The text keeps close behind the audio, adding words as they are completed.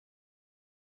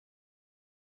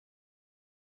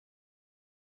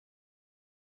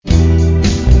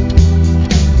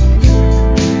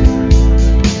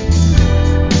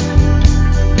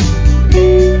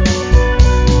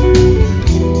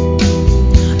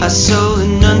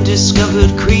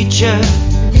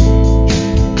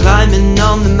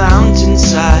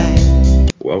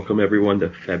Welcome everyone to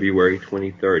February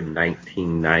 23rd,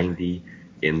 1990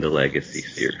 in the Legacy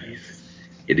Series.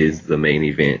 It is the main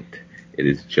event. It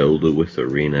is Joe Louis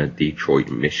Arena, Detroit,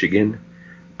 Michigan.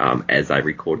 As I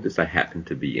record this, I happen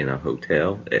to be in a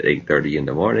hotel at 8:30 in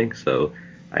the morning, so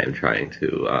I am trying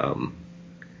to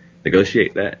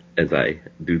negotiate that as I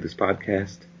do this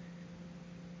podcast.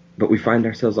 But we find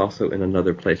ourselves also in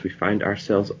another place. We find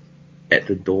ourselves at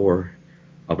the door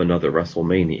of another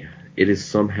WrestleMania. It is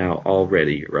somehow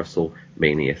already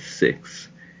WrestleMania 6.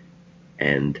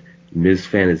 And Ms.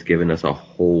 Fan has given us a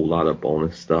whole lot of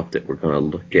bonus stuff that we're going to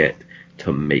look at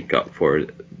to make up for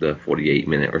the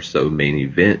 48-minute or so main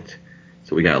event.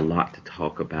 So we got a lot to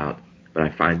talk about. But I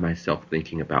find myself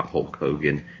thinking about Hulk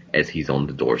Hogan as he's on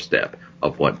the doorstep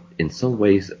of what in some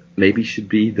ways maybe should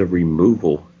be the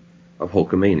removal of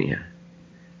Hulkamania.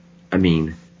 I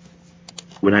mean,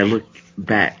 when I look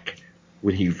back,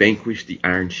 when he vanquished the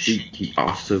Iron Sheik, he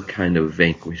also kind of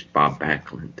vanquished Bob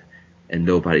Backlund. And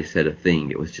nobody said a thing.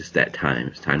 It was just that time.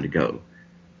 It's time to go.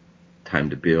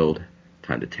 Time to build.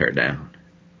 Time to tear down.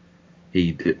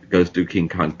 He goes through King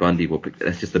Kong Bundy. Well,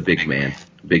 that's just a big man.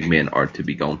 Big men are to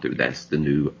be gone through. That's the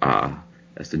new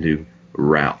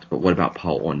route. But what about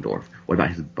Paul Orndorff? What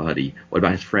about his buddy? What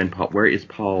about his friend Paul? Where is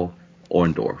Paul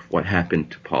Orndorff? What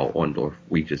happened to Paul Orndorff?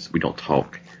 We don't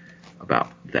talk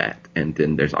about that. And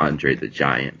then there's Andre the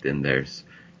Giant. Then there's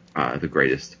the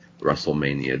greatest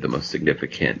WrestleMania, the most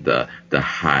significant, the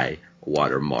high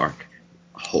watermark,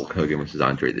 Hulk Hogan versus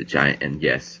Andre the Giant. And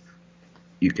yes,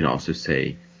 you can also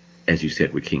say, as you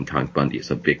said with King Kong Bundy, it's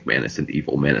a big man, it's an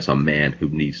evil man, it's a man who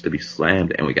needs to be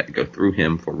slammed, and we got to go through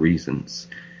him for reasons.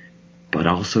 But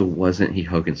also, wasn't he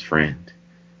Hogan's friend?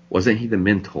 Wasn't he the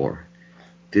mentor?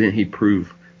 Didn't he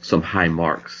prove some high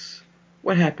marks?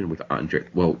 What happened with Andre?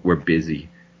 Well, we're busy.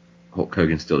 Hulk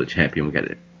Hogan's still the champion. We got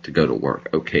to go to work.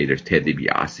 Okay, there's Ted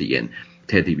DiBiase, and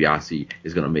Ted DiBiase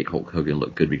is going to make Hulk Hogan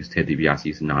look good because Ted DiBiase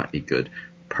is not a good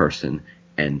person.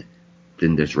 And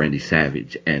then there's Randy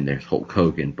Savage, and there's Hulk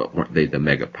Hogan, but weren't they the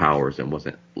mega powers, and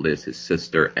wasn't Liz his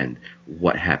sister? And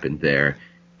what happened there?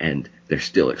 And they're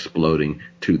still exploding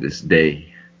to this day.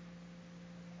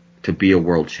 To be a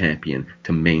world champion,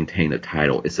 to maintain a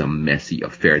title, it's a messy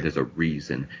affair. There's a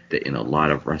reason that in a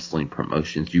lot of wrestling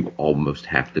promotions, you almost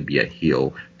have to be a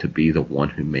heel to be the one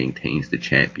who maintains the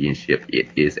championship. It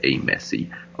is a messy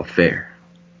affair.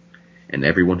 And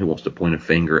everyone who wants to point a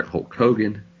finger at Hulk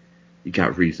Hogan, you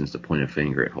got reasons to point a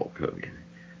finger at Hulk Hogan.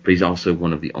 But he's also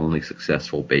one of the only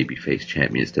successful babyface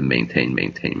champions to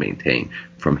maintain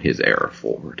from his era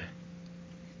forward.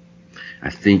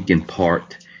 I think in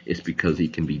part it's because he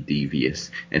can be devious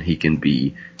and he can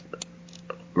be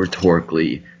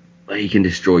rhetorically, he can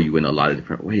destroy you in a lot of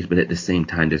different ways, but at the same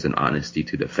time there's an honesty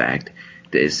to the fact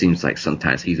that it seems like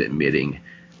sometimes he's admitting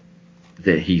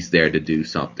that he's there to do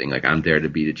something. Like, I'm there to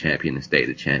be the champion and stay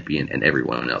the champion, and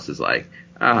everyone else is like,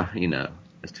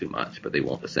 it's too much, but they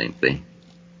want the same thing.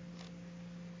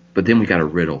 But then we got a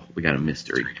riddle, we got a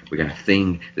mystery, we got a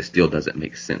thing that still doesn't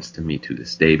make sense to me to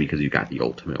this day, because you got the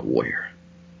Ultimate Warrior.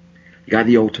 You got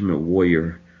the Ultimate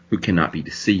Warrior who cannot be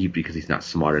deceived because he's not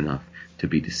smart enough to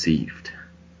be deceived.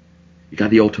 You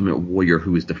got the Ultimate Warrior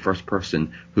who is the first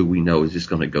person who we know is just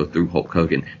going to go through Hulk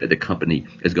Hogan, that the company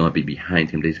is going to be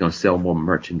behind him, that he's going to sell more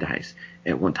merchandise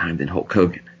at one time than Hulk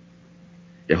Hogan.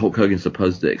 That Hulk Hogan's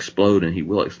supposed to explode, and he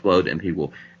will explode, and he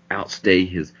will outstay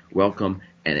his welcome,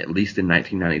 and at least in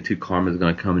 1992, karma is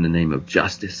going to come in the name of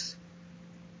justice.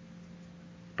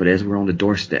 But as we're on the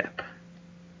doorstep,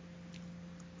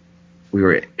 we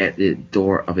were at the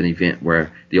door of an event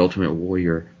where the Ultimate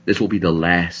Warrior, this will be the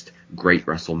last great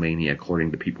WrestleMania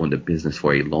according to people in the business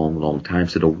for a long, long time.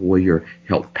 So the Warrior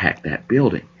helped pack that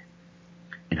building.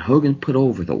 And Hogan put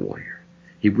over the Warrior.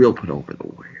 He will put over the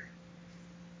Warrior.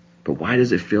 But why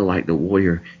does it feel like the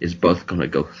Warrior is both going to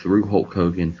go through Hulk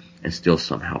Hogan and still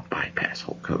somehow bypass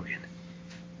Hulk Hogan?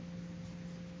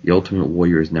 The Ultimate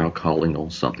Warrior is now calling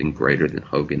on something greater than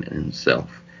Hogan and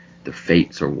himself. The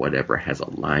fates or whatever has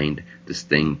aligned this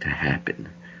thing to happen.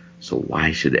 So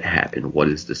why should it happen? What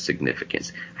is the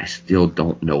significance? I still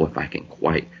don't know if I can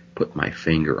quite put my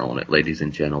finger on it. Ladies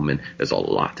and gentlemen, there's a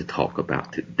lot to talk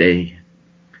about today.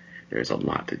 There's a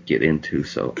lot to get into.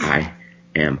 So I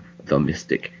am the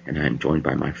Mystic, and I am joined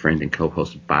by my friend and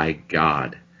co-host, by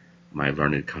God, my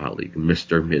learned colleague,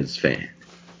 Mr. Ms. Fan,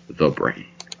 the Brain.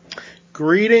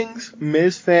 Greetings,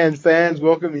 Ms. fans.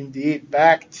 Welcome indeed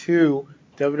back to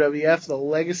WWF, the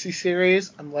Legacy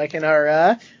Series. I'm liking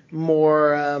our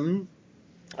more,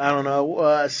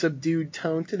 subdued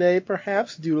tone today,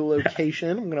 perhaps, due to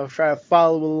location. I'm going to try to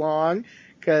follow along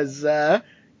because,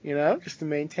 just to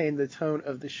maintain the tone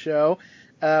of the show.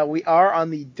 We are on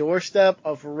the doorstep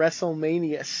of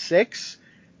WrestleMania 6,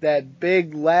 that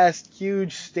big last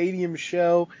huge stadium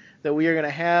show that we are going to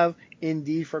have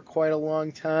indeed for quite a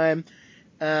long time.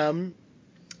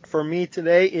 For me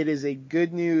today, it is a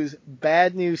good news,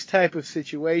 bad news type of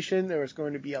situation. There is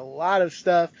going to be a lot of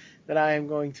stuff that I am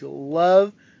going to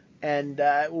love, and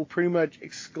it will pretty much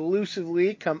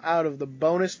exclusively come out of the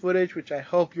bonus footage, which I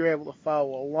hope you're able to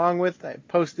follow along with. I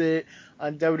posted it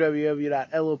on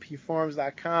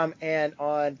www.lopforums.com and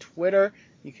on Twitter.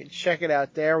 You can check it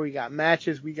out there. We got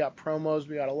matches, we got promos,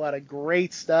 we got a lot of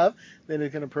great stuff that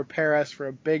is going to prepare us for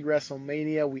a big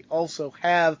WrestleMania. We also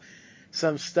have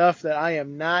some stuff that I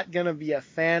am not going to be a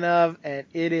fan of, and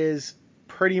it is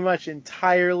pretty much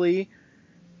entirely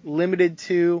limited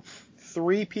to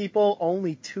 3 people,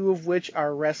 only 2 of which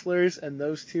are wrestlers, and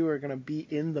those 2 are going to be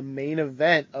in the main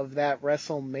event of that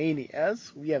WrestleMania.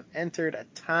 So we have entered a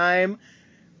time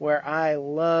where I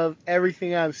love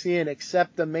everything I'm seeing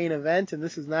except the main event, and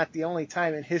this is not the only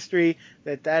time in history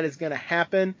that that is going to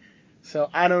happen. So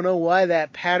I don't know why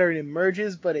that pattern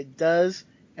emerges, but it does,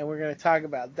 and we're going to talk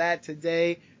about that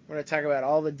today. We're going to talk about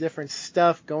all the different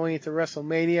stuff going into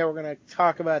WrestleMania. We're going to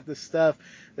talk about the stuff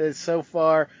that is so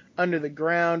far under the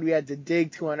ground we had to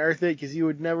dig to unearth it, because you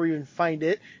would never even find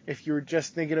it if you were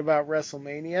just thinking about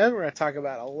WrestleMania. We're going to talk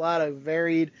about a lot of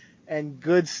varied and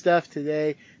good stuff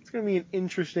today. It's going to be an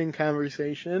interesting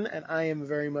conversation, and I am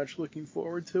very much looking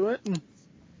forward to it.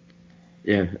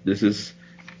 Yeah, there's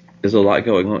a lot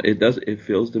going on. It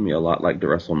feels to me a lot like the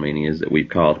WrestleManias that we've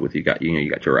called with you got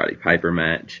your Roddy Piper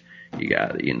match, you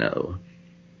got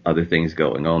other things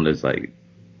going on. There's like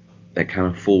that kind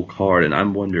of full card, and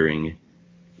I'm wondering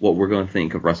what we're going to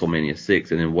think of WrestleMania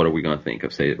 6, and then what are we going to think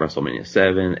of, say, WrestleMania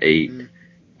 7, 8.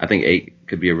 I think 8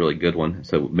 could be a really good one.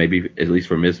 So maybe, at least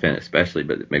for Miz fan especially,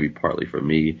 but maybe partly for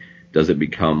me, does it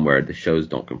become where the shows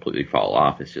don't completely fall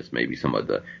off? It's just maybe some of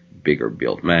the bigger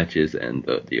build matches and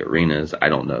the arenas. I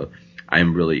don't know.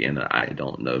 I'm really in an I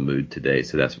don't know mood today,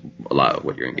 so that's a lot of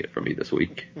what you're going to get from me this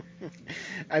week.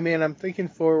 I mean, I'm thinking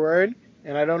forward,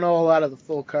 and I don't know a lot of the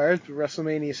full cards, but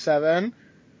WrestleMania 7,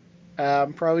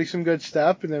 probably some good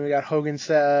stuff, and then we got Hogan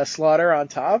Slaughter on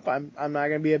top. I'm not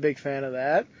going to be a big fan of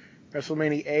that.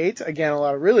 WrestleMania 8, again, a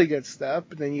lot of really good stuff,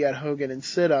 but then you got Hogan and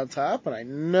Sid on top, and I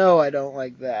know I don't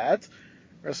like that.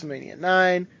 WrestleMania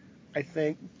 9, I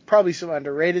think probably some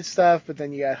underrated stuff, but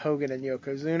then you got Hogan and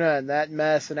Yokozuna and that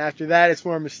mess, and after that it's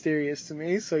more mysterious to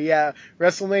me. So yeah,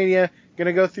 WrestleMania,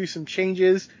 gonna go through some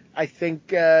changes. I think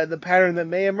the pattern that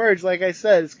may emerge, like I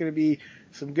said, it's gonna be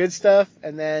some good stuff,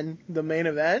 and then the main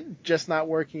event just not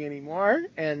working anymore,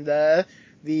 and the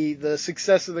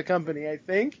success of the company, I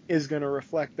think, is going to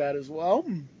reflect that as well.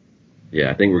 Yeah,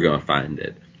 I think we're going to find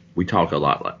that we talk a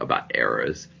lot about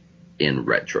eras in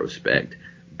retrospect,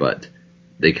 but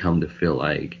they come to feel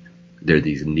like they're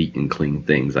these neat and clean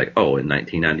things. Like, oh, in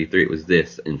 1993 it was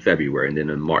this in February, and then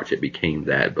in March it became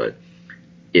that. But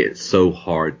it's so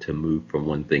hard to move from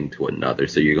one thing to another.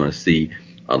 So you're going to see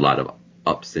a lot of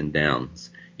ups and downs,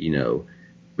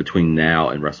 between now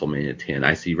and WrestleMania 10.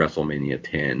 I see WrestleMania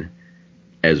 10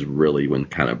 as really when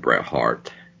kind of Bret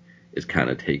Hart is kind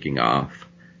of taking off.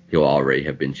 He'll already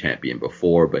have been champion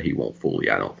before, but he won't fully,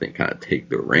 I don't think, kind of take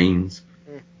the reins.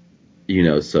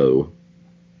 So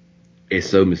it's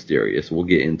so mysterious. We'll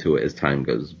get into it as time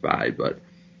goes by, but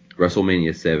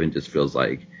WrestleMania 7 just feels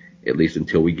like, at least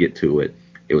until we get to it,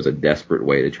 it was a desperate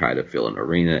way to try to fill an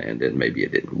arena, and then maybe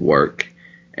it didn't work.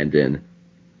 And then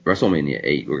WrestleMania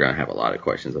 8, we're going to have a lot of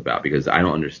questions about, because I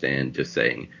don't understand just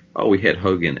saying, oh, we had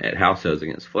Hogan at house shows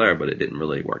against Flair, but it didn't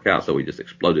really work out, so we just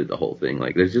exploded the whole thing.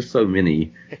 Like, there's just so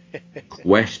many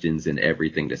questions in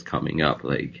everything that's coming up.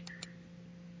 Like,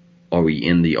 are we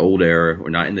in the old era? We're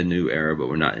not in the new era, but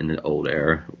we're not in the old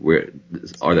era.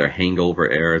 Are there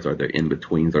hangover eras? Are there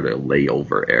in-betweens? Are there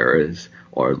layover eras?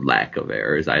 Or lack of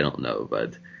eras? I don't know,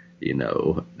 but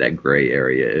that gray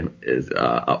area is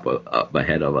up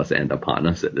ahead of us and upon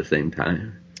us at the same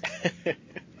time.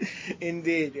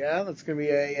 Indeed, yeah. That's going to be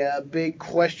a big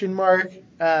question mark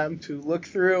to look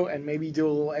through and maybe do a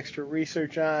little extra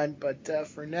research on. But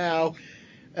for now,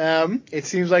 it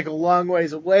seems like a long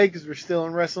ways away because we're still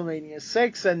in WrestleMania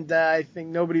 6, and I think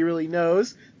nobody really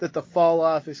knows that the fall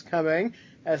off is coming.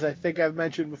 As I think I've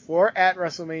mentioned before, at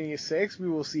WrestleMania 6, we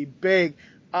will see big,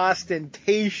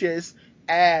 ostentatious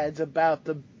ads about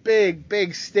the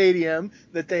big stadium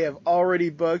that they have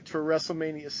already booked for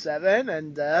WrestleMania 7,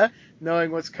 and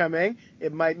knowing what's coming,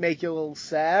 it might make you a little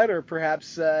sad, or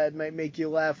perhaps it might make you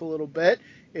laugh a little bit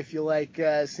if you like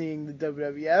seeing the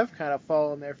WWF kind of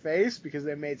fall on their face because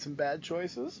they made some bad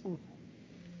choices.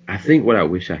 I think what I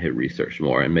wish I had researched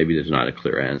more, and maybe there's not a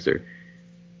clear answer,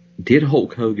 did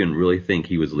Hulk Hogan really think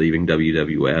he was leaving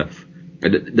WWF?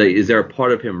 Is there a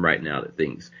part of him right now that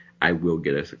thinks, I will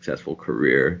get a successful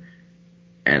career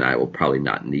and I will probably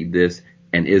not need this?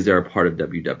 And is there a part of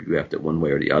WWF that one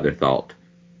way or the other thought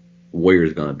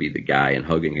Warrior's going to be the guy and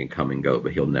Hogan can come and go,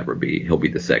 but he'll be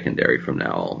the secondary from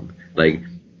now on? Like,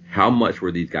 how much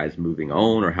were these guys moving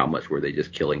on, or how much were they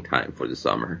just killing time for the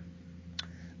summer?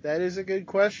 That is a good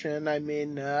question. I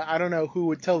mean, I don't know who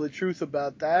would tell the truth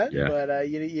about that, Yeah. but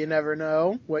you never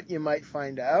know what you might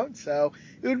find out. So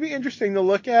it would be interesting to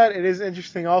look at. It is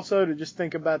interesting also to just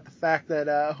think about the fact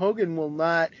that Hogan will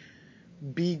not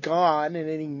be gone in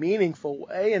any meaningful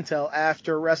way until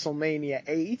after WrestleMania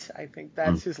 8. I think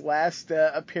that's his last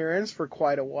appearance for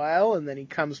quite a while, and then he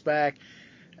comes back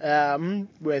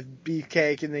with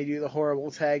Beefcake and they do the horrible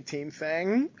tag team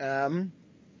thing.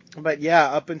 But yeah,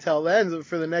 up until then,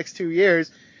 for the next 2 years,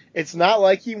 it's not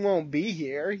like he won't be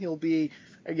here. He'll be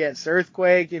against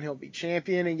Earthquake, and he'll be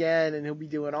champion again, and he'll be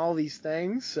doing all these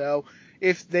things. So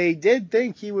if they did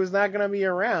think he was not going to be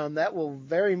around, that will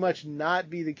very much not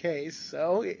be the case.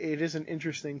 So it is an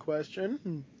interesting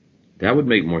question. That would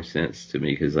make more sense to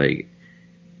me, because like,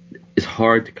 it's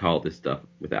hard to call this stuff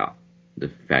without the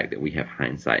fact that we have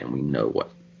hindsight and we know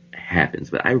what happens.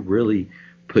 But I really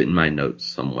put in my notes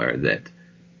somewhere that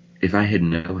if I had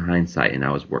no hindsight and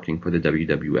I was working for the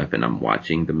WWF and I'm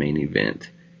watching the main event,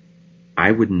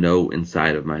 I would know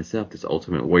inside of myself this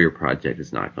Ultimate Warrior project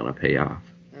is not going to pay off.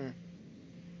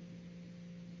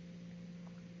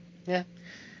 Yeah,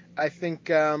 I think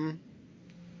I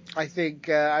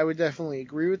would definitely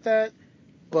agree with that,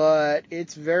 but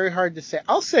it's very hard to say.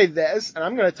 I'll say this, and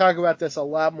I'm going to talk about this a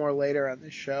lot more later on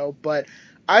this show, but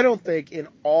I don't think in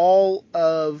all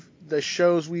of the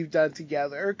shows we've done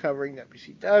together, covering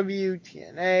WCW,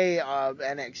 TNA,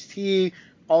 NXT,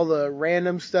 all the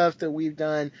random stuff that we've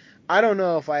done, I don't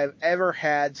know if I have ever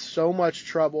had so much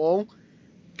trouble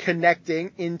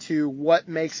connecting into what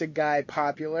makes a guy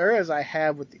popular as I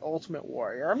have with the Ultimate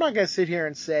Warrior. I'm not going to sit here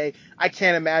and say I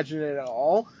can't imagine it at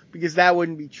all, because that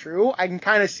wouldn't be true. I can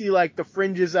kind of see like the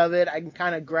fringes of it. I can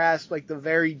kind of grasp like the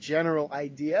very general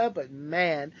idea, but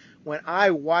man, when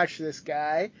I watch this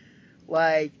guy,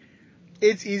 like,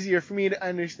 it's easier for me to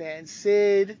understand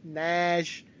Sid,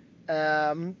 Nash,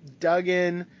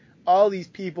 Duggan, all these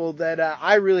people that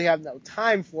I really have no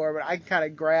time for, but I can kind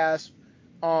of grasp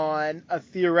on a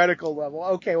theoretical level.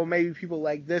 Okay, well, maybe people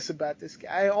like this about this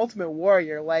guy. Ultimate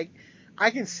Warrior, like, I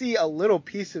can see a little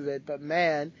piece of it, but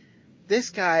man,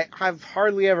 this guy, I've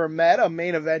hardly ever met a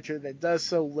main eventer that does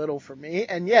so little for me,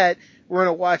 and yet we're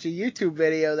going to watch a YouTube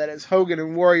video that is Hogan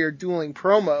and Warrior dueling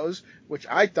promos, which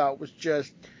I thought was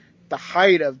just the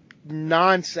height of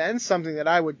nonsense, something that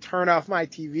I would turn off my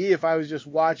TV if I was just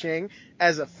watching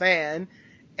as a fan.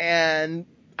 And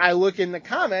I look in the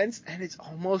comments, and it's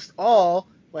almost all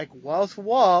like wall to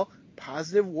wall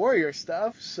positive Warrior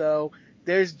stuff. So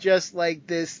there's just like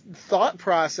this thought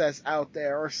process out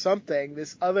there or something,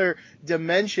 this other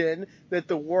dimension that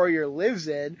the Warrior lives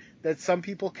in that some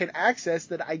people can access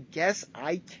that I guess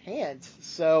I can't.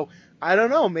 So I don't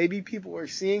know, maybe people are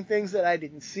seeing things that I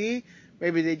didn't see.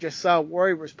 Maybe they just saw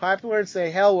Warrior was popular and say,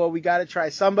 hell, well, we got to try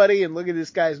somebody and look at this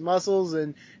guy's muscles,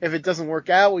 and if it doesn't work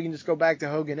out, we can just go back to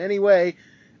Hogan anyway.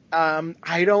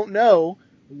 I don't know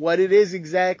what it is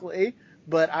exactly,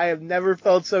 but I have never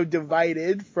felt so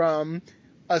divided from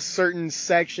a certain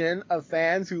section of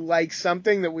fans who like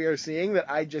something that we are seeing that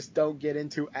I just don't get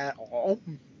into at all.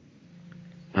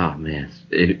 Oh man,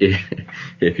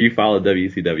 if you follow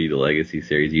WCW the Legacy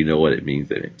series, you know what it means.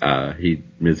 That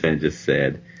Ms. Van just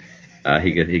said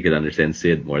he could understand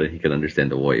Sid more than he could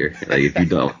understand the Warrior. Like, if you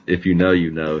don't, if you know,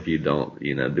 you know. If you don't,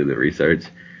 do the research.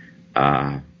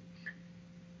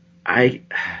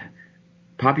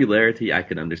 Popularity, I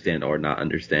can understand or not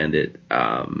understand it,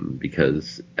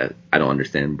 because I don't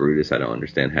understand Brutus, I don't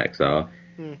understand Hacksaw.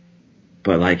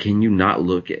 But like, can you not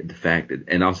look at the fact that,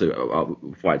 and also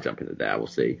before I jump into that, I will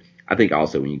say, I think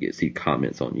also when you see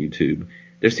comments on YouTube,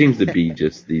 there seems to be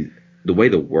just the way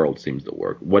the world seems to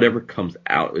work. Whatever comes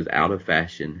out is out of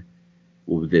fashion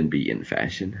will then be in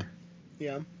fashion.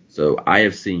 Yeah. So I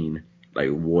have seen like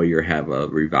Warrior have a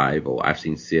revival. I've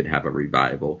seen Sid have a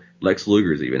revival. Lex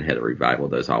Luger's even had a revival.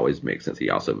 That's always makes sense.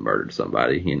 He also murdered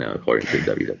somebody, according to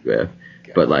WWF.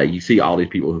 But like, you see all these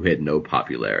people who had no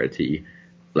popularity,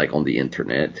 like on the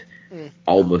internet,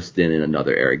 almost then in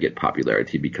another era get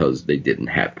popularity because they didn't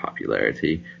have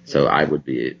popularity. So I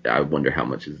wonder how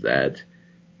much is that.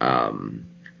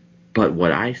 But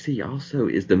what I see also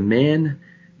is the man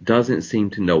doesn't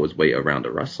seem to know his way around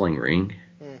a wrestling ring.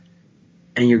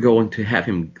 And you're going to have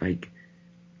him, like,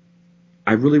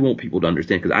 I really want people to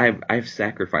understand because I have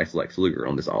sacrificed Lex Luger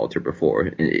on this altar before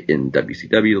in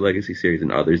WCW Legacy Series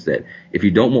and others, that if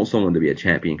you don't want someone to be a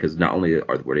champion, because not only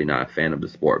were they not a fan of the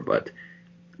sport, but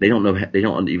they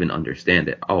don't even understand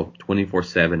it. Oh,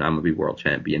 24/7, I'm gonna be world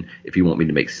champion. If you want me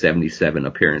to make 77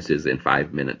 appearances in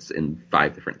 5 minutes in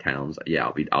 5 different towns,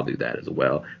 yeah, I'll do that as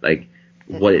well. Like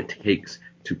what it takes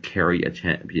to carry a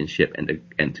championship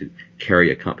and to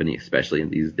carry a company, especially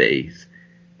in these days.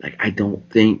 Like, I don't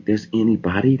think there's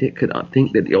anybody that could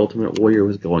think that the Ultimate Warrior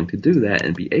was going to do that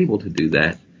and be able to do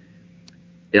that.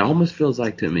 It almost feels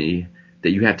like to me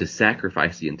that you have to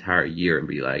sacrifice the entire year and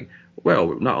be like,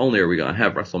 well, not only are we going to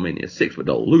have WrestleMania 6 with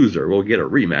the loser, we'll get a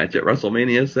rematch at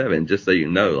WrestleMania 7, just so you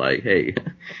know, like, hey,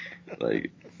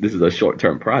 like, this is a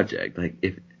short-term project. Like,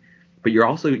 but you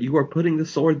are putting the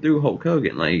sword through Hulk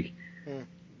Hogan. Like,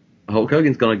 Hulk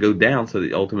Hogan's going to go down so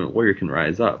the Ultimate Warrior can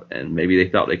rise up. And maybe they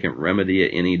thought they can remedy it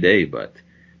any day, but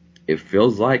it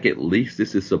feels like at least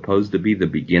this is supposed to be the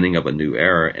beginning of a new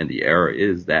era, and the era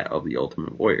is that of the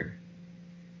Ultimate Warrior.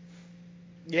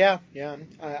 Yeah.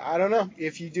 I don't know.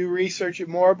 If you do research it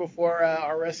more before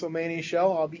our WrestleMania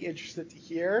show, I'll be interested to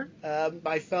hear.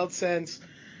 My felt sense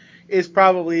is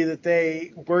probably that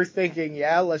they were thinking,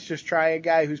 yeah, let's just try a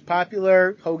guy who's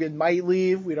popular. Hogan might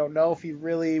leave. We don't know if he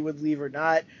really would leave or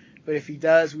not. But if he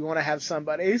does, we want to have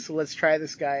somebody. So let's try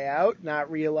this guy out,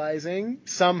 not realizing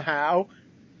somehow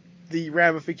the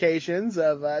ramifications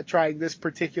of trying this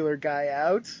particular guy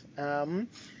out.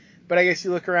 But I guess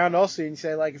you look around also and you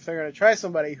say, like, if they're going to try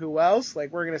somebody, who else?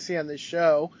 Like, we're going to see on this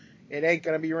show, it ain't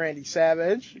going to be Randy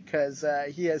Savage because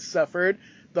he has suffered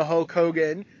the Hulk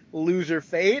Hogan loser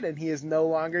fate and he is no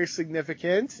longer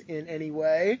significant in any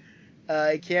way.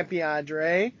 It can't be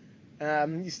Andre.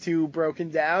 He's too broken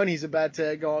down. He's about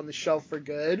to go on the shelf for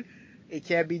good. It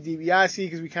can't be DiBiase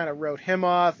because we kind of wrote him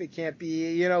off. It can't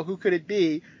be, who could it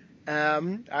be?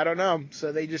 I don't know.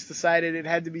 So they just decided it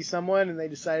had to be someone, and they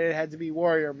decided it had to be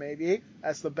Warrior, maybe.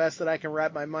 That's the best that I can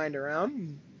wrap my mind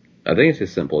around. I think it's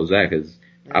as simple as that, because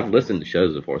I've listened to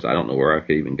shows before, so I don't know where I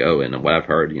could even go. And what I've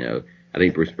heard, I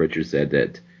think Bruce Pritchard said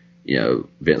that,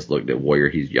 Vince looked at Warrior,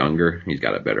 he's younger, he's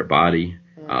got a better body.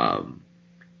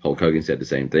 Hulk Hogan said the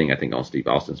same thing, I think, on Steve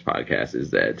Austin's podcast,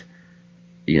 is that,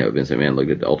 Vince McMahon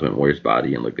looked at the Ultimate Warrior's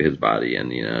body and looked at his body,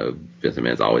 and, Vince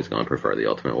McMahon's always going to prefer the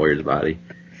Ultimate Warrior's body.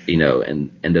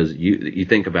 And those you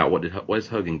think about what is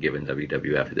Hogan given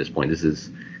WWF at this point? This is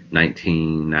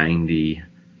 1990,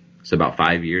 so about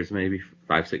 5 years, maybe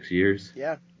 5-6 years.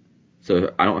 Yeah.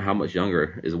 So I don't know how much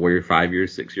younger is Warrior. 5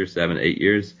 years, 6 years, 7, 8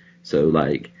 years. So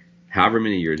like however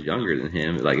many years younger than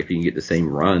him, like if you can get the same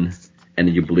run and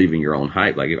then you believe in your own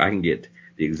hype, like if I can get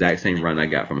the exact same run I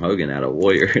got from Hogan out of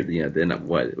Warrior, then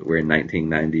what? We're in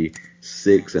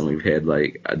 1996 and we've had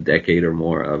like a decade or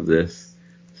more of this.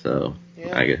 So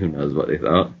yeah. I guess who knows what they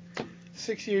thought.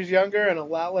 6 years younger and a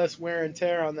lot less wear and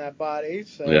tear on that body.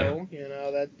 So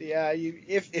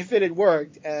if it had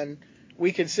worked, and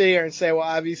we could sit here and say, well,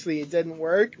 obviously it didn't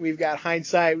work. We've got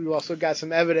hindsight. We've also got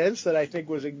some evidence that I think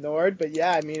was ignored. But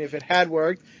yeah, I mean, if it had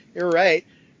worked, you're right.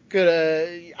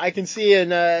 I can see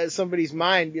in somebody's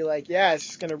mind be like, yeah, it's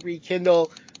just going to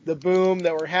rekindle the boom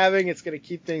that we're having. It's going to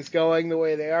keep things going the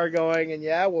way they are going. And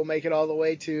yeah, we'll make it all the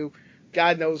way to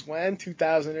God knows when,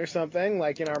 2000 or something,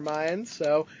 like in our minds.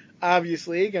 So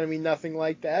obviously going to be nothing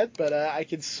like that. But I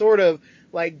can sort of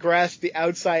like grasp the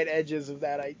outside edges of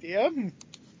that idea.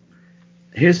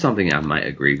 Here's something I might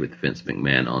agree with Vince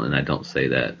McMahon on, and I don't say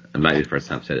that. It might be the first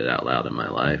time I've said it out loud in my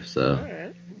life. So,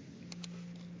 right.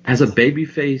 Has a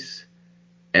babyface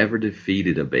ever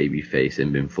defeated a babyface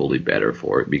and been fully better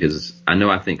for it? Because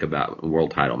I think about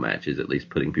world title matches, at least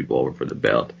putting people over for the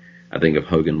belt. I think of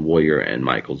Hogan Warrior and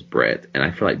Michaels Brett, and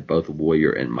I feel like both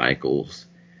Warrior and Michaels,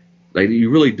 like you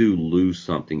really do lose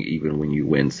something even when you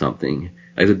win something.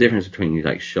 There's a difference between you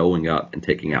like showing up and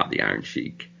taking out the Iron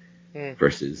Sheik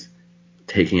versus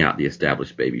taking out the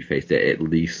established babyface that at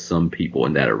least some people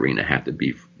in that arena have to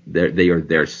be there. They are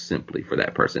there simply for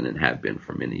that person and have been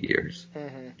for many years.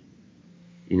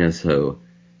 So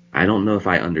I don't know if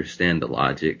I understand the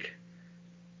logic.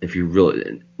 If you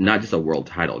really, not just a world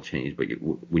title change, but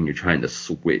when you're trying to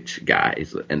switch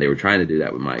guys, and they were trying to do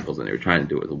that with Michaels, and they were trying to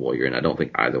do it with the Warrior, and I don't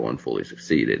think either one fully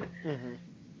succeeded.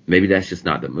 Maybe that's just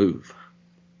not the move.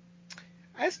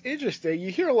 That's interesting. You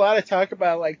hear a lot of talk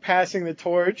about like passing the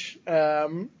torch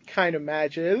kind of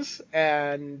matches,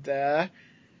 and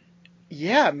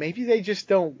maybe they just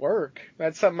don't work.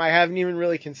 That's something I haven't even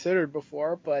really considered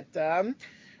before, but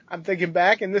I'm thinking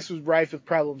back, and this was rife with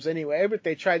problems anyway, but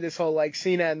they tried this whole like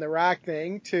Cena and The Rock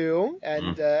thing too,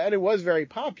 and it was very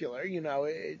popular.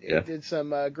 It did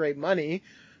some great money,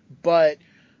 but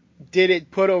did it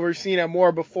put over Cena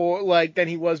more before, like, than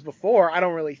he was before? I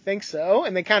don't really think so.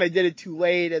 And they kind of did it too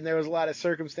late, and there was a lot of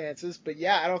circumstances. But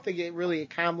yeah, I don't think it really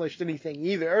accomplished anything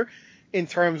either in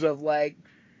terms of, like,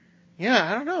 yeah,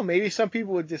 I don't know. Maybe some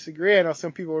people would disagree. I know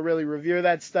some people would really revere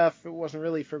that stuff. It wasn't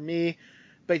really for me.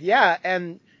 But yeah,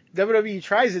 and WWE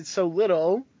tries it so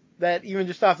little that even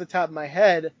just off the top of my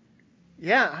head,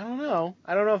 yeah, I don't know.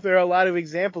 I don't know if there are a lot of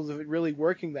examples of it really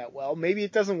working that well. Maybe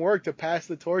it doesn't work to pass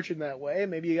the torch in that way.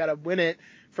 Maybe you got to win it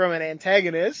from an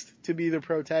antagonist to be the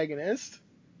protagonist.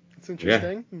 It's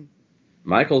interesting. Yeah.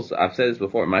 Michaels, I've said this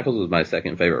before, Michaels was my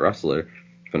second favorite wrestler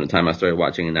from the time I started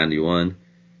watching in 91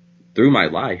 through my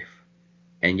life.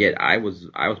 And yet I was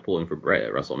pulling for Bret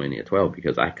at WrestleMania 12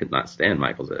 because I could not stand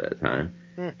Michaels at that time.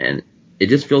 And it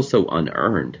just feels so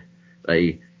unearned.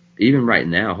 Like, even right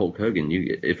now, Hulk Hogan,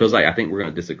 it feels like, I think we're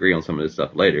going to disagree on some of this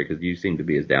stuff later because you seem to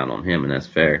be as down on him, and that's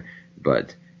fair.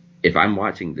 But if I'm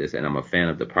watching this and I'm a fan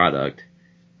of the product,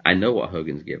 I know what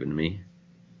Hogan's given me.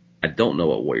 I don't know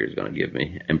what Warrior's going to give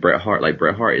me. And Bret Hart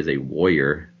is a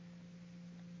warrior.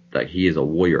 Like, he is a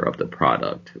warrior of the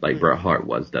product. Like, Bret Hart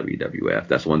was WWF.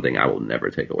 That's one thing I will never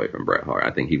take away from Bret Hart.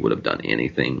 I think he would have done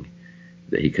anything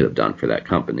that he could have done for that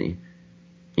company,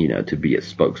 to be a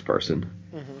spokesperson.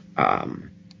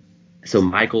 So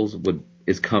Michaels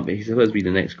he's supposed to be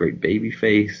the next great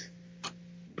babyface,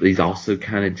 but he's also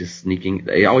kind of just sneaking.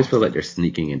 They always feel like they're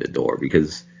sneaking in the door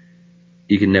because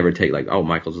you can never take, like, oh,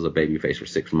 Michaels was a babyface for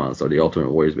 6 months, or the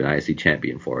Ultimate Warrior's been IC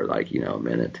champion for, like, a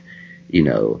minute.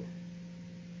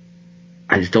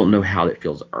 I just don't know how it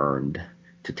feels earned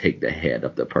to take the head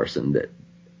of the person that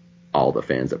all the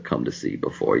fans have come to see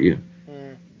before you.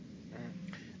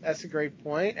 That's a great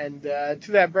point. And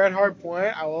to that Bret Hart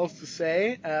point, I will also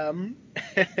say,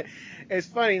 it's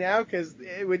funny now because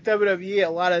with WWE, a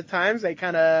lot of times they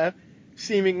kind of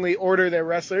seemingly order their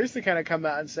wrestlers to kind of come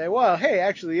out and say, well, hey,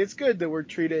 actually, it's good that we're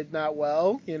treated not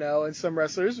well, and some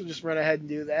wrestlers will just run ahead and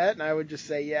do that. And I would just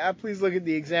say, yeah, please look at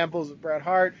the examples of Bret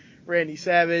Hart, Randy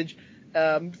Savage,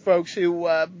 folks who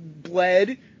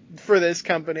bled for this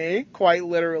company, quite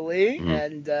literally,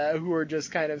 and who were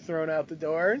just kind of thrown out the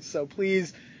door. So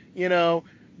please, do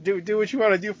what you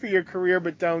want to do for your career,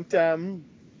 but don't think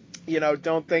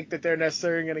that they're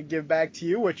necessarily going to give back to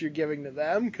you what you're giving to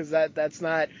them, because that's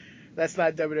not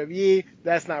WWE,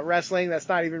 that's not wrestling, that's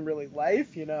not even really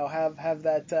life. Have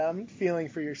that feeling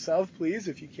for yourself, please,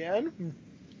 if you can.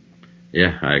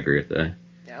 Yeah, I agree with that.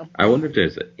 Yeah. I wonder if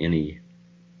there's any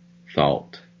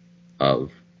thought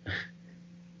of,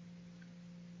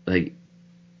 like,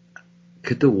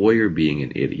 could the Warrior being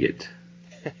an idiot,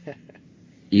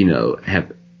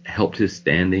 have helped his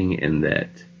standing in that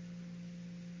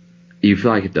you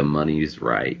feel like if the money's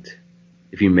right,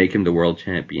 if you make him the world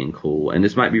champion, cool. And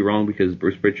this might be wrong because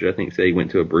Bruce Pritchard, I think, said he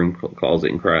went to a broom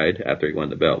closet and cried after he won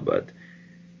the belt. But,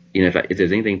 if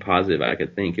there's anything positive I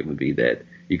could think, it would be that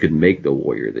you could make the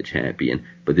Warrior the champion,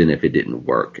 but then if it didn't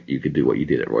work, you could do what you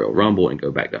did at Royal Rumble and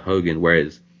go back to Hogan.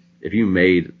 Whereas if you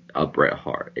made a Bret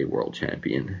Hart a world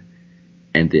champion,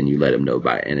 and then you let him know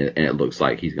and it looks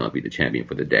like he's going to be the champion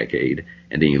for the decade,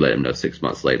 and then you let him know 6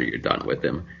 months later you're done with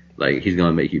him, like, he's going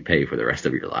to make you pay for the rest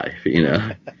of your life,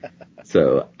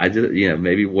 So I just,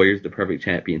 maybe Warrior's the perfect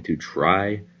champion to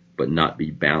try, but not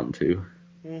be bound to.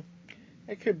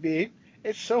 It could be.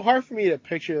 It's so hard for me to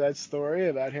picture that story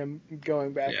about him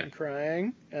going back and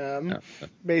crying,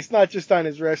 based not just on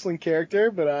his wrestling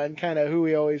character, but on kind of who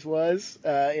he always was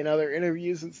in other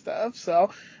interviews and stuff.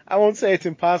 So I won't say it's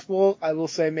impossible. I will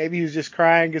say maybe he was just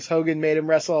crying because Hogan made him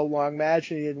wrestle a long match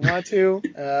and he didn't want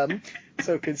to.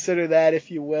 So consider that,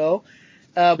 if you will.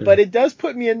 But it does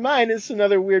put me in mind. It's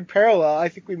another weird parallel. I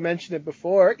think we mentioned it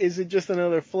before. Is it just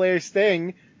another Flair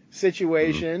Sting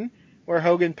situation? Where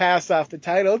Hogan passed off the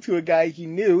title to a guy he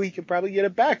knew he could probably get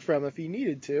it back from if he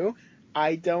needed to?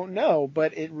 I don't know,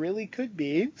 but it really could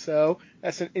be. So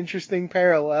that's an interesting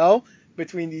parallel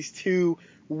between these two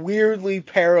weirdly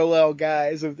parallel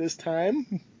guys of this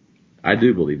time. I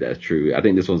do believe that's true. I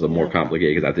think this one's more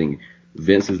complicated because I think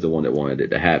Vince is the one that wanted it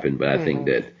to happen, but I think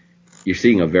that you're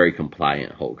seeing a very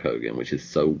compliant Hulk Hogan, which is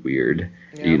so weird.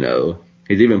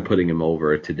 He's even putting him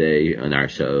over today on our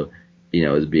show,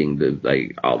 as being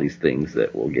all these things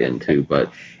that we'll get into,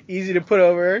 but easy to put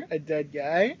over a dead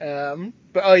guy.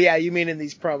 But oh yeah, you mean in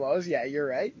these promos? Yeah, you're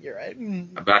right.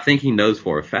 But I think he knows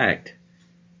for a fact,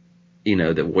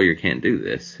 that Warrior can't do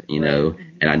this,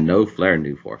 and I know Flair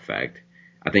knew for a fact.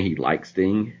 I think he liked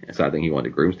Sting, and so I think he wanted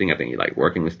to groom Sting. I think he liked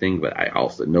working with Sting, but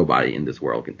nobody in this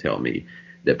world can tell me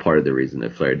that part of the reason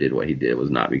that Flair did what he did was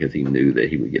not because he knew that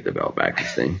he would get the belt back from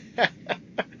Sting.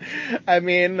 I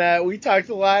mean, we talked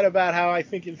a lot about how I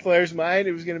think in Flair's mind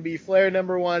it was going to be Flair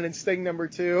 #1 and Sting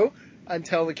 #2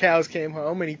 until the cows came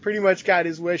home, and he pretty much got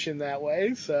his wish in that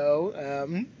way.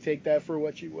 So take that for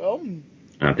what you will.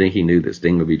 I think he knew that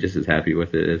Sting would be just as happy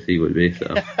with it as he would be.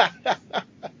 So.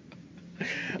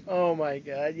 Oh my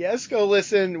God! Yes, go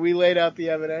listen. We laid out the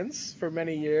evidence for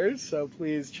many years, so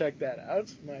please check that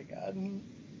out. My God.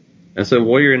 And so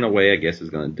Warrior, in a way, I guess, is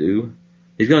going to do.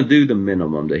 He's going to do the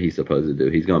minimum that he's supposed to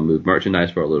do. He's going to move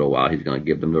merchandise for a little while. He's going to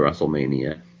give them to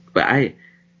WrestleMania. But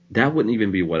that wouldn't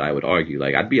even be what I would argue.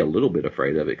 Like, I'd be a little bit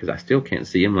afraid of it because I still can't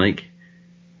see him. Like,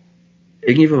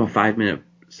 they give him a 5-minute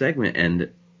segment,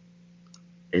 and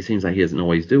it seems like he doesn't know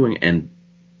what he's doing. And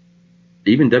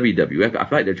even WWF, I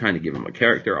feel like they're trying to give him a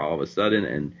character all of a sudden.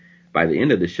 And by the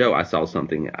end of the show, I saw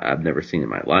something I've never seen in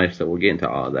my life. So we'll get into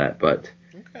all of that. But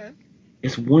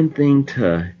it's one thing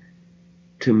to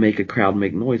make a crowd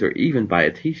make noise or even buy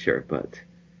a T-shirt. But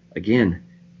again,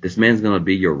 this man's going to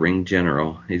be your ring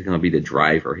general. He's going to be the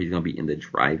driver. He's going to be in the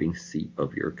driving seat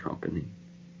of your company.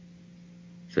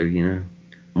 So,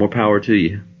 more power to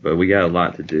you. But we got a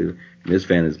lot to do. Ms.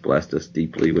 Fan has blessed us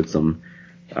deeply with some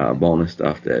bonus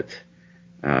stuff that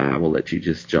I will let you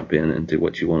just jump in and do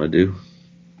what you want to do.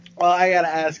 Well, I got to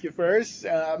ask you first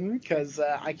because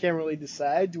I can't really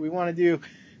decide. Do we want to do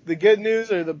the good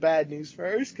news or the bad news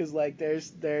first? Because,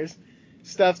 there's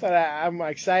stuff that I'm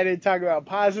excited to talk about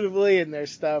positively, and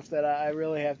there's stuff that I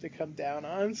really have to come down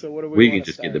on. So what do we can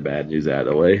just start get the bad news out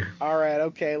of the way. All right,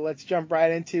 okay. Let's jump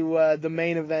right into the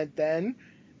main event then.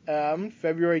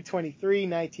 February 23,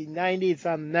 1990. It's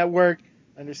on the network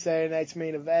under Saturday Night's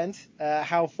Main Event.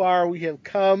 How far we have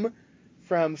come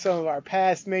from some of our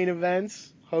past main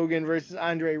events. Hogan versus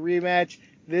Andre rematch.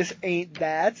 This ain't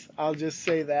that. I'll just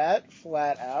say that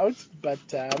flat out. But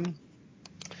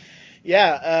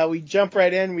we jump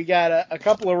right in. We got a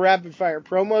couple of rapid fire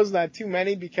promos, not too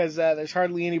many because there's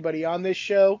hardly anybody on this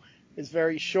show. It's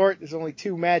very short. There's only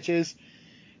 2 matches.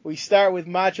 We start with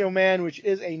Macho Man, which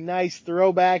is a nice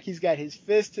throwback. He's got his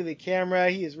fist to the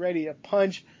camera. He is ready to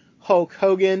punch Hulk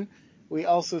Hogan. We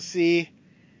also see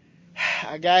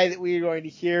a guy that we are going to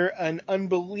hear an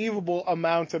unbelievable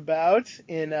amount about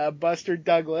in Buster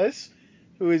Douglas,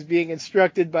 who is being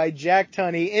instructed by Jack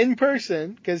Tunney in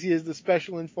person because he is the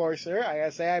special enforcer. I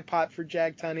gotta say, I pot for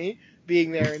Jack Tunney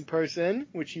being there in person,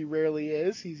 which he rarely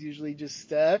is. He's usually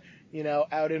just, out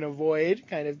in a void,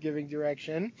 kind of giving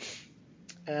direction.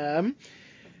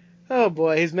 Oh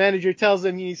boy, his manager tells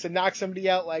him he needs to knock somebody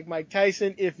out like Mike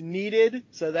Tyson if needed.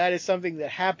 So that is something that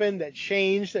happened, that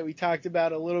changed, that we talked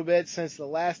about a little bit since the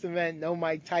last event. No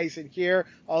Mike Tyson here,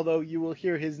 although you will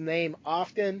hear his name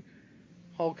often.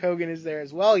 Hulk Hogan is there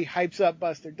as well. He hypes up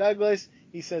Buster Douglas.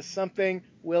 He says something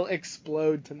will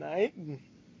explode tonight.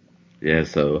 Yeah,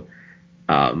 so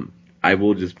I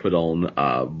will just put on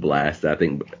blast. I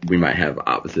think we might have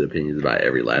opposite opinions about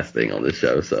every last thing on this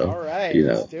show. So, all right,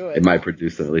 let's do it. It might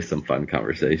produce at least some fun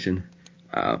conversation.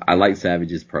 I like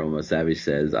Savage's promo. Savage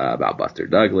says about Buster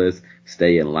Douglas,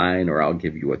 stay in line or I'll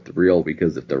give you a thrill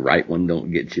because if the right one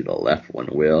don't get you, the left one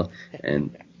will.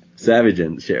 And Savage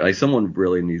and Sherry, someone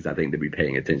really needs, I think, to be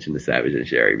paying attention to Savage and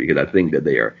Sherry because I think that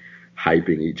they are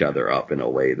hyping each other up in a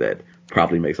way that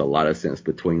probably makes a lot of sense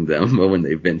between them, but when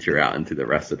they venture out into the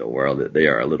rest of the world, that they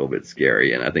are a little bit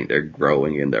scary, and I think they're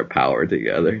growing in their power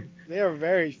together. They are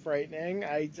very frightening.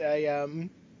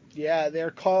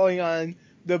 They're calling on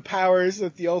the powers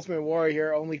that the Ultimate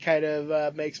Warrior only kind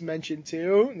of makes mention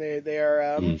to. They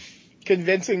are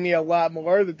convincing me a lot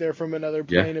more that they're from another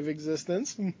plane of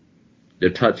existence. They're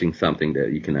touching something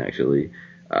that you can actually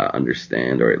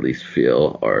understand or at least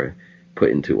feel or put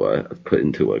into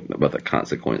both a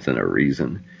consequence and a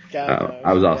reason.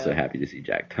 I was also happy to see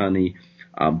Jack Tunney.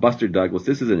 Buster Douglas,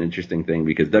 this is an interesting thing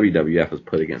because WWF was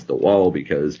put against the wall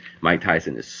because Mike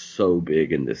Tyson is so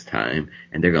big in this time,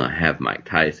 and they're going to have Mike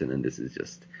Tyson, and this is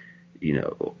just,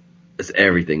 it's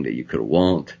everything that you could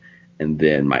want. And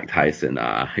then Mike Tyson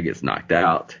gets knocked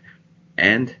out,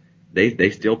 and they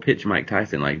still pitch Mike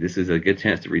Tyson like this is a good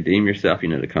chance to redeem yourself,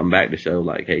 to come back to show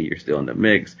like, hey, you're still in the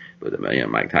mix. But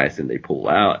Mike Tyson, they pull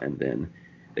out, and then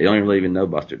they don't really even know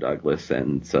Buster Douglas,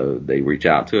 and so they reach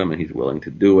out to him, and he's willing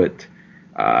to do it.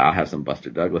 I'll have some Buster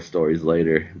Douglas stories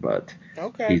later, but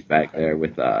he's back there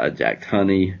with Jack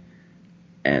Tunney.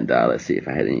 And let's see if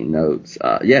I had any notes.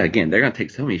 Again, they're going to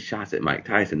take so many shots at Mike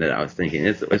Tyson that I was thinking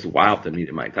it's wild to me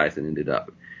that Mike Tyson ended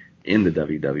up in the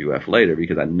WWF later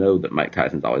because I know that Mike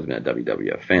Tyson's always been a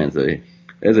WWF fan. So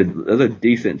there's a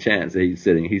decent chance that he's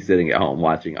sitting at home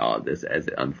watching all of this as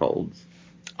it unfolds.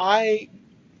 I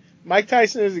Mike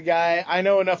Tyson is a guy, I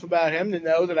know enough about him to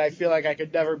know that I feel like I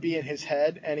could never be in his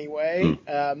head anyway.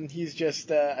 He's just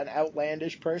an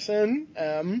outlandish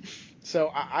person. So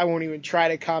I won't even try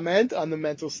to comment on the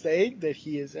mental state that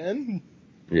he is in.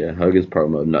 Yeah, Hogan's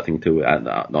promo, nothing to it.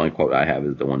 The only quote I have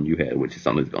is the one you had, which is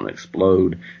something's going to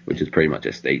explode, which is pretty much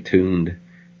a stay tuned.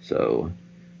 So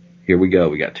here we go.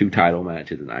 We got 2 title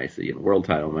matches, an IC and world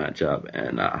title matchup,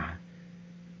 and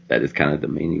that is kind of the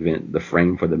main event, the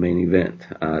frame for the main event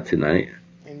tonight.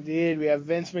 Indeed, we have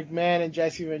Vince McMahon and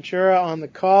Jesse Ventura on the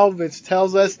call. Vince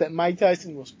tells us that Mike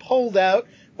Tyson was pulled out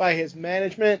by his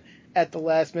management at the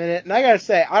last minute. And I gotta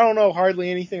say, I don't know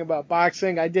hardly anything about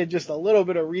boxing. I did just a little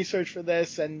bit of research for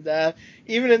this, and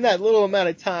even in that little amount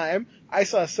of time, I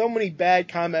saw so many bad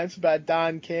comments about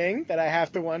Don King that I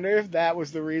have to wonder if that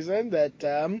was the reason that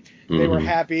they were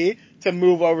happy to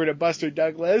move over to Buster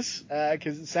Douglas,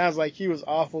 because it sounds like he was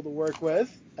awful to work with.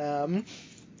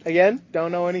 Again,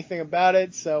 don't know anything about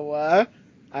it, so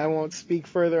I won't speak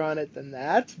further on it than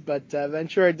that. But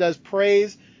Ventura does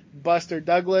praise Buster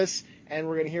Douglas, and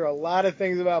we're going to hear a lot of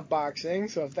things about boxing.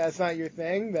 So if that's not your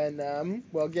thing, then,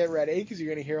 well, get ready, because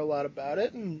you're going to hear a lot about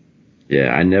it. And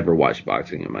yeah, I never watched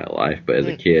boxing in my life, but as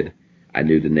a kid, I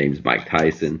knew the names Mike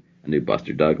Tyson, I knew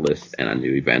Buster Douglas, and I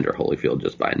knew Evander Holyfield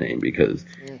just by name because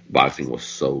boxing was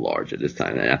so large at this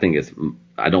time. And I think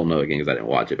I don't know again because I didn't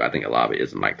watch it, but I think a lot of it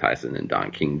is Mike Tyson and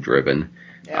Don King driven.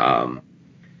 Yeah.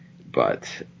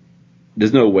 But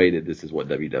there's no way that this is what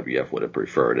WWF would have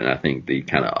preferred, and I think the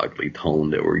kind of ugly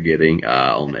tone that we're getting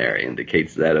on there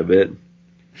indicates that a bit.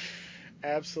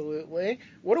 Absolutely.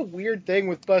 What a weird thing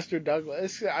with Buster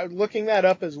Douglas. Looking that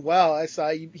up as well, I saw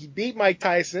he beat Mike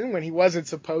Tyson when he wasn't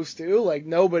supposed to. Like,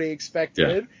 nobody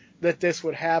expected that this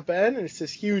would happen. And it's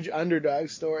this huge underdog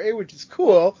story, which is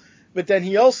cool. But then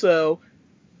he'll just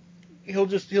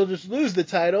lose the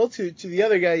title to the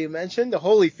other guy you mentioned, the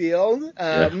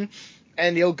Holyfield.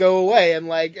 And he'll go away.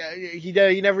 And he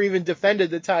never even defended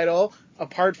the title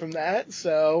apart from that.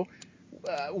 So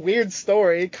weird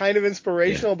story, kind of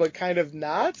inspirational, but kind of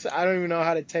not. I don't even know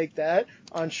how to take that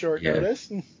on short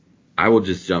notice. I will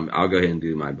just jump. I'll go ahead and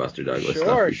do my Buster Douglas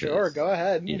stuff. Sure, go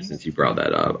ahead. Since you brought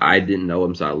that up, I didn't know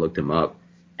him, so I looked him up,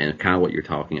 and kind of what you're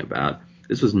talking about.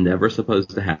 This was never supposed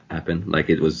to happen.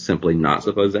 Like, it was simply not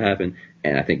supposed to happen,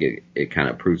 and I think it kind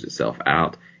of proves itself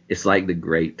out. It's like the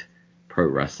great pro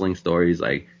wrestling stories,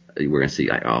 like we're gonna see,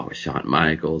 like, Shawn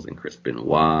Michaels and Chris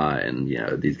Benoit, and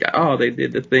these guys, they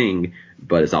did the thing,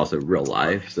 but it's also real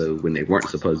life. So when they weren't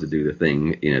supposed to do the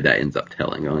thing, that ends up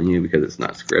telling on you because it's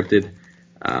not scripted.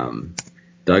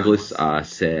 Douglas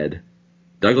said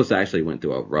Douglas actually went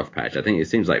through a rough patch. I think it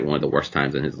seems like one of the worst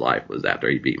times in his life was after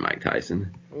he beat Mike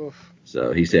Tyson. Oof.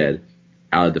 So he said,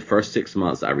 out of the first 6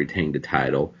 months, I retained the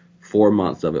title. 4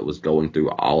 months of it was going through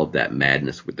all of that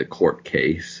madness with the court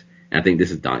case. And I think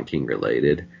this is Don King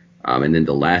related. And then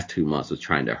the last 2 months was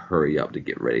trying to hurry up to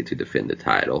get ready to defend the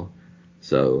title.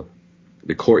 So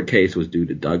the court case was due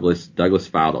to Douglas. Douglas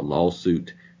filed a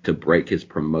lawsuit to break his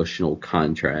promotional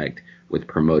contract with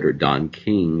promoter Don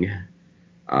King.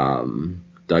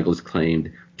 Douglas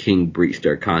claimed King breached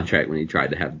their contract when he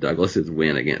tried to have Douglas's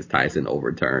win against Tyson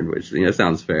overturned, which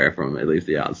sounds fair from at least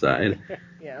the outside.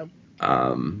 Yeah.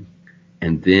 And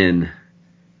then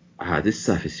this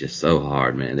stuff is just so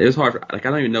hard, man. It was hard. I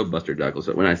don't even know Buster Douglas,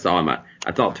 but when I saw him,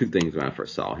 I thought two things when I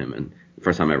first saw him, and the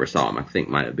first time I ever saw him, I think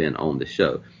might have been on the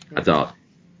show. I thought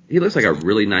he looks like a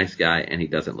really nice guy, and he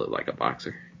doesn't look like a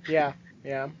boxer. Yeah.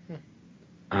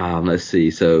 Let's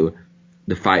see. So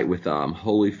the fight with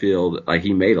Holyfield,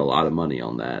 he made a lot of money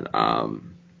on that.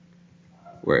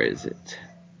 Where is it?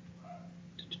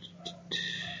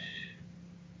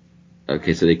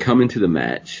 Okay, so they come into the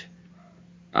match.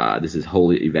 This is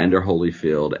Evander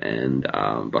Holyfield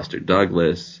and Buster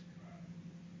Douglas.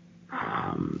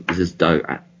 This is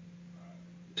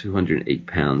 208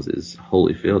 pounds is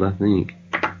Holyfield, I think.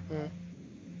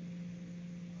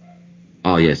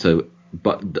 Oh yeah, so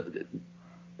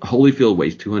Holyfield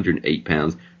weighs 208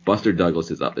 pounds. Buster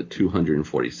Douglas is up to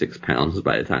 246 pounds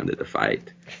by the time that the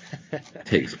fight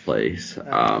takes place.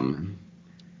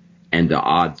 And the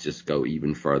odds just go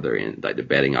even further in, the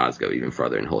betting odds go even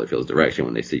further in Holyfield's direction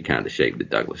when they see kind of the shape that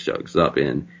Douglas shows up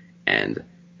in. And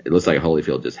it looks like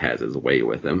Holyfield just has his way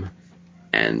with him.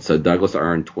 And so Douglas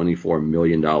earned $24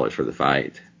 million for the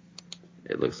fight,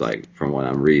 it looks like, from what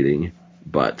I'm reading.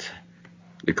 But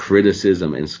the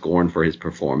criticism and scorn for his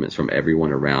performance from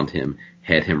everyone around him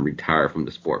had him retire from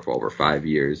the sport for over 5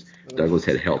 years. Douglas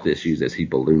had health issues as he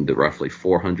ballooned to roughly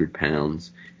 400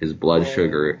 pounds. His blood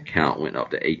sugar count went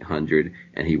up to 800,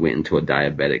 and he went into a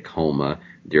diabetic coma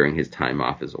during his time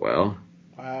off as well.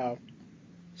 Wow.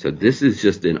 So this is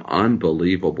just an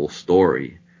unbelievable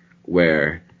story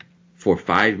where for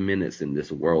 5 minutes in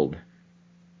this world,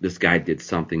 this guy did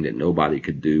something that nobody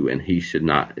could do, and he should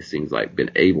not, it seems like,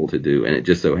 been able to do. And it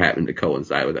just so happened to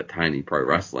coincide with a tiny pro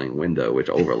wrestling window, which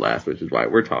overlaps, which is why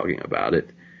we're talking about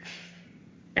it.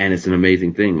 And it's an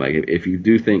amazing thing. Like, if you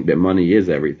do think that money is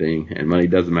everything, and money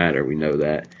doesn't matter, we know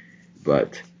that.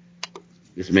 But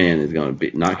this man is going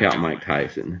to knock out Mike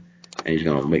Tyson, and he's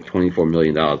going to make $24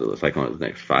 million, it looks like, on his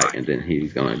next fight. And then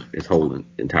his whole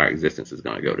entire existence is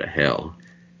going to go to hell.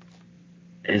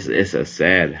 It's a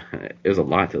sad. There's a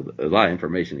lot of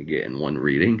information to get in one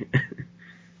reading.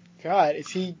 God, is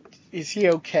he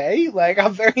okay? Like,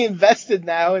 I'm very invested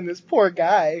now in this poor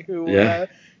guy who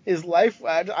his life.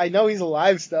 I know he's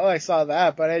alive still. I saw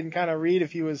that, but I didn't kind of read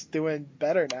if he was doing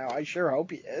better now. I sure hope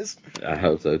he is. I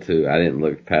hope so too. I didn't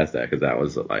look past that because that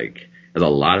was like there's a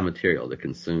lot of material to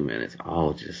consume, and it's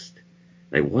all just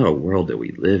like what a world that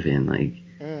we live in. Like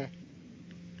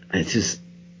it's just.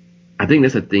 I think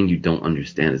that's a thing you don't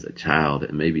understand as a child,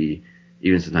 and maybe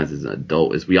even sometimes as an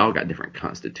adult, is we all got different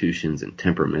constitutions and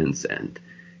temperaments, and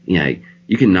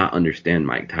you cannot understand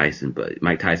Mike Tyson, but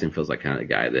Mike Tyson feels like kind of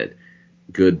the guy that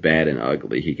good, bad, and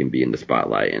ugly, he can be in the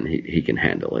spotlight and he can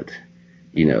handle it.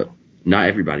 Not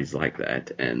everybody's like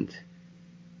that, and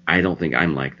I don't think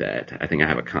I'm like that. I think I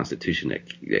have a constitution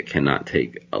that cannot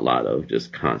take a lot of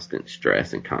just constant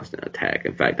stress and constant attack.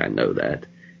 In fact, I know that,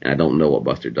 and I don't know what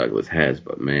Buster Douglas has,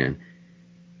 but man,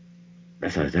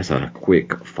 that's a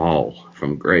quick fall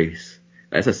from grace.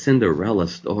 That's a Cinderella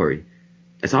story.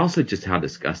 It's also just how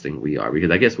disgusting we are,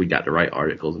 because I guess we got to write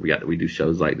articles. We do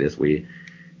shows like this. We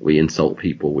insult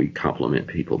people. We compliment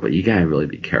people, but you gotta really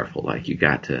be careful. Like, you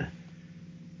got to,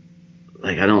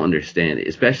 like, I don't understand it,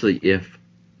 especially if,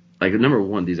 like, number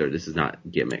one, this is not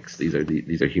gimmicks. These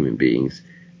are human beings.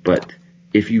 But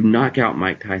if you knock out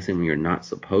Mike Tyson when you're not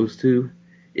supposed to,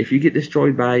 if you get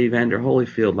destroyed by Evander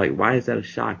Holyfield, like, why is that a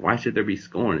shock? Why should there be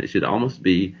scorn? It should almost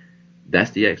be,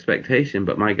 that's the expectation,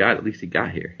 but my God, at least he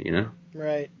got here,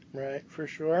 Right, for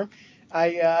sure.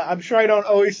 I'm sure I don't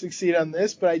always succeed on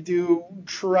this, but I do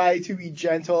try to be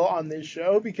gentle on this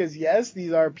show because, yes,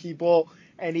 these are people,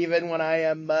 and even when I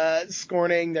am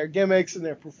scorning their gimmicks and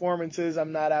their performances,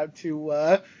 I'm not out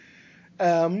to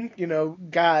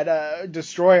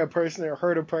destroy a person or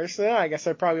hurt a person. I guess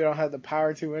I probably don't have the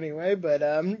power to anyway, but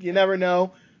you never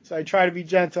know. So I try to be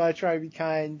gentle. I try to be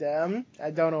kind. I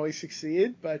don't always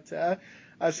succeed, but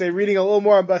I'd say reading a little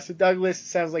more on Buster Douglas, it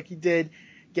sounds like he did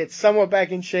get somewhat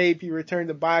back in shape. He returned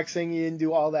to boxing. He didn't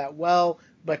do all that well,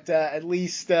 but at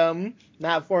least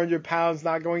not 400 pounds,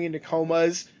 not going into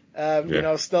comas.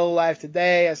 Still alive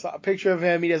today. I saw a picture of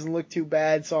him. He doesn't look too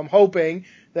bad, so I'm hoping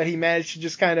that he managed to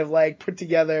just kind of like put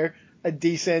together a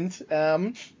decent,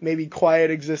 maybe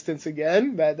quiet existence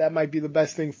again. That might be the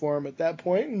best thing for him at that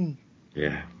point.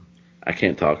 Yeah. I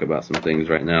can't talk about some things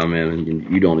right now, man,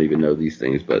 and you don't even know these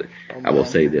things, but I will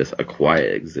say this, a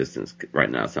quiet existence right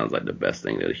now sounds like the best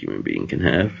thing that a human being can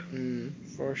have.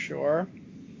 For sure.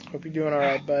 Hope you're doing all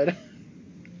right, bud.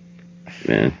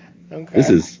 Man, okay.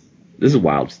 This is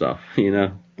wild stuff,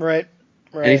 Right.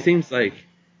 And he seems like,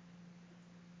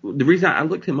 the reason I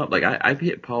looked him up, like, I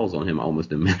hit pause on him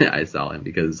almost the minute I saw him,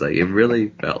 because, like, it really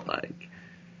felt like,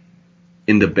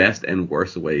 in the best and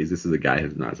worst ways, this is a guy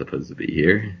who's not supposed to be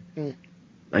here.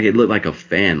 Like, it looked like a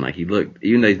fan. Like, he looked,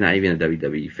 even though he's not even a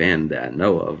WWE fan that I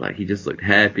know of, like, he just looked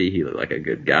happy. He looked like a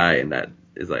good guy, and that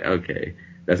is like, okay,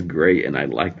 that's great, and I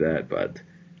like that, but,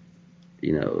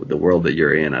 the world that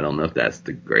you're in, I don't know if that's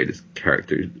the greatest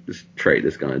character trait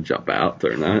that's going to jump out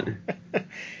or not.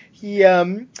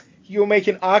 He'll make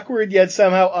an awkward yet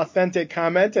somehow authentic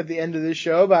comment at the end of the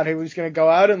show about how he was going to go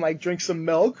out and like drink some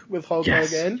milk with Hulk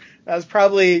Hogan. That was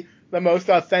probably the most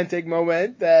authentic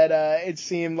moment that it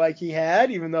seemed like he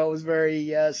had, even though it was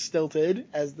very stilted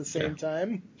at the same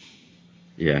time.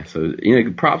 Yeah, so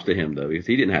props to him though, because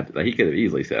he didn't have to. Like, he could have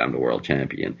easily said, "I'm the world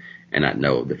champion," and I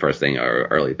know the first thing or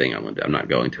early thing I'm going to do. I'm not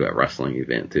going to a wrestling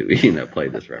event to play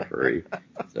this referee.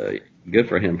 So good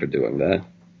for him for doing that.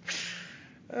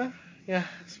 Yeah,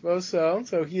 I suppose so.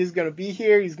 So he is going to be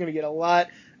here. He's going to get a lot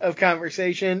of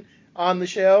conversation on the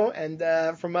show,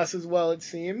 and from us as well, it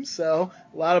seems. So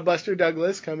a lot of Buster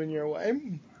Douglas coming your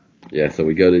way. Yeah, so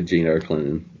we go to Gene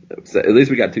Okerlund. So at least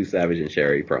we got 2 Savage and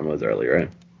Sherry promos earlier, right?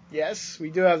 Yes,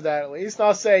 we do have that at least.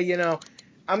 I'll say,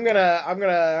 I'm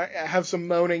gonna have some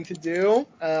moaning to do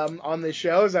on this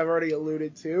show, as I've already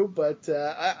alluded to. But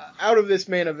out of this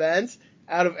main event,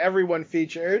 out of everyone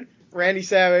featured, Randy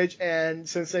Savage and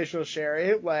Sensational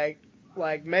Sherry, like,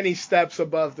 like many steps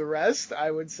above the rest, I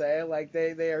would say. Like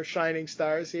they are shining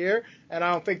stars here, and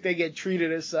I don't think they get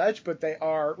treated as such, but they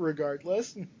are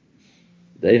regardless.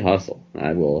 They hustle.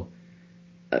 I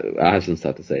have some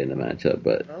stuff to say in the matchup,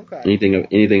 but Okay.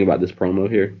 anything about this promo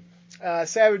here?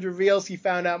 Savage reveals he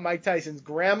found out Mike Tyson's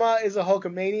grandma is a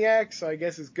Hulkamaniac, so I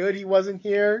guess it's good he wasn't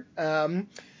here.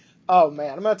 Oh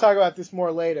man, I'm gonna talk about this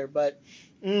more later, but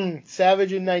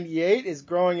Savage in '98 is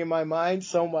growing in my mind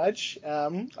so much.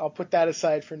 I'll put that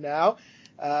aside for now.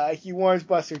 He warns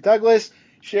Buster Douglas.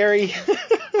 Sherry,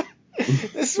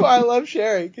 this is why I love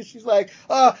Sherry, because she's like,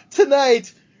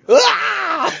 tonight,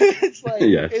 it's like,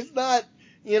 yes. It's not,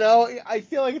 I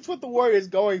feel like it's what the Warrior is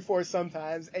going for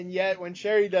sometimes, and yet when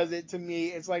Sherry does it, to me,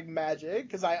 it's like magic,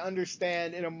 because I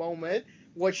understand in a moment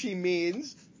what she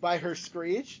means by her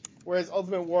screech, whereas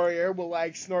Ultimate Warrior will,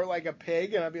 like, snort like a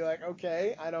pig, and I'll be like,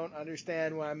 okay, I don't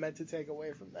understand what I'm meant to take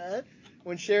away from that.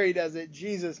 When Sherry does it,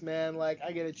 Jesus, man, like,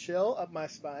 I get a chill up my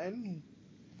spine.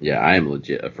 Yeah, I am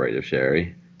legit afraid of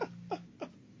Sherry.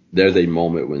 There's a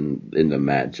moment when in the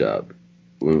matchup,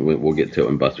 when we'll get to it,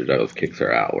 when Buster Douglas kicks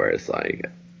her out, where it's like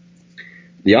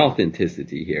the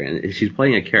authenticity here, and she's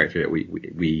playing a character that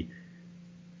we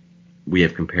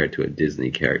have compared to a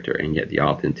Disney character, and yet the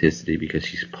authenticity because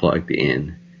she's plugged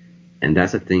in, and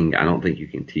that's a thing. I don't think you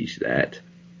can teach that.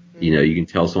 You can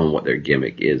tell someone what their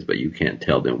gimmick is, but you can't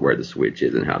tell them where the switch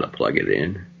is and how to plug it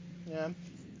in. Yeah.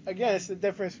 Again, it's the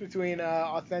difference between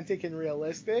authentic and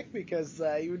realistic, because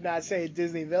you would not say a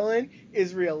Disney villain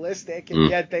is realistic, and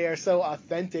yet they are so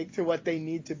authentic to what they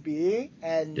need to be,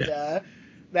 and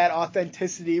that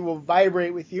authenticity will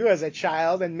vibrate with you as a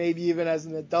child and maybe even as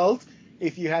an adult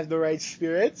if you have the right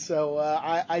spirit. So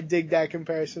I dig that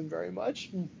comparison very much.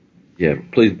 Yeah,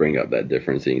 please bring up that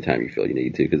difference anytime you feel you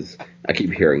need to, because I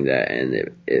keep hearing that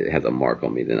and it has a mark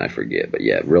on me, then I forget. But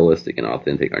yeah, realistic and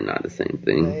authentic are not the same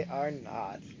thing. They are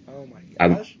not. Oh my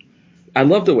gosh. I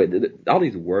love the way that all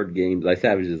these word games, like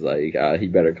Savage is like, he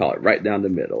better call it right down the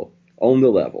middle, on the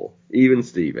level, even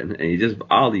Steven. And he just,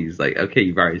 all these, like, okay,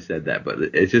 you've already said that, but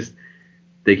it's just,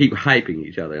 they keep hyping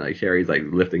each other. Like Sherry's like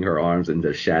lifting her arms and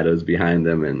the shadows behind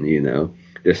them, and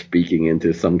they're speaking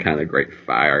into some kind of great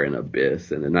fire and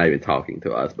abyss, and they're not even talking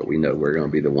to us, but we know we're going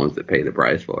to be the ones that pay the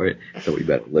price for it, so we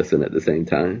better listen at the same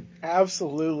time.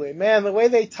 Absolutely. Man, the way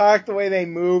they talk, the way they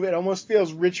move, it almost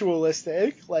feels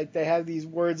ritualistic, like they have these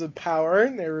words of power,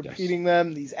 and they're repeating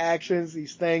them, these actions,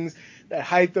 these things that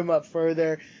hype them up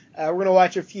further. We're going to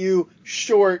watch a few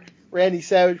short Randy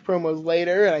Savage promos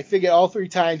later, and I figure all 3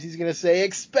 times he's going to say,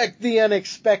 expect the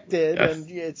unexpected, and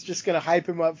it's just going to hype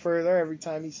him up further every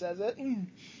time he says it.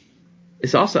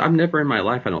 It's also, I've never in my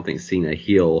life, I don't think, seen a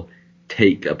heel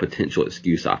take a potential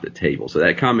excuse off the table. So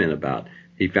that comment about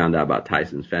he found out about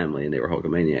Tyson's family and they were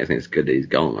Hulkamaniacs and it's good that he's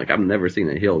gone. Like, I've never seen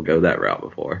a heel go that route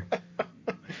before.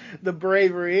 The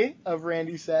bravery of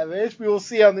Randy Savage. We will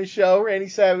see on the show, Randy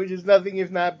Savage is nothing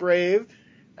if not brave.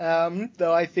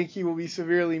 Though I think he will be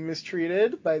severely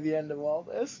mistreated by the end of all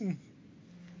this.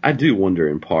 I do wonder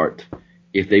in part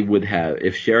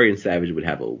if Sherry and Savage would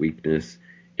have a weakness,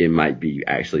 it might be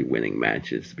actually winning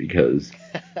matches, because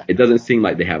it doesn't seem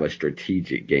like they have a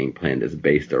strategic game plan that's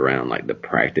based around like the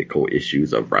practical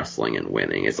issues of wrestling and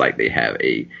winning. It's like they have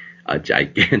a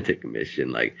gigantic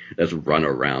mission, like let's run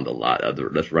around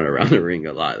let's run around the ring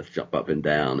a lot, let's jump up and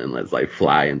down, and let's like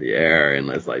fly in the air, and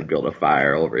let's like build a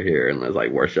fire over here, and let's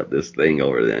like worship this thing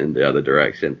over in the other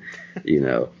direction,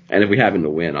 and if we happen to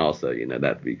win also,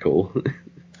 that'd be cool.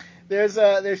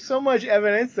 There's so much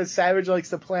evidence that Savage likes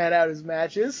to plan out his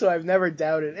matches, so I've never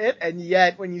doubted it. And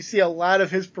yet, when you see a lot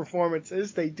of his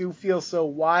performances, they do feel so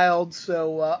wild,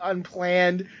 so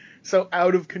unplanned, so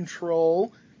out of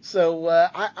control. So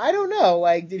I don't know.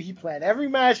 Like, did he plan every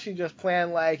match? Did he just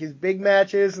plan like his big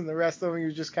matches, and the rest of them he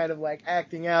was just kind of like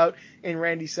acting out in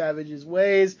Randy Savage's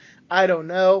ways? I don't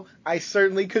know. I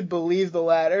certainly could believe the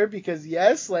latter, because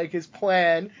yes, like his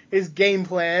game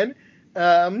plan.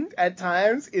 At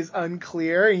times is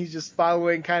unclear. He's just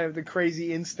following kind of the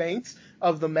crazy instincts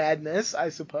of the madness, I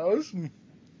suppose.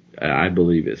 I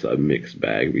believe it's a mixed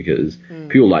bag, because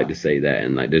people like to say that,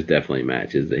 and like there's definitely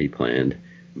matches that he planned,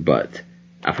 but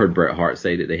I've heard Bret Hart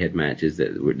say that they had matches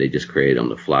that they just created on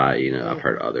the fly. I've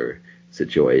heard other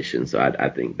situations, so I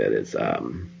think that it's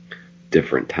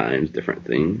different times, different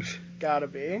things. Gotta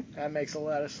be. That makes a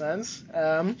lot of sense.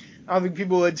 I don't think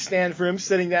people would stand for him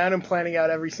sitting down and planning out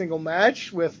every single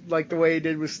match with like the way he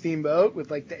did with Steamboat,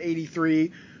 with like the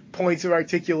 83 points of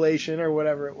articulation or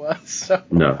whatever it was. So.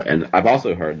 No, and I've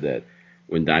also heard that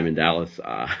when Diamond Dallas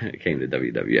came to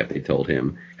WWF, they told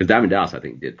him, because Diamond Dallas I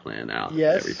think did plan out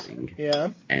everything. Yeah.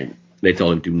 And they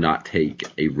told him, do not take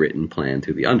a written plan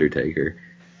to The Undertaker.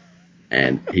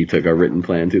 and he took a written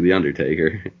plan to the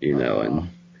Undertaker, and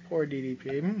poor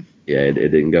DDP. yeah, it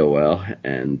didn't go well,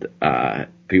 and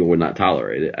people would not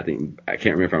tolerate it. I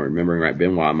can't remember if I'm remembering right.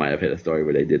 Benoit might have had a story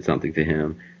where they did something to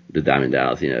him, the Diamond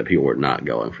Dallas. People were not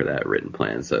going for that written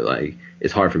plan. So like,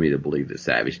 it's hard for me to believe that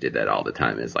Savage did that all the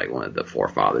time. It's like one of the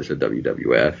forefathers of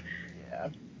WWF. Yeah.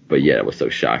 But yeah, it was so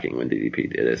shocking when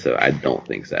DDP did it. So I don't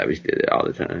think Savage did it all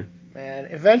the time. Man,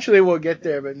 eventually we'll get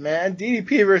there, but man,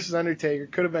 DDP versus Undertaker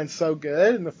could have been so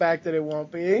good, and the fact that it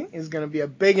won't be is going to be a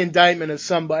big indictment of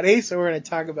somebody, so we're going to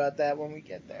talk about that when we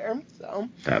get there. So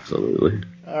Absolutely.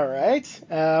 All right.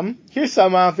 Here's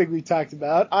something I don't think we talked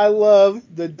about. I love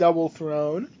the double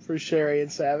throne for Sherry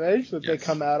and Savage that they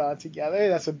come out on together.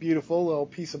 That's a beautiful little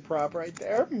piece of prop right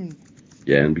there.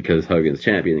 Yeah, and because Hogan's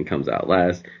champion and comes out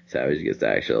last, Savage gets to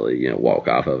actually, walk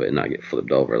off of it and not get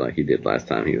flipped over like he did last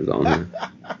time he was on there.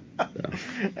 So.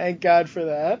 Thank God for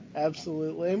that.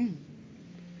 Absolutely.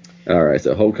 All right,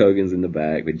 so Hulk Hogan's in the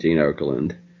back with Gene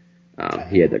Okerlund.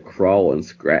 He had to crawl and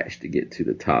scratch to get to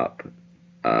the top.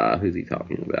 Who's he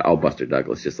talking about? Oh, Buster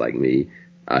Douglas, just like me.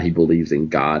 He believes in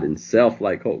God and self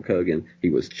like Hulk Hogan. He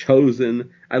was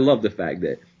chosen. I love the fact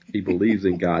that he believes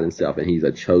in God and self, and he's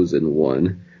a chosen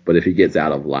one. But if he gets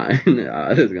out of line,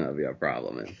 there's going to be a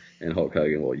problem. And Hulk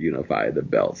Hogan will unify the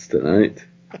belts tonight.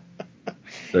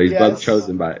 So he's both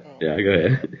chosen by... Yeah, go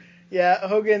ahead. Yeah,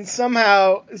 Hogan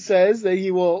somehow says that he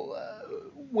will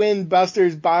win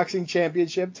Buster's boxing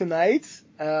championship tonight,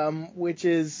 which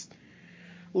is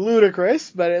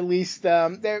ludicrous, but at least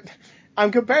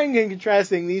I'm comparing and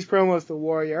contrasting these promos to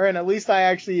Warrior, and at least I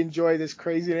actually enjoy this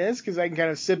craziness because I can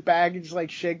kind of sit back and just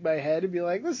like shake my head and be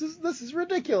like, this is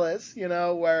ridiculous,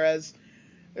 whereas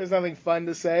there's nothing fun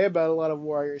to say about a lot of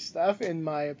Warrior stuff, in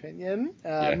my opinion.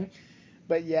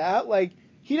 But yeah, like,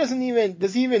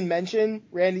 does he even mention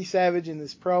Randy Savage in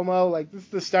this promo? Like, this is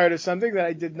the start of something that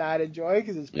I did not enjoy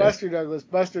because it's Buster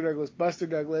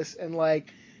Douglas, and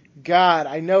like, God,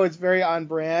 I know it's very on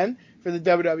brand for the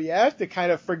WWF to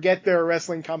kind of forget they're a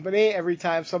wrestling company every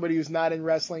time somebody who's not in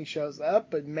wrestling shows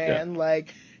up, but man,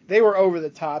 like, they were over the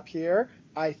top here.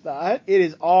 I thought it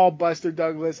is all Buster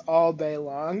Douglas all day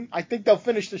long. I think they'll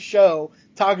finish the show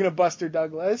talking to Buster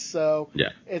Douglas. So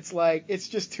it's like, it's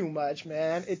just too much,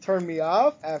 man. It turned me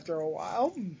off after a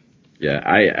while. Yeah,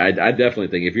 I definitely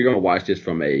think if you're going to watch this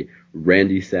from a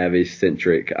Randy Savage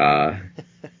centric,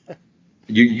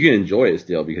 you can enjoy it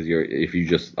still because if you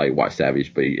just like watch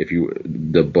Savage, but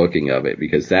the booking of it,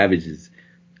 because Savage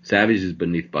is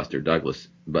beneath Buster Douglas,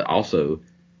 but also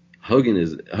Hogan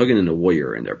and the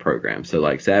Warrior in their program. So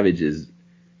like Savage is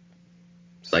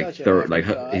like third, like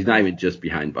he's not even just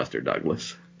behind Buster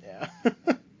Douglas.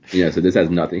 Yeah. So this has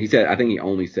nothing. I think he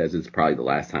only says it's probably the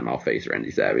last time I'll face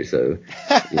Randy Savage. So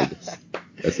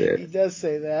that's it. He does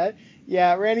say that.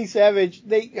 Yeah, Randy Savage,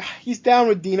 he's down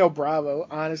with Dino Bravo,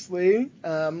 honestly.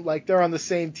 Like, they're on the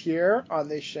same tier on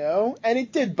this show. And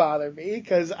it did bother me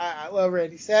because I love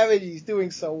Randy Savage. He's doing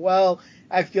so well.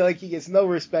 I feel like he gets no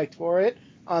respect for it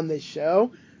on this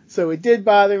show. So it did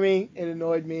bother me. It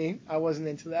annoyed me. I wasn't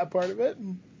into that part of it.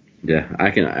 Yeah,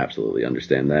 I can absolutely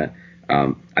understand that.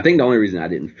 I think the only reason I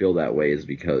didn't feel that way is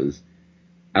because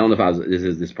I don't know if this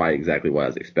is probably exactly what I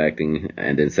was expecting.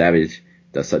 And then Savage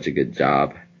does such a good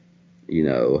job.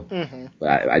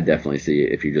 But I definitely see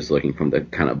it if you're just looking from the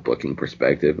kind of booking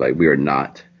perspective. Like, we are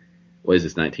not, what is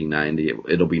this,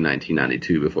 1990? It'll be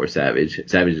 1992 before Savage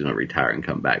is going to retire and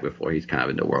come back before he's kind of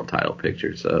in the world title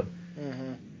picture. So,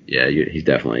 yeah, he's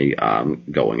definitely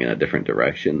going in a different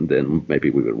direction than maybe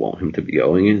we would want him to be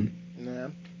going in. Yeah.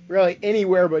 Really,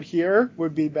 anywhere but here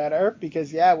would be better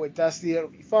because, with Dusty it'll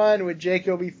be fun, with Jake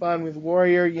it'll be fun, with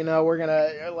Warrior, we're going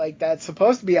to, like, that's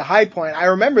supposed to be a high point. I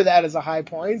remember that as a high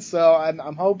point, so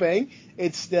I'm hoping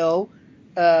it still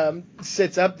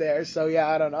sits up there. So,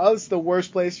 I don't know. It's the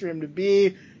worst place for him to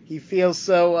be. He feels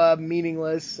so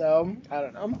meaningless, so I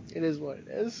don't know. It is what it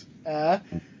is.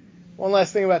 One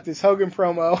last thing about this Hogan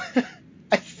promo.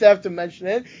 I just have to mention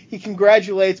it. He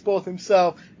congratulates both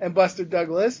himself and Buster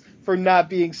Douglas for not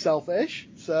being selfish.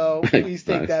 So please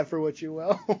take that for what you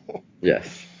will.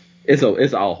 Yes, it's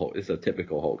a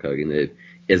typical Hulk Hogan.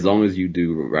 As long as you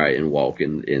do right and walk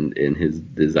in his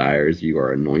desires, you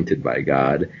are anointed by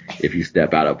God. If you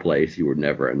step out of place, you were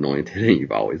never anointed, and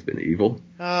you've always been evil.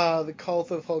 Oh, the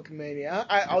cult of Hulkamania.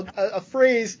 A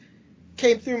phrase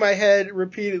came through my head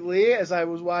repeatedly as I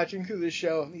was watching through the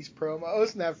show and these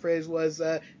promos, and that phrase was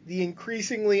the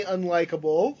increasingly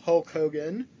unlikable Hulk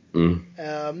Hogan.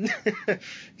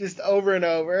 Just over and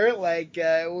over. Like,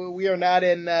 we are not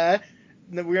in the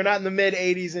mid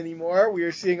 80s anymore. We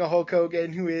are seeing a Hulk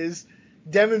Hogan who is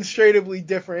demonstratively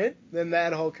different than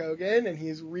that Hulk Hogan, and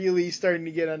he's really starting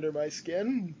to get under my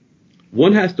skin.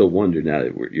 One has to wonder now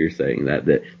that you're saying that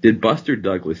did Buster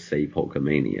Douglas save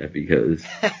Hulkamania? Because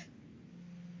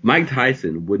Mike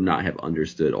Tyson would not have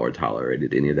understood or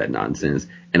tolerated any of that nonsense,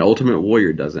 and Ultimate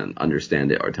Warrior doesn't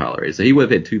understand it or tolerate it. So he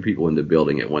would have had two people in the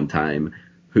building at one time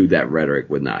who that rhetoric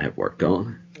would not have worked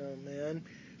on. Oh, man.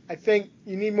 I think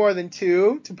you need more than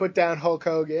two to put down Hulk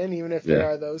Hogan, even if there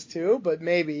are those two, but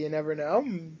maybe, you never know.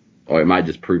 Or it might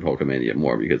just prove Hulkamania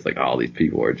more because, like, all these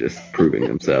people are just proving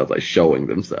themselves, like, showing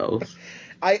themselves.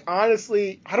 I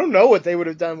don't know what they would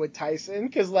have done with Tyson,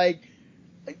 because, like,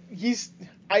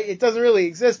 it doesn't really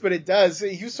exist, but it does.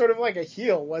 He was sort of like a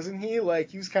heel, wasn't he? Like,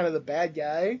 he was kind of the bad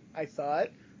guy, I thought.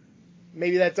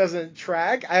 Maybe that doesn't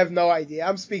track. I have no idea.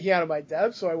 I'm speaking out of my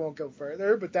depth, so I won't go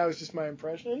further, but that was just my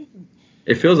impression.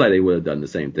 It feels like they would have done the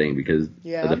same thing because of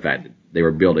the fact that they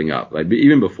were building up. Like,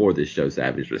 even before this show,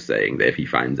 Savage was saying that if he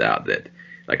finds out that,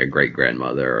 like, a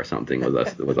great-grandmother or something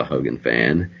was a Hogan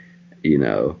fan, you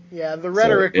know. Yeah, the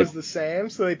rhetoric was the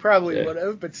same, so they probably would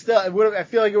have. But still, it would have. I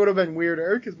feel like it would have been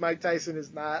weirder because Mike Tyson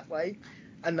is not, like,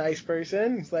 a nice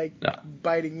person. He's, like,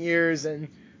 biting ears and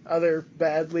other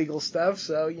bad legal stuff.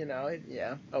 So, you know,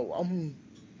 oh well.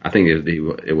 I think it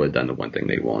would have done the one thing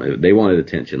they wanted. They wanted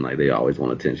attention, like they always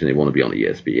want attention. They want to be on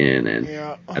ESPN, and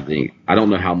I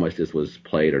don't know how much this was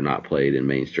played or not played in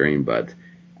mainstream, but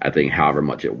I think however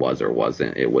much it was or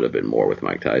wasn't, it would have been more with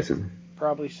Mike Tyson.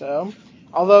 Probably so.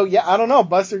 Although, I don't know,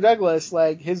 Buster Douglas,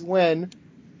 like, his win,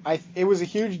 it was a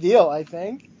huge deal, I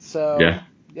think. So,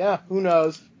 who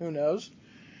knows?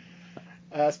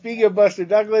 Speaking of Buster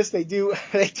Douglas, they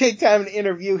take time to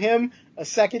interview him a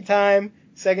second time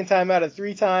out of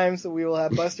 3 times, so we will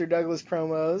have Buster Douglas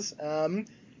promos.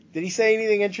 Did he say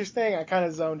anything interesting? I kind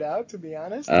of zoned out, to be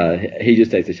honest. He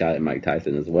just takes a shot at Mike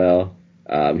Tyson as well.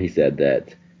 He said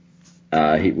that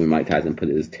when Mike Tyson put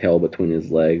his tail between his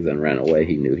legs and ran away,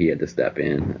 he knew he had to step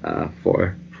in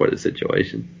for the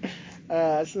situation.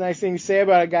 It's a nice thing to say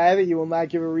about a guy that you will not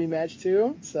give a rematch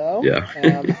to. So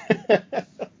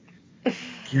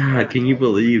God, can you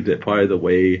believe that part of the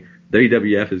way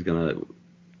WWF is going to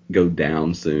go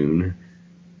down soon,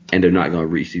 and they're not going to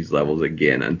reach these levels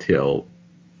again until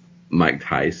Mike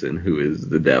Tyson, who is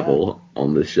the devil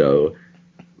on the show,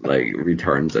 like,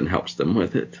 returns and helps them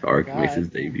with it, or makes his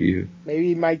debut.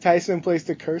 Maybe Mike Tyson placed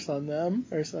a curse on them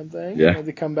or something. Yeah. Had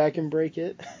to come back and break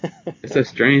it. It's a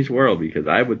strange world, because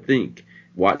I would think,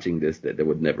 watching this, that there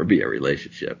would never be a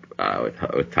relationship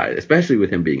with Tyson, especially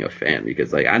with him being a fan,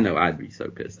 because, like, I know I'd be so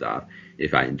pissed off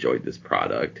if I enjoyed this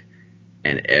product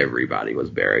and everybody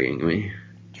was burying me.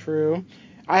 True.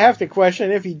 I have to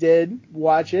question if he did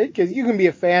watch it, because you can be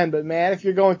a fan, but man, if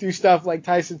you're going through stuff like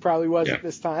Tyson probably was at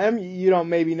this time, you don't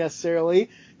maybe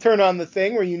necessarily turn on the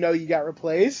thing where you know you got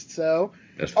replaced. So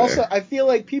that's fair. Also, I feel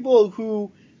like people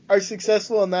who are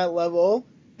successful on that level,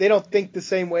 they don't think the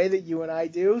same way that you and I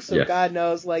do. So God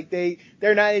knows, like,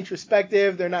 they're not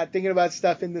introspective. They're not thinking about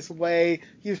stuff in this way.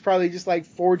 He was probably just, like,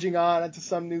 forging on into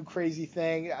some new crazy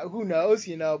thing. Who knows,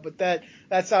 but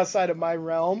that's outside of my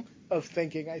realm of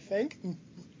thinking, I think.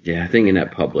 Yeah, I think in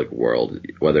that public world,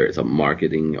 whether it's a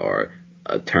marketing or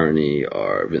attorney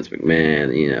or Vince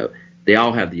McMahon, they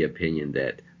all have the opinion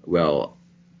that, well,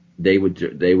 they would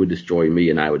destroy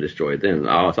me and I would destroy them.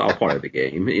 It's all part of the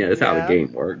game. That's how the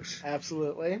game works.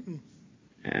 Absolutely.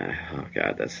 Oh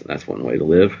God, that's one way to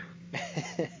live.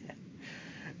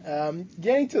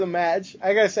 Getting to the match,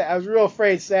 I gotta say, I was real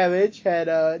afraid Savage had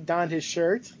donned his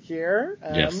shirt here,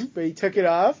 but he took it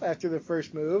off after the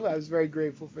first move. I was very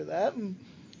grateful for that.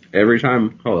 Every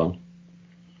time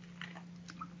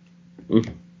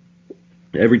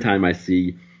I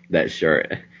see that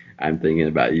shirt, I'm thinking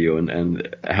about you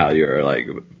and how your, like,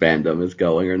 fandom is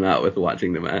going or not with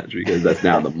watching the match, because that's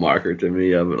now the marker to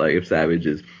me of, like, if Savage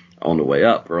is on the way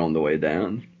up or on the way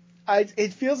down.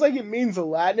 It feels like it means a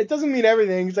lot, and it doesn't mean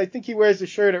everything, because I think he wears the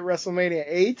shirt at WrestleMania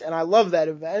 8, and I love that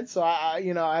event, so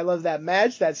I love that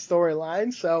match, that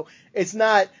storyline, so it's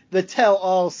not the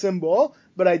tell-all symbol,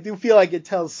 but I do feel like it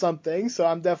tells something, so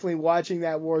I'm definitely watching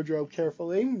that wardrobe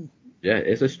carefully. Yeah,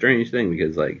 it's a strange thing,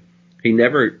 because, like, he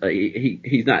never, like,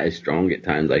 he's not as strong at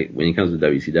times. Like, when he comes to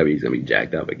WCW, he's gonna be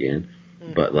jacked up again.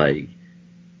 But, like,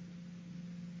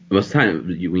 most of the time,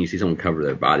 when you see someone cover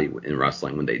their body in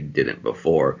wrestling when they didn't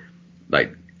before,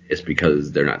 like, it's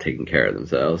because they're not taking care of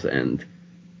themselves. And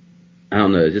I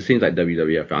don't know, it just seems like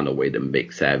WWF found a way to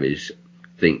make Savage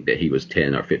think that he was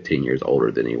 10 or 15 years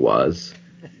older than he was.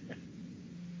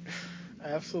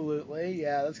 Absolutely,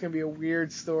 yeah, that's going to be a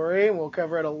weird story, and we'll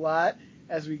cover it a lot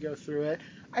as we go through it.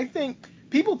 I think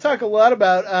people talk a lot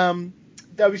about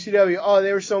WCW, oh,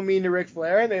 they were so mean to Ric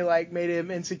Flair, and they like made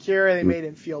him insecure, and they made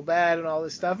him feel bad, and all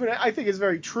this stuff. And I think it's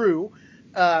very true.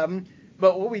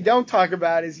 But what we don't talk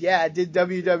about is, did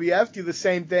WWF do the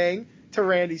same thing to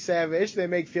Randy Savage? Did they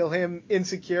make feel him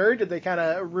insecure? Did they kind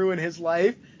of ruin his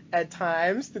life at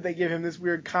times? Did they give him this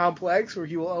weird complex where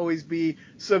he will always be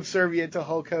subservient to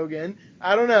Hulk Hogan?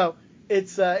 I don't know.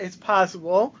 It's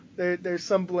possible. There's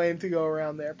some blame to go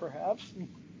around there, perhaps.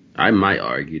 I might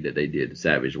argue that they did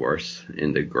Savage worse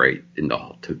in the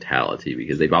totality,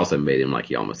 because they've also made him like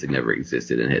he almost had never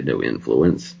existed and had no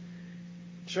influence.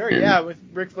 Sure, yeah. With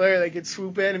Ric Flair, they could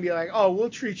swoop in and be like, "Oh, we'll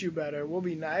treat you better. We'll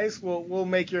be nice. We'll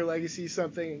make your legacy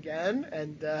something again."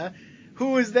 And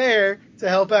who was there to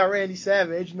help out Randy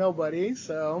Savage? Nobody.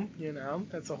 So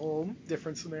that's a whole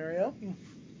different scenario.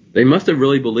 They must have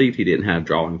really believed he didn't have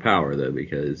drawing power, though,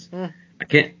 because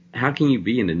how can you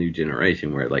be in the new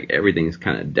generation where like everything's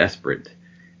kind of desperate,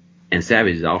 and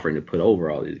Savage is offering to put over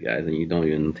all these guys, and you don't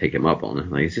even take him up on it?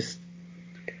 Like,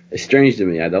 it's strange to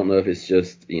me. I don't know if it's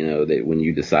just, that when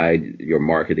you decide your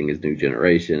marketing is new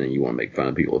generation and you want to make fun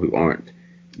of people who aren't,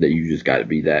 that you just got to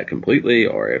be that completely,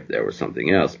 or if there was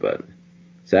something else. But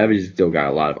Savage has still got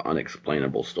a lot of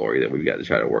unexplainable story that we've got to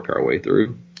try to work our way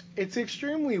through. It's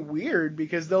extremely weird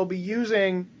because they'll be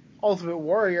using Ultimate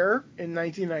Warrior in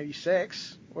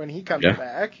 1996 when he comes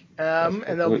back, and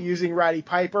they'll be using Roddy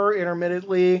Piper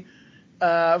intermittently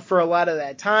for a lot of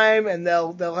that time, and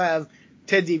they'll have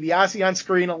Ted DiBiase on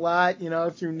screen a lot,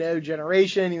 through No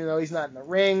Generation, even though he's not in the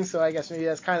ring. So I guess maybe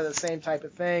that's kind of the same type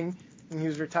of thing. And he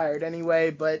was retired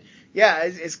anyway. But yeah,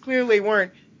 it's clearly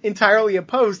weren't entirely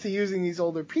opposed to using these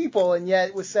older people. And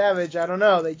yet with Savage, I don't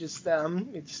know. They just,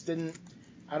 it just didn't,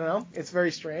 I don't know. It's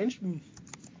very strange.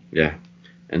 Yeah.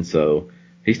 And so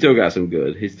he's still got some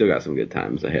good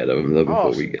times ahead of him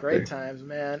before we get great there. Times,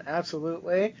 man.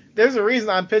 Absolutely. There's a reason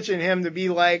I'm pitching him to be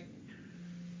like,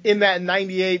 in that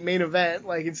 98 main event,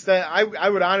 like instead, I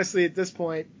would honestly at this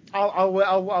point,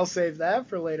 I'll save that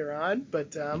for later on.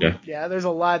 But there's a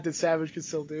lot that Savage could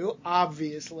still do,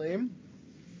 obviously.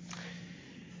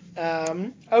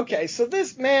 Okay, so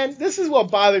this is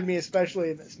what bothered me especially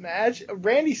in this match.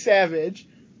 Randy Savage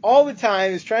all the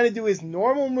time is trying to do his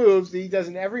normal moves that he does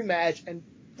in every match, and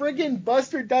friggin'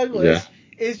 Buster Douglas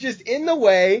is just in the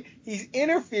way. He's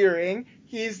interfering.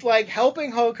 He's like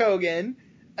helping Hulk Hogan.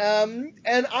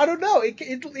 And I don't know,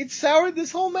 it soured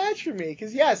this whole match for me,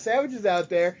 because Savage is out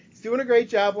there, he's doing a great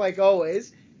job like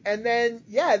always, and then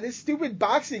this stupid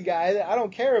boxing guy that I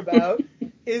don't care about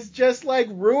is just like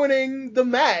ruining the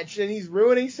match, and he's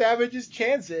ruining Savage's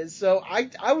chances. So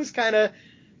I was kind of,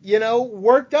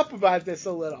 worked up about this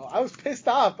a little. I was pissed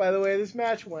off by the way this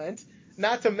match went,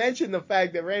 not to mention the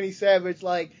fact that Randy Savage,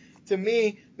 like, to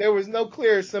me, there was no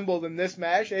clearer symbol than this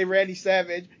match. Hey, Randy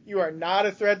Savage, you are not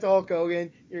a threat to Hulk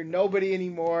Hogan. You're nobody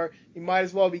anymore. You might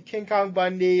as well be King Kong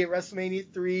Bundy at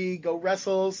WrestleMania 3. Go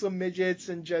wrestle some midgets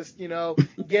and just,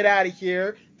 get out of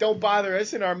here. Don't bother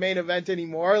us in our main event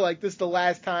anymore. Like, this is the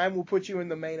last time we'll put you in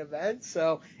the main event.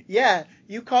 So,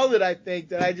 you called it, I think,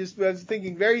 that I was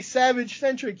thinking very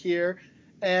Savage-centric here.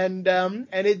 And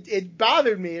it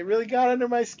bothered me. It really got under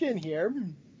my skin here.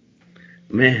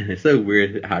 Man, it's so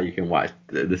weird how you can watch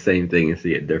the same thing and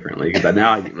see it differently. Because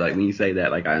now, like, when you say that,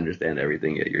 like, I understand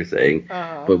everything that you're saying.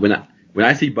 But when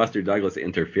I see Buster Douglas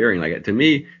interfering, like, to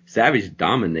me, Savage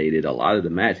dominated a lot of the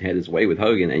match, had his way with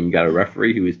Hogan, and you got a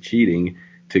referee who was cheating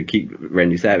to keep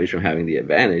Randy Savage from having the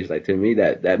advantage. Like, to me,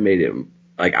 that made it,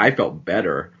 like, I felt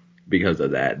better because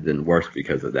of that than worse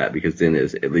because of that. Because then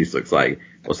it at least looks like,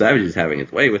 well, Savage is having his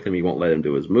way with him. He won't let him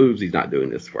do his moves. He's not doing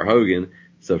this for Hogan.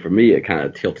 So for me, it kind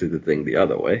of tilted the thing the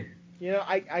other way.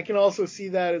 I can also see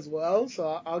that as well.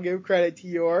 So I'll give credit to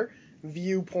your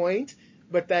viewpoint,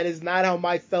 but that is not how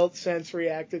my felt sense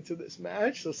reacted to this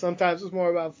match. So sometimes it's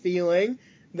more about feeling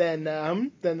than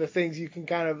the things you can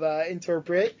kind of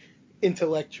interpret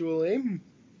intellectually.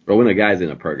 But when a guy's in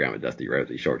a program with Dusty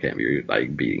Rhodes, he sure can't be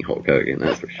like beating Hulk Hogan.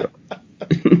 That's for sure.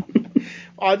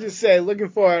 I'll just say, looking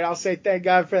forward, I'll say thank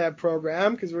God for that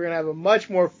program, because we're going to have a much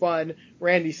more fun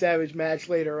Randy Savage match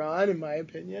later on, in my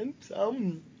opinion. So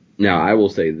Now, I will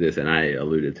say this, and I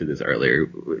alluded to this earlier.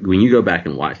 When you go back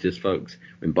and watch this, folks,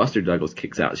 when Buster Douglas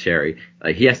kicks out Sherry,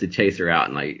 like, he has to chase her out,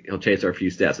 and like, he'll chase her a few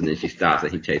steps, and then she stops,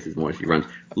 and he chases more, and she runs.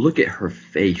 Look at her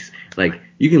face. Like,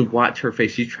 you can watch her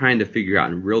face. She's trying to figure out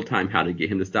in real time how to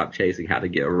get him to stop chasing, how to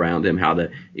get around him, how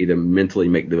to either mentally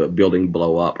make the building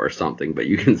blow up or something. But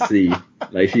you can see,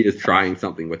 like, she is trying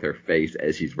something with her face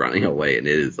as she's running away, and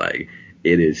it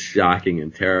is shocking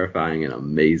and terrifying and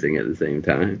amazing at the same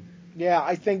time. Yeah,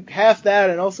 I think half that,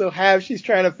 and also half she's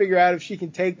trying to figure out if she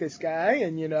can take this guy,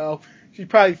 and she's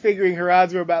probably figuring her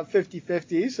odds were about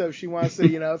 50-50, so she wants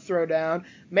to, throw down.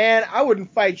 Man, I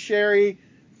wouldn't fight Sherry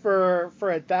for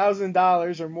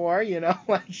 $1,000 or more,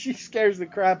 like she scares the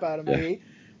crap out of me.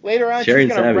 Later on, Sherry she's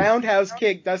going to Savage. roundhouse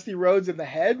kick Dusty Rhodes in the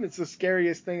head. It's the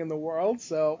scariest thing in the world,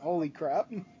 so holy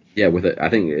crap. Yeah, I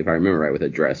think if I remember right, with a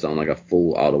dress on, like a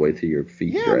full all the way to your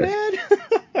feet dress.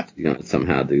 Man. You're going to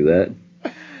somehow do that.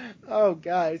 Oh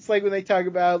God, it's like when they talk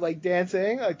about like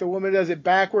dancing, like the woman does it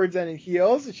backwards and in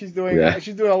heels. And she's doing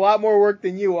a lot more work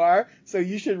than you are, so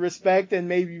you should respect and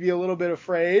maybe be a little bit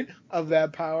afraid of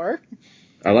that power.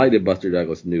 I like that Buster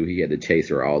Douglas knew he had to chase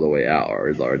her all the way out,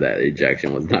 or that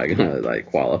ejection was not gonna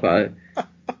qualify.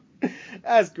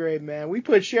 That's great, man. We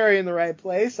put Sherry in the right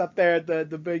place up there at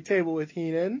the big table with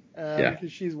Heenan,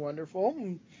 because she's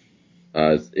wonderful.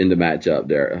 In the matchup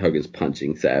there, Hogan's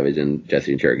punching Savage, and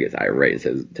Jesse Ventura gets irate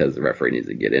and tells the referee needs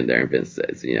to get in there, and Vince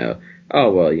says,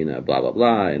 oh, well, blah, blah,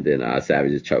 blah, and then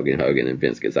Savage is choking Hogan, and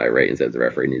Vince gets irate and says the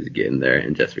referee needs to get in there,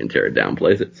 and Jesse Ventura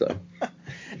downplays it, so.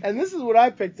 And this is what I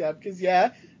picked up, because,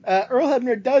 Earl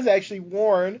Hebner does actually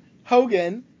warn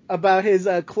Hogan about his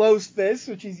closed fist,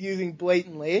 which he's using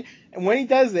blatantly, and when he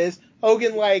does this,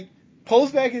 Hogan,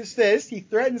 pulls back his fist, he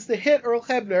threatens to hit Earl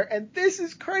Hebner, and this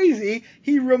is crazy,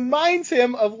 he reminds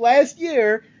him of last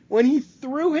year when he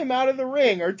threw him out of the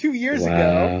ring, or 2 years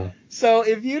ago. So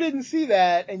if you didn't see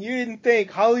that, and you didn't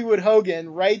think Hollywood Hogan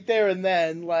right there and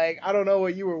then, I don't know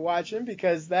what you were watching,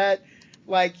 because that,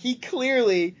 he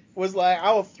clearly was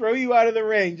I will throw you out of the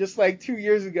ring, just like 2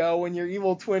 years ago when your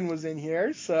evil twin was in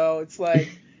here, so it's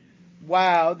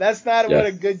wow, that's not what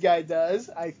a good guy does,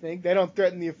 I think. They don't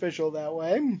threaten the official that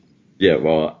way. Yeah,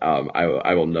 well,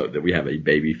 I will note that we have a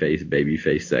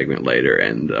babyface segment later,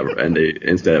 and they,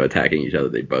 instead of attacking each other,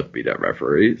 they both beat up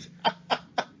referees.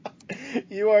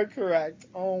 You are correct.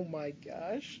 Oh my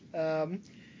gosh.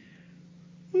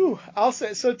 I'll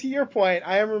say, so to your point,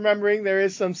 I am remembering there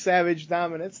is some Savage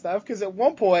dominant stuff, because at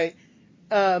one point,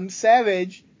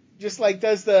 Savage just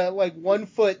does the 1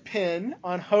 foot pin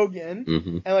on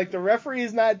Hogan, and the referee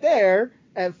is not there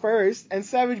at first, and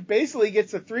Savage basically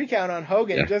gets a 3 count on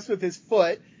Hogan just with his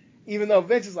foot, even though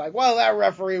Vince is well, that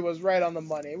referee was right on the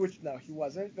money, which no, he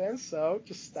wasn't, Vince, so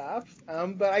just stop.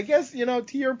 But I guess,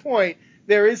 to your point,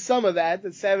 there is some of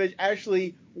that Savage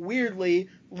actually weirdly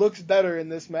looks better in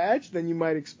this match than you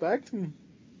might expect.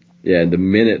 Yeah, the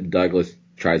minute Douglas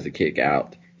tries to kick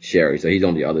out Sherry, so he's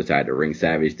on the other side of the ring,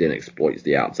 Savage then exploits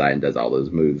the outside and does all those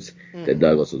moves that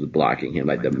Douglas was blocking him,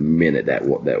 the minute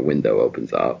that window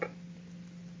opens up.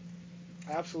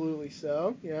 Absolutely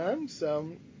so, yeah. So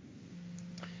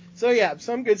yeah,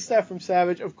 some good stuff from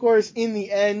Savage. Of course, in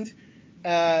the end,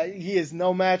 he is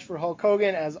no match for Hulk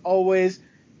Hogan, as always.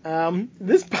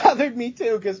 This bothered me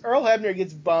too, because Earl Hebner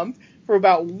gets bumped for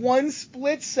about 1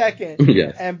 split second,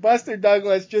 and Buster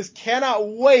Douglas just cannot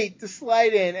wait to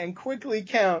slide in and quickly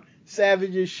count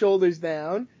Savage's shoulders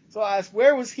down. So I asked,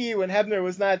 where was he when Hebner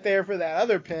was not there for that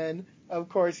other pin? Of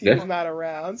course, he was not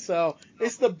around. So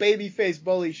it's the babyface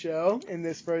bully show in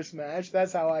this first match.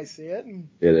 That's how I see it.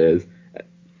 It is.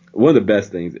 One of the best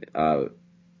things,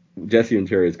 Jesse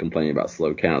Ventura is complaining about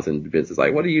slow counts, and Vince is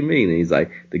like, what do you mean? And he's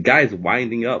like, the guy's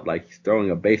winding up like he's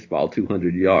throwing a baseball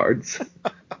 200 yards.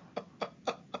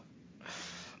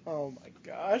 Oh, my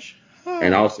gosh.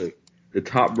 And also, the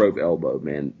top rope elbow,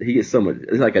 man, he gets so much.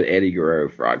 It's like an Eddie Guerrero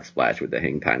frog splash with the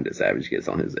hang time that Savage gets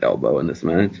on his elbow in this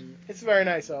match. It's a very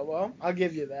nice elbow. I'll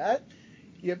give you that.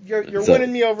 You're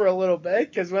winning me over a little bit,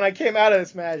 because when I came out of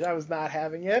this match, I was not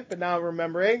having it, but now I'm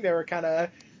remembering they were kind of.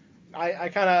 I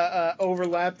kind of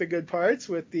overlapped the good parts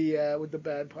with the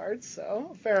bad parts,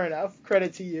 so fair enough.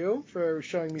 Credit to you for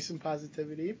showing me some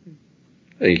positivity.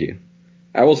 Thank you.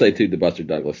 I will say too, the Buster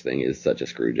Douglas thing is such a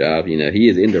screw job. He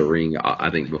is in the ring, I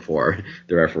think, before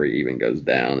the referee even goes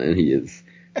down, and he is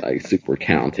super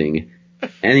counting.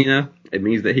 And it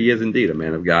means that he is indeed a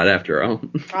man of God after all.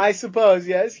 I suppose,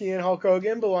 yes. He and Hulk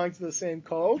Hogan belong to the same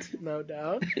cult, no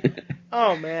doubt.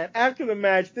 Oh man, after the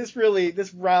match, this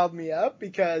riled me up,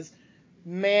 because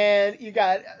man, you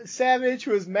got Savage,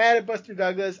 who is mad at Buster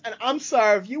Douglas, and I'm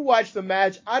sorry, if you watch the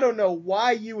match, I don't know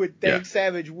why you would think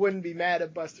Savage wouldn't be mad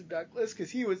at Buster Douglas,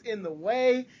 because he was in the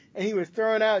way, and he was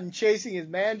throwing out and chasing his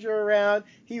manager around.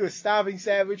 He was stopping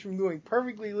Savage from doing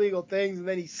perfectly legal things, and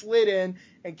then he slid in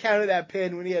and counted that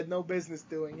pin when he had no business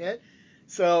doing it.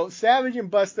 So Savage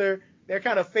and Buster, they're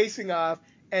kind of facing off,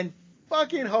 and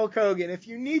fucking Hulk Hogan, if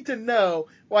you need to know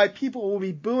why people will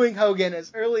be booing Hogan as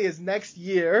early as next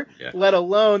year, let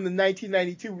alone the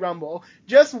 1992 Rumble,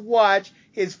 just watch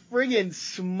his friggin'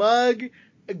 smug,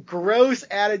 gross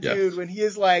attitude when he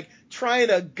is trying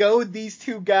to goad these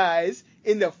two guys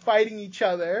into fighting each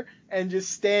other and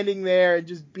just standing there and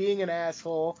just being an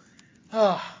asshole.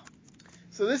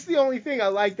 So this is the only thing I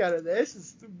liked out of this.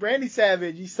 Is Randy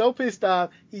Savage, he's so pissed off,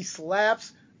 he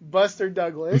slaps Buster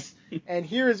Douglas. And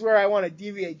here is where I want to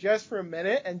deviate just for a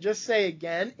minute and just say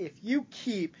again, if you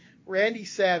keep Randy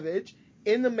Savage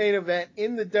in the main event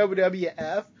in the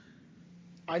WWF,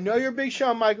 I know you're a big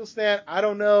Shawn Michaels fan. I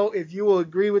don't know if you will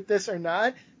agree with this or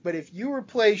not, but if you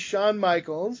replace Shawn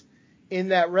Michaels in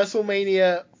that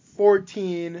WrestleMania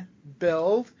 14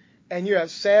 build and you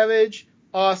have Savage,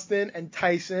 Austin, and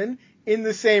Tyson in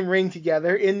the same ring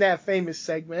together in that famous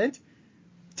segment,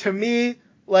 to me,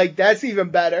 like, that's even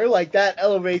better. Like, that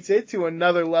elevates it to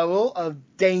another level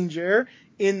of danger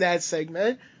in that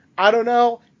segment. I don't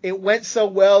know. It went so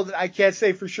well that I can't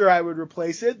say for sure I would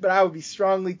replace it, but I would be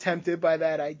strongly tempted by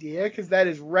that idea because that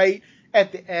is right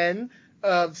at the end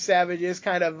of Savage's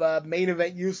kind of main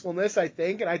event usefulness, I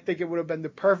think, and I think it would have been the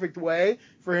perfect way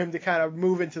for him to kind of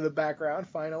move into the background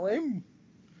finally.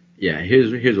 Yeah,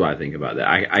 here's what I think about that.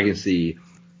 I can see,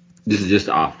 this is just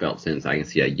off felt sense, I can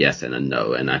see a yes and a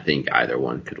no, and I think either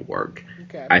one could work.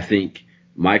 Okay. I think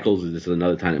Michaels, this is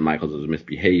another time that Michaels is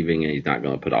misbehaving and he's not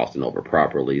going to put Austin over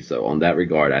properly. So on that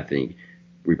regard, I think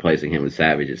replacing him with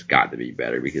Savage has got to be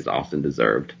better because Austin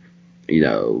deserved,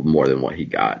 more than what he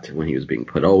got when he was being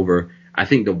put over. I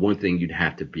think the one thing you'd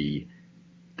have to be,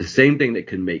 the same thing that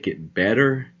could make it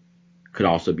better could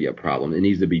also be a problem. It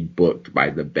needs to be booked by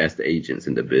the best agents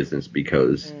in the business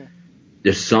because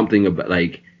there's something about,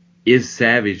 like, is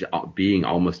Savage being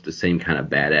almost the same kind of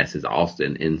badass as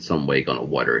Austin in some way going to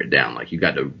water it down? Like, you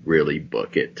got to really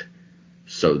book it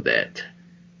so that,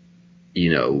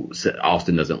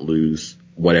 Austin doesn't lose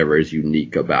whatever is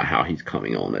unique about how he's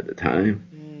coming on at the time.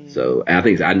 So,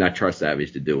 and I not trust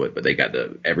Savage to do it, but they got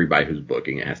to, everybody who's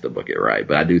booking it has to book it right.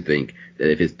 But I do think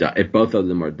that if it's done, if both of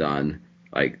them are done,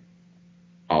 like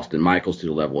Austin Michaels to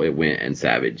the level it went and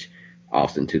Savage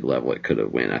Austin to the level it could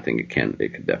have went, I think it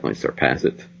could definitely surpass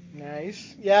it.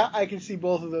 Nice. Yeah, I can see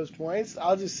both of those points.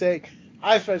 I'll just say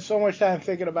I spent so much time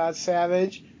thinking about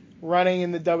Savage running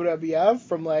in the WWF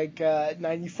from like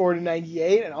 94 to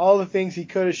 98 and all the things he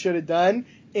could have, should have done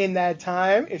in that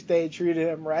time if they had treated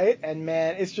him right. And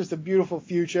man, it's just a beautiful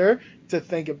future to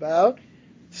think about.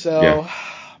 So,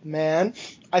 man,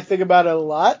 I think about it a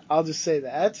lot. I'll just say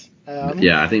that.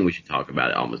 I think we should talk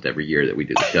about it almost every year that we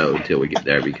do the show until we get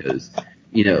there because,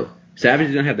 Savage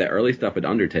didn't have that early stuff with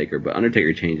Undertaker, but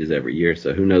Undertaker changes every year,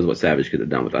 so who knows what Savage could have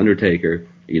done with Undertaker.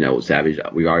 Savage,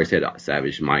 we already said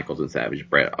Savage Michaels and Savage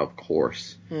Brett, of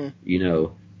course.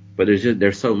 But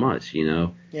there's so much,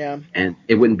 Yeah. And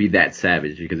it wouldn't be that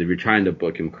Savage because if you're trying to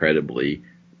book him credibly,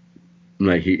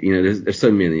 like, there's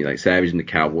so many, like Savage in the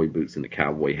cowboy boots and the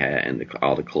cowboy hat and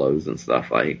all the clothes and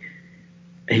stuff, like,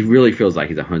 he really feels like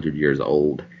he's 100 years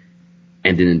old.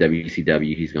 And then in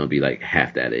WCW, he's going to be like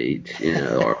half that age,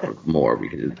 or more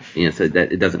because, so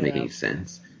that it doesn't make any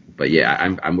sense. But yeah,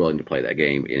 I'm willing to play that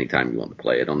game anytime you want to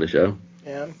play it on the show.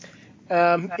 Yeah.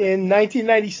 In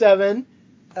 1997,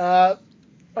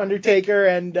 Undertaker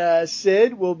and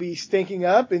Sid will be stinking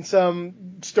up, in some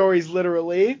stories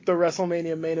literally, the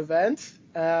WrestleMania main event.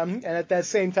 And at that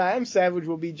same time, Savage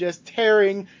will be just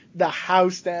tearing the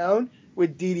house down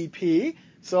with DDP.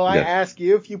 So I ask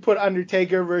you, if you put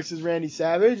Undertaker versus Randy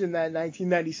Savage in that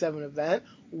 1997 event,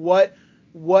 what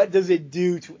does it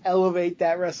do to elevate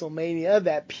that WrestleMania,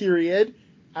 that period?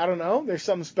 I don't know. There's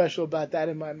something special about that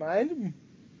in my mind.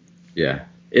 Yeah.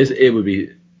 It would be,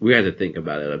 we had to think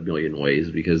about it a million ways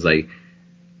because, like,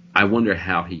 I wonder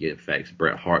how he affects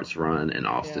Bret Hart's run and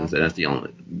Austin's. And that's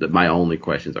my only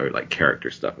questions are, like,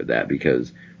 character stuff with that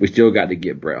because we still got to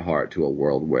get Bret Hart to a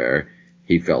world where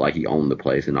he felt like he owned the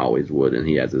place and always would, and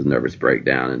he has his nervous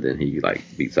breakdown, and then he, like,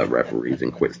 beats up referees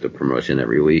and quits the promotion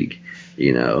every week,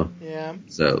 Yeah.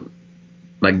 So,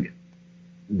 like,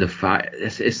 the fire,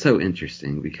 it's so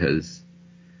interesting because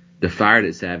the fire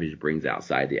that Savage brings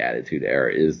outside the Attitude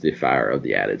Era is the fire of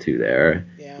the Attitude Era,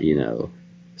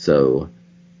 So,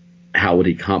 how would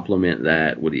he complement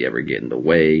that? Would he ever get in the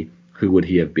way? Who would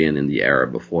he have been in the era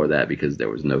before that? Because there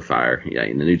was no fire. Yeah,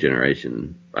 in the new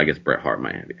generation, I guess Bret Hart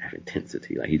might have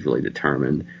intensity. Like, he's really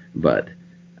determined, but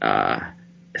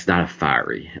it's not a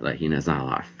fiery. Like, it's not a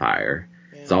lot of fire.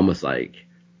 Yeah. It's almost like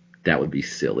that would be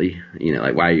silly.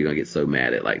 Like, why are you gonna get so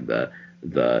mad at, like,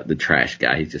 the trash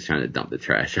guy? He's just trying to dump the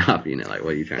trash off. Like,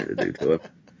 what are you trying to do to him?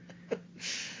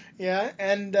 Yeah,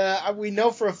 and we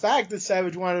know for a fact that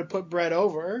Savage wanted to put Bret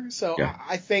over, so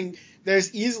I think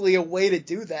there's easily a way to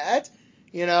do that.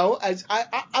 As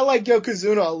I like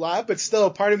Yokozuna a lot, but still,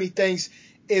 part of me thinks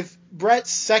if Bret's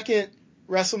second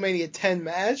WrestleMania 10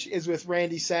 match is with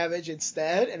Randy Savage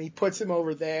instead, and he puts him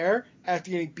over there after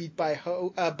getting beat by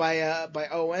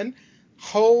Owen.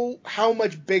 How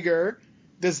much bigger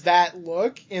does that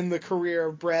look in the career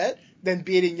of Bret than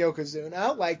beating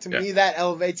Yokozuna? Like, to me, that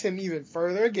elevates him even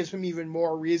further, gives him even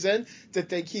more reason to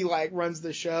think he, like, runs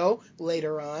the show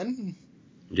later on.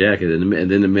 Yeah,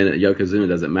 and then the minute Yokozuna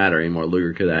doesn't matter anymore,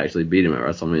 Luger could actually beat him at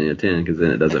WrestleMania 10, because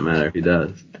then it doesn't matter if he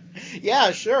does.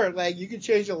 Yeah, sure. Like, you can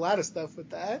change a lot of stuff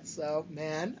with that. So,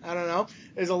 man, I don't know.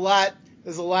 There's a lot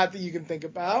that you can think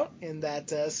about in that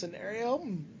scenario.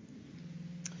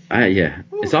 Yeah.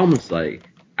 It's almost like,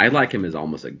 I like him as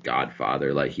almost a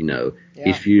godfather. Like, Yeah.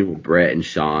 he's feuding with Bret and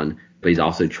Shawn, but he's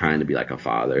also trying to be like a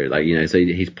father. Like, so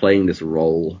he's playing this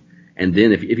role. And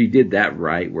then if you did that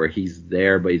right, where he's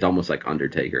there, but he's almost like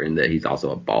Undertaker in that he's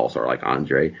also a boss, or like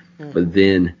Andre. Mm-hmm. But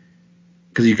then,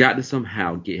 because you got to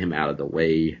somehow get him out of the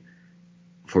way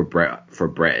for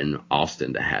Bret and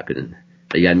Austin to happen.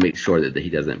 You got to make sure that he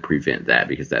doesn't prevent that,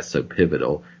 because that's so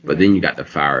pivotal. But then you got to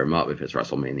fire him up if it's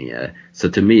WrestleMania. So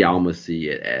to me, I almost see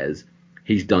it as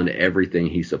he's done everything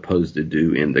he's supposed to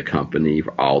do in the company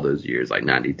for all those years, like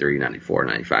 93, 94,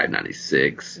 95,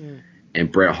 96. And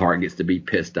Bret Hart gets to be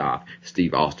pissed off.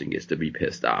 Steve Austin gets to be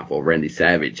pissed off. Or Randy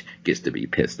Savage gets to be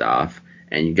pissed off.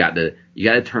 And you got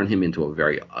to turn him into a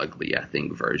very ugly, I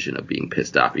think, version of being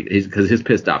pissed off, because his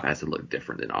pissed off has to look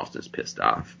different than Austin's pissed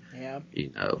off. Yeah.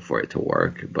 For it to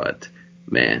work. But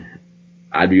man,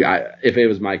 if it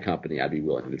was my company, I'd be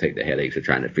willing to take the headaches of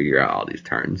trying to figure out all these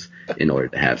turns in order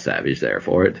to have Savage there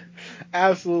for it.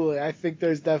 Absolutely, I think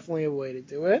there's definitely a way to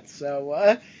do it.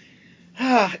 So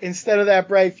instead of that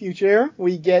bright future,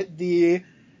 we get the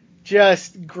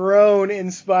just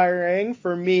groan-inspiring,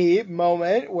 for me,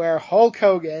 moment where Hulk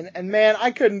Hogan, and man,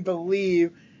 I couldn't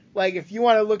believe, like, if you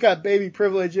want to look up babyface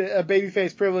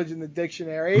privilege in the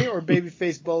dictionary, or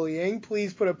babyface bullying,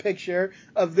 please put a picture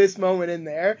of this moment in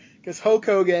there, because Hulk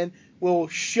Hogan will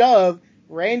shove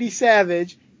Randy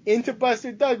Savage into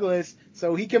Buster Douglas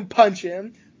so he can punch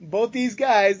him. Both these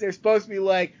guys, they're supposed to be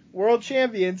like world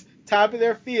champions, top of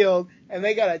their field, and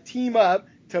they got to team up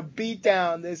to beat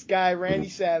down this guy, Randy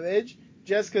Savage,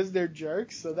 just because they're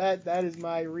jerks. So that is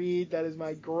my read. That is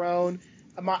my groan.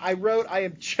 I wrote, I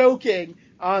am choking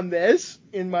on this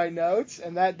in my notes,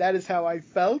 and that is how I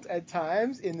felt at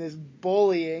times in this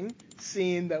bullying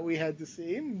scene that we had to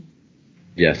see.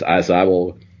 Yes, I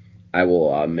will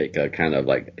make a kind of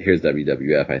like, here's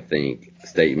WWF, I think,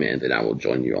 statement, and I will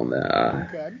join you on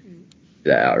that.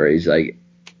 That outrage. Like,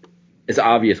 it's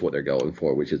obvious what they're going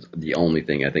for, which is the only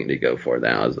thing I think they go for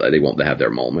now, is they want to have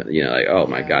their moment. Like, oh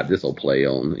my God, this will play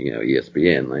on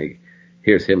ESPN. Like,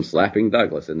 here's him slapping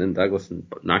Douglas, and then Douglas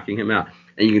knocking him out.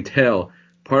 And you can tell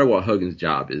part of what Hogan's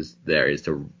job is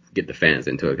to get the fans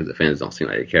into it, because the fans don't seem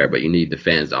like they care, but you need the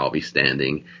fans to all be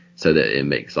standing so that it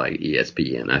makes like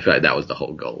ESPN. I feel like that was the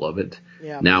whole goal of it.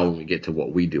 Yeah. Now when we get to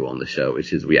what we do on the show,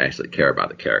 which is we actually care about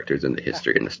the characters and the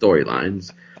history and the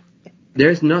storylines,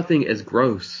 there's nothing as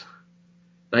gross.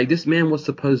 Like, this man was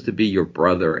supposed to be your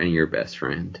brother and your best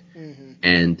friend. Mm-hmm.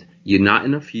 And you're not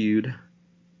in a feud.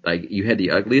 Like, you had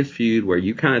the ugliest feud where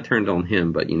you kind of turned on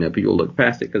him, but, people look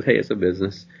past it because, hey, it's a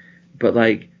business. But,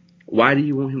 like, why do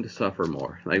you want him to suffer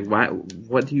more? Like,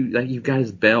 what do you, like, you got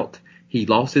his belt. He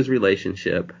lost his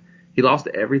relationship. He lost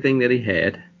everything that he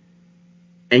had.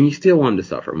 And you still want him to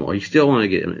suffer more. You still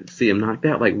want to see him knocked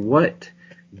out. Like, what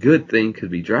good thing could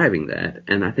be driving that?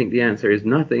 And I think the answer is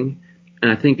nothing. And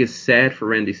I think it's sad for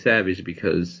Randy Savage,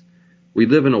 because we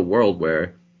live in a world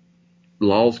where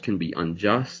laws can be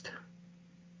unjust,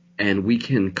 and we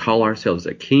can call ourselves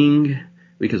a king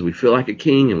because we feel like a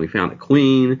king and we found a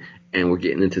queen, and we're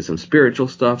getting into some spiritual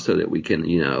stuff so that we can,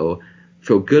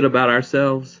 feel good about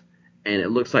ourselves. And it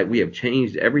looks like we have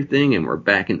changed everything and we're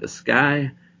back in the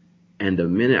sky. And the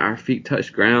minute our feet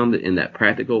touch ground in that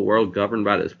practical world governed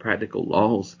by those practical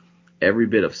laws, every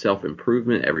bit of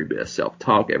self-improvement, every bit of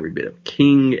self-talk, every bit of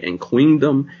king and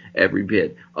queendom, every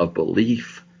bit of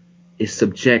belief is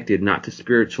subjected not to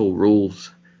spiritual rules,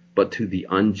 but to the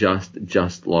unjust,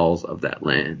 just laws of that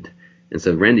land. And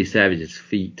so Randy Savage's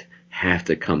feet have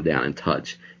to come down and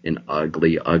touch an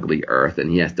ugly, ugly earth.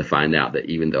 And he has to find out that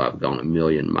even though I've gone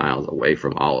 1,000,000 miles away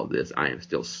from all of this, I am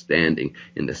still standing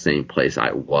in the same place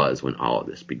I was when all of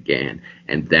this began.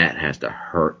 And that has to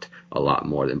hurt a lot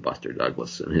more than Buster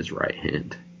Douglas and his right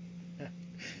hand.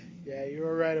 Yeah, you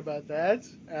were right about that.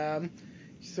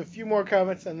 Just a few more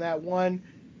comments on that one.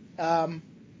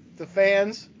 The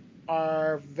fans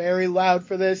are very loud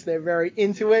for this. They're very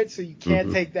into it, so you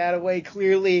can't take that away.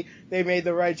 Clearly, they made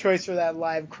the right choice for that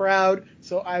live crowd,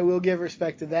 so I will give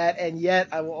respect to that. And yet,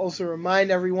 I will also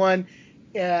remind everyone,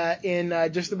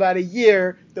 in just about a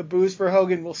year, the boost for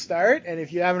Hogan will start. And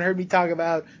if you haven't heard me talk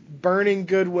about burning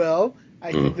goodwill,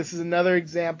 I think this is another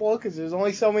example, because there's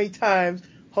only so many times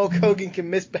Hulk Hogan can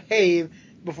misbehave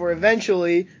before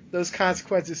eventually those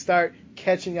consequences start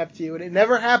catching up to you. And it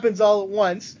never happens all at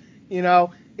once. You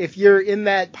know, if you're in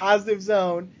that positive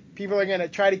zone, people are going to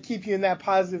try to keep you in that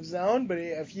positive zone. But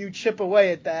if you chip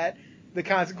away at that, the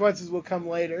consequences will come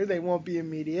later. They won't be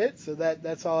immediate. So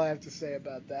that's all I have to say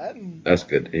about that. That's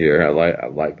good to hear. I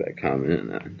like that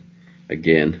comment. And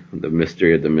again, the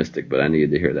mystery of the mystic, but I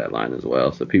needed to hear that line as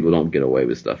well. So people don't get away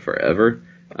with stuff forever,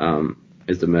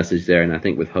 is the message there. And I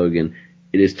think with Hogan,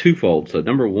 it is twofold. So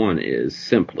number one is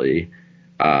simply,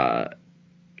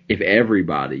 if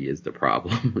everybody is the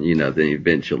problem, then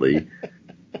eventually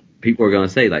people are going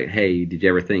to say, like, hey, did you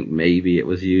ever think maybe it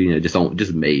was you?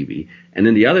 Just maybe. And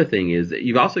then the other thing is that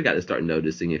you've also got to start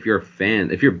noticing, if you're a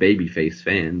fan, if you're babyface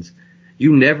fans,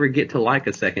 you never get to like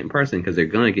a second person, because they're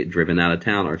going to get driven out of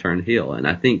town or turn heel. And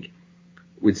I think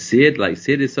with Sid,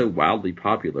 Sid is so wildly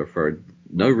popular for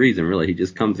no reason, really. He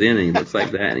just comes in and he looks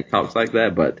like that and he talks like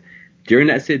that. But during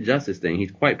that Sid Justice thing,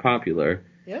 he's quite popular.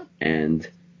 Yeah. And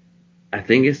I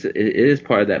think it is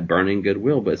part of that burning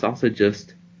goodwill, but it's also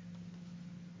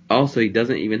he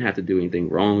doesn't even have to do anything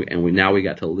wrong, and we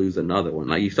got to lose another one.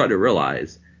 Like, you start to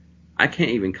realize, I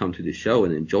can't even come to the show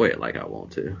and enjoy it like I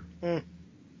want to.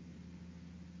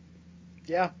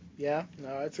 Yeah,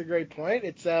 no, that's a great point.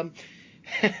 It's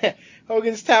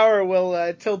Hogan's Tower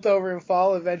will tilt over and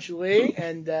fall eventually,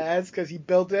 and that's because he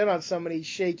built it on so many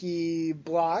shaky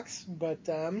blocks. But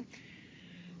that's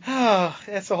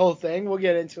the whole thing. We'll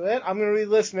get into it. I'm going to be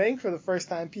listening for the first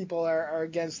time people are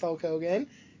against Hulk Hogan,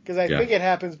 because I think it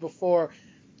happens before.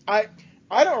 I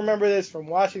don't remember this from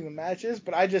watching the matches,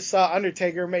 but I just saw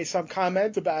Undertaker make some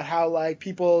comment about how, like,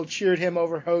 people cheered him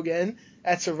over Hogan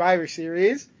at Survivor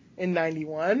Series in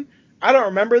 '91. I don't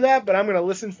remember that, but I'm going to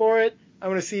listen for it. I'm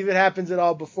going to see if it happens at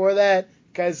all before that,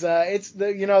 because it's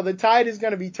the tide is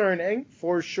going to be turning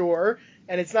for sure,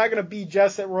 and it's not going to be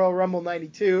just at Royal Rumble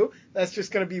 '92. That's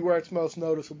just going to be where it's most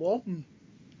noticeable.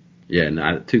 Yeah,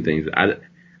 and two things.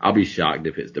 I'll be shocked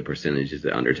if it's the percentages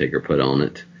that Undertaker put on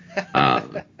it.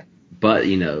 But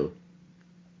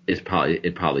it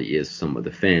probably is some of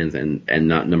the fans, and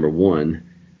not, number one,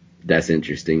 that's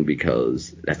interesting because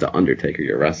that's the Undertaker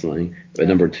you're wrestling. But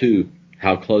number two,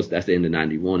 how close, that's the end of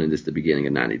 '91 and this is the beginning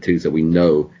of '92. So we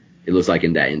know it looks like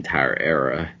in that entire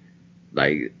era,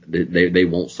 like they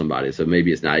want somebody. So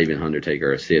maybe it's not even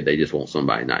Undertaker or Sid. They just want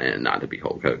somebody not to be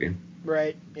Hulk Hogan.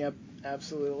 Right. Yep.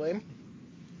 Absolutely.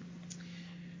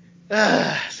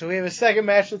 So we have a second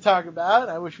match to talk about.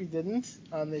 I wish we didn't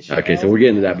on this show. Okay, so we're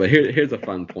getting to that, but here's a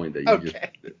fun point that you just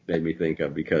made me think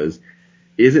of, because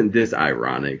isn't this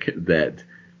ironic that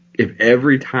if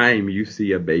every time you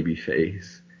see a baby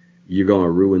face, you're going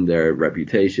to ruin their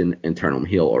reputation and turn them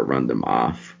heel or run them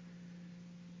off,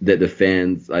 that the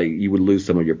fans, like, you would lose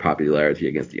some of your popularity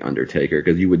against The Undertaker,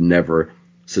 because you would never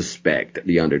suspect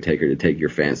The Undertaker to take your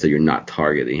fans, so you're not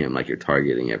targeting him like you're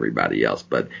targeting everybody else.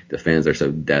 But the fans are so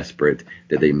desperate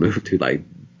that they move to, like,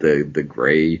 the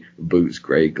gray boots,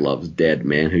 gray gloves, dead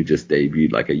man who just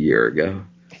debuted like a year ago.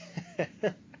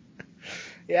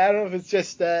 Yeah, I don't know if it's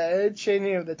just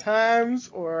changing of the times,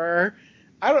 or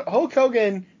Hulk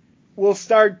Hogan will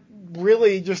start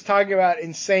really just talking about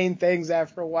insane things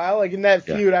after a while. Like in that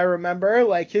feud, I remember,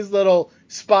 like, his little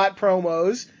spot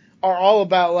promos are all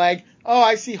about, like, oh,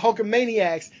 I see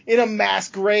Hulkamaniacs in a mass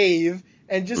grave,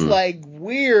 and just like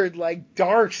weird, like,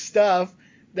 dark stuff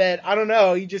that, I don't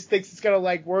know, he just thinks it's gonna,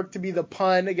 like, work to be the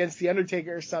pun against The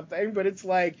Undertaker or something, but it's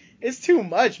like, it's too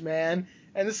much, man.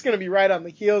 And this is going to be right on the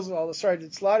heels of all the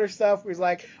Sergeant Slaughter stuff, where he's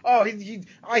like, oh,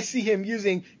 I see him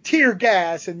using tear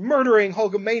gas and murdering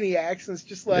Hulkamaniacs. And it's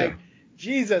just like,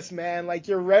 Jesus, man, like,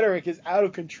 your rhetoric is out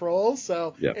of control.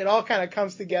 So it all kind of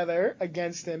comes together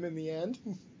against him in the end.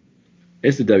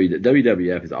 It's the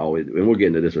WWF is always, and we'll get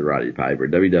into this with Roddy Piper,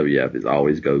 WWF is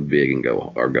always go big and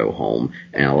go home.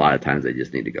 And a lot of times they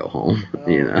just need to go home, Oh,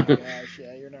 my gosh,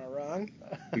 yeah, you're not wrong.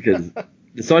 Because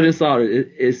the Sergeant Slaughter,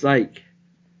 it's like,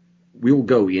 we'll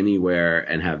go anywhere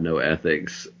and have no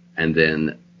ethics, and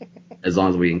then as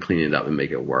long as we can clean it up and make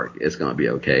it work, it's going to be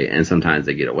okay. And sometimes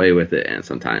they get away with it, and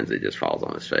sometimes it just falls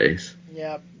on his face.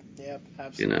 Yep,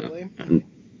 absolutely. And,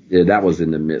 that was in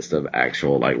the midst of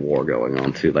actual, like, war going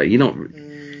on too. Like, you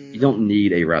don't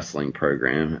need a wrestling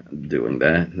program doing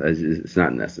that. It's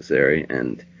not necessary.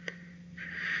 And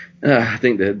I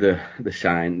think that the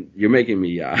shine, you're making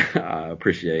me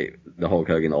appreciate the Hulk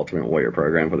Hogan Ultimate Warrior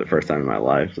program for the first time in my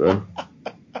life. So,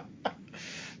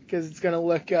 because it's going to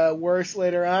look worse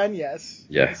later on, yes.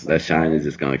 Yeah, that shine is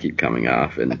just going to keep coming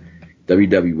off. And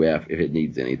WWF, if it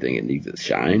needs anything, it needs its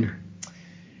shine.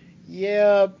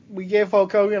 Yeah, we gave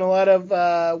Hulk Hogan a lot of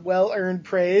well-earned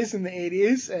praise in the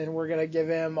 80s, and we're going to give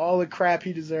him all the crap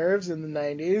he deserves in the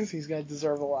 90s. He's going to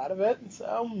deserve a lot of it.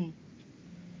 So,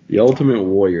 The Ultimate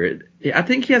Warrior, I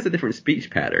think he has a different speech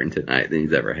pattern tonight than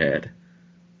he's ever had.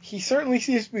 he certainly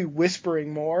seems to be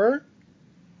whispering more.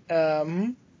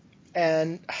 And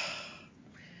I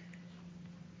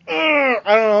don't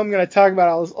know, I'm going to talk about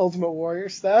all this Ultimate Warrior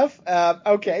stuff.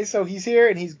 Okay, so he's here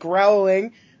and he's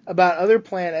growling about other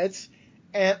planets,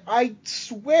 and I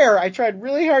swear I tried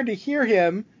really hard to hear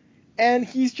him, and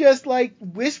he's just like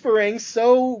whispering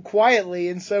so quietly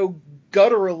and so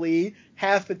gutturally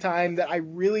half the time that I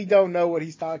really don't know what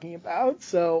he's talking about.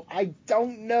 So I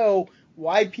don't know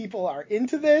why people are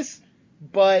into this,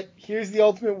 but here's the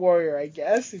Ultimate Warrior, I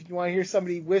guess. If you want to hear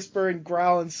somebody whisper and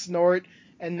growl and snort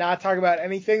and not talk about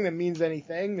anything that means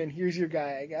anything, then here's your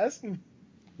guy, I guess.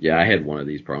 Yeah, I had one of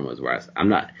these promos where I'm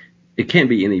not. It can't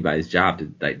be anybody's job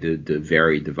to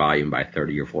vary the volume by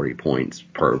 30 or 40 points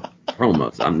per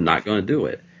promo. So I'm not going to do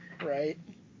it. Right.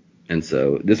 And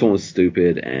so this one was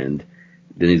stupid, and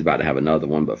then he's about to have another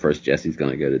one. But first, Jesse's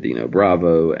going to go to Dino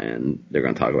Bravo, and they're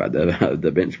going to talk about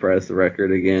the bench press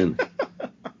record again.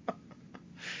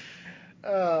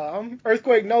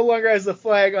 Earthquake no longer has the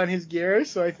flag on his gear,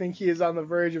 so I think he is on the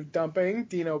verge of dumping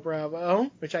Dino Bravo,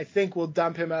 which I think will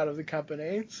dump him out of the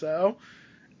company. So,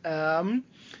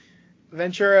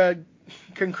 Ventura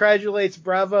congratulates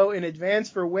Bravo in advance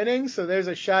for winning, so there's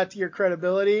a shot to your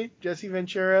credibility, Jesse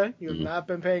Ventura. You have not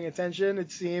been paying attention,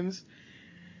 it seems.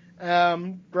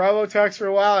 Bravo talks for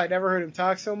a while. I never heard him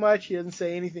talk so much. He doesn't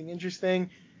say anything interesting.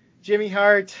 Jimmy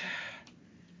Hart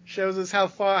shows us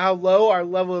how low our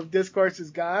level of discourse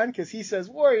has gone, because he says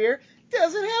Warrior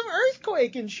doesn't have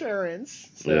earthquake insurance.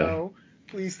 So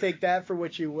please take that for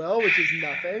what you will, which is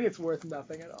nothing. It's worth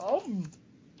nothing at all.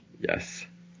 Yes.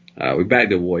 We're back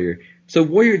to Warrior. So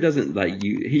Warrior doesn't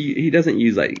he doesn't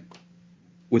use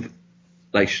with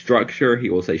structure, he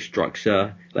will say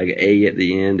structure, like A at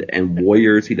the end, and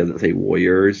warriors, he doesn't say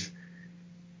warriors.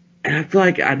 And I feel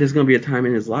like there's going to be a time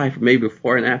in his life, maybe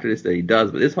before and after this, that he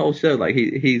does. But this whole show,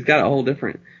 he's got a whole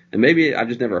different, and maybe I've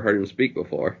just never heard him speak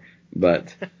before.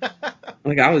 But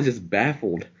I was just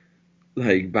baffled, by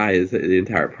the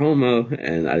entire promo,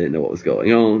 and I didn't know what was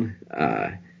going on.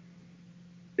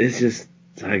 It's just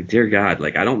dear God,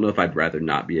 I don't know if I'd rather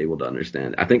not be able to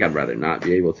understand. I think I'd rather not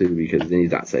be able to, because then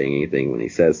he's not saying anything when he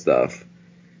says stuff.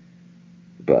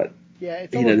 But yeah,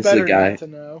 it's almost better not to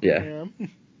know. Yeah.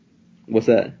 What's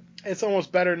that? It's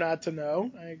almost better not to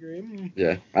know. I agree.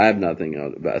 Yeah, I have nothing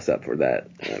except for that.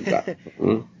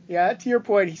 Yeah, to your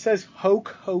point, he says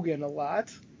Hulk Hogan a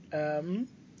lot.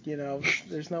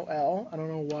 There's no L. I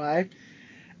don't know why.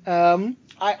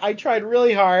 I tried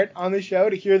really hard on the show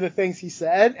to hear the things he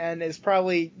said, and it's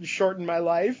probably shortened my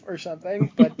life or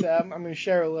something, but I'm going to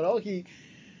share a little.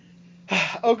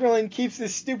 Okerlund keeps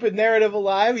this stupid narrative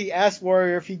alive. He asks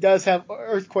Warrior if he does have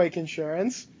earthquake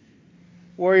insurance.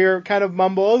 Warrior kind of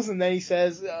mumbles, and then he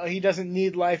says he doesn't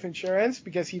need life insurance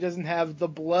because he doesn't have the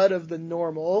blood of the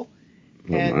normal.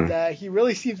 And he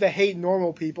really seems to hate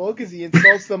normal people because he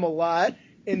insults them a lot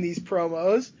in these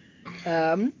promos.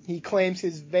 He claims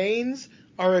his veins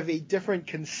are of a different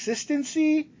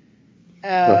consistency.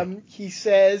 He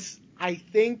says,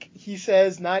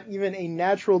 not even a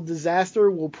natural disaster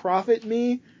will profit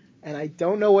me. And I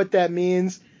don't know what that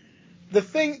means.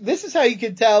 This is how you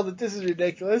can tell that this is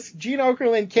ridiculous. Gene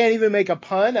Okerlund can't even make a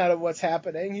pun out of what's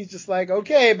happening. He's just like,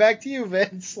 okay, back to you,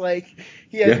 Vince.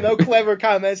 He has no clever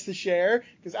comments to share,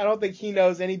 because I don't think he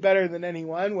knows any better than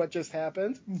anyone what just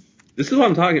happened. This is what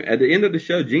I'm talking. At the end of the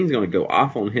show, Gene's going to go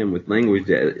off on him with language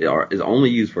that is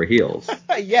only used for heels.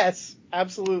 Yes,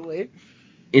 absolutely.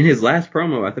 In his last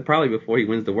promo, probably before he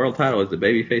wins the world title, as the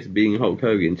babyface beating Hulk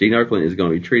Hogan, Gene Okerlund is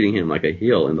going to be treating him like a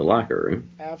heel in the locker room.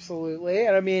 Absolutely.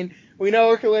 And I mean, we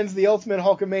know Okerlund's the ultimate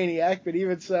Hulkamaniac, but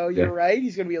even so, you're right.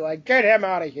 He's going to be like, get him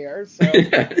out of here. So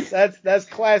that's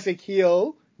classic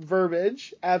heel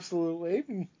verbiage.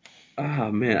 Absolutely.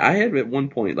 Oh, man. I had at one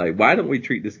point, why don't we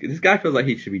treat this guy feels like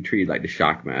he should be treated like the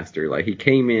Shockmaster. He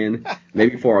came in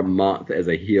maybe for a month as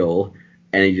a heel,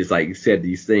 and he just said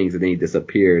these things, and then he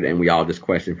disappeared, and we all just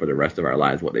questioned for the rest of our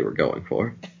lives what they were going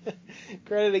for.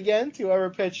 Credit again to whoever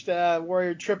pitched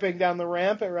Warrior tripping down the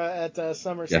ramp at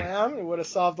SummerSlam. Yeah. It would have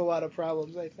solved a lot of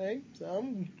problems, I think.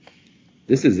 So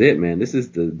this is it, man. This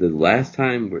is the last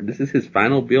time. This is his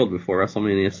final build before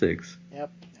WrestleMania 6.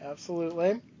 Yep,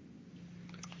 absolutely.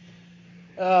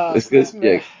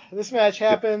 This match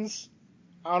happens.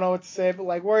 I don't know what to say,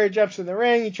 but Warrior jumps in the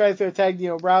ring. He tries to attack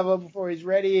Dino Bravo before he's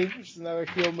ready, which is another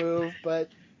heel move, but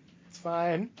it's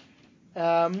fine.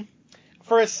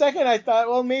 For a second, I thought,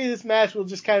 well, maybe this match will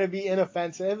just kind of be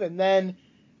inoffensive, and then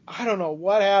I don't know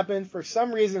what happened. For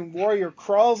some reason, Warrior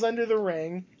crawls under the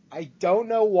ring. I don't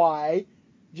know why.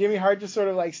 Jimmy Hart just sort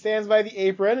of like stands by the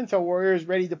apron until Warrior is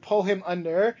ready to pull him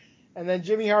under, and then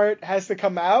Jimmy Hart has to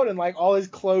come out and like all his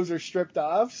clothes are stripped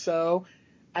off. So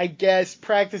I guess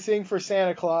practicing for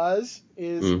Santa Claus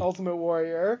is Ultimate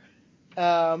Warrior.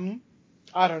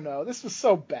 I don't know. This was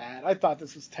so bad. I thought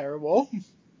this was terrible.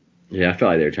 Yeah, I feel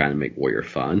like they were trying to make Warrior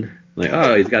fun. Like,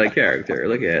 oh, he's got a character.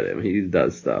 Look at him. He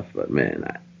does stuff. But man,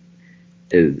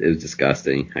 it was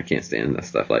disgusting. I can't stand that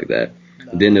stuff like that.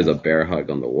 No. Then there's a bear hug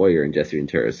on the Warrior, and Jesse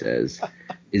Ventura says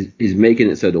he's making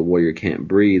it so the Warrior can't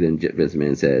breathe, and Vince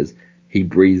McMahon says he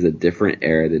breathes a different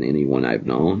air than anyone I've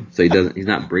known. So he's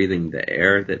not breathing the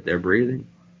air that they're breathing.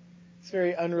 It's a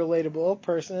very unrelatable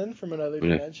person from another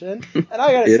dimension. And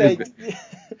I gotta say,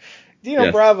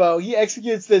 Dino Bravo, he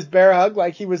executes this bear hug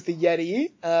like he was the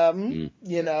Yeti.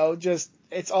 You know, just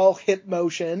it's all hip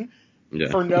motion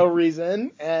for no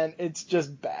reason, and it's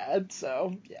just bad.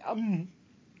 So yeah.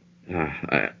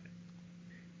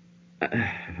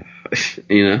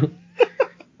 You know.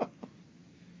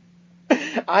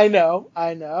 I know.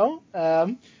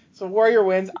 So Warrior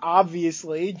wins,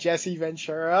 obviously. Jesse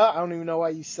Ventura. I don't even know why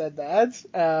you said that.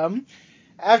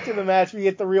 After the match, we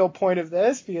get the real point of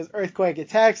this because Earthquake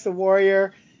attacks the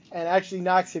Warrior and actually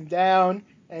knocks him down,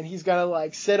 and he's gonna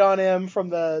like sit on him from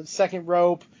the second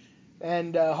rope,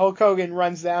 and Hulk Hogan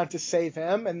runs down to save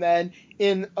him, and then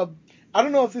I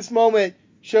don't know if this moment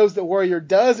shows that Warrior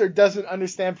does or doesn't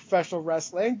understand professional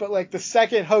wrestling, but like the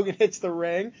second Hogan hits the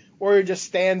ring, Warrior just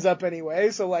stands up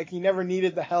anyway, so like he never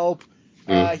needed the help.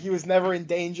 He was never in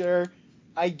danger,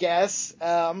 I guess.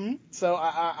 So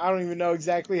I don't even know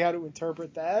exactly how to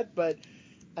interpret that, but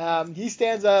he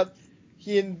stands up.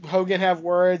 He and Hogan have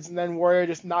words, and then Warrior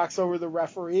just knocks over the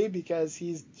referee because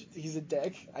he's a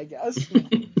dick, I guess.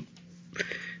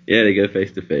 Yeah, they go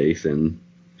face to face, and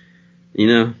you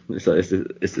know it's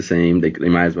the same. They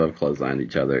might as well have clotheslined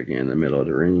each other again in the middle of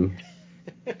the ring.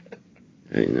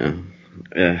 You know.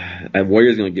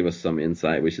 Warrior's going to give us some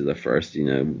insight, which is the first,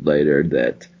 later,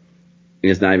 that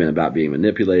it's not even about being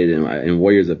manipulated. In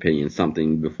Warrior's opinion,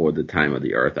 something before the time of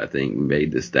the Earth, I think,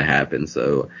 made this to happen.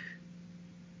 So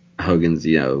Hogan's,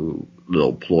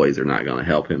 little ploys are not going to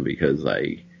help him because,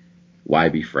 like, why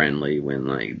be friendly when,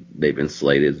 like, they've been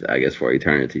slated, I guess, for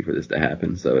eternity for this to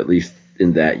happen. So at least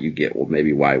in that you get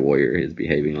maybe why Warrior is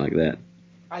behaving like that.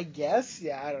 I guess,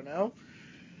 yeah, I don't know.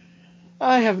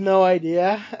 I have no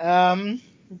idea.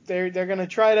 They're going to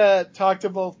try to talk to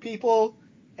both people,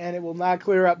 and it will not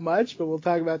clear up much, but we'll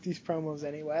talk about these promos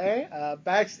anyway.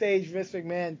 Backstage, Vince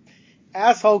McMahon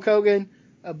asks Hulk Hogan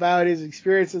about his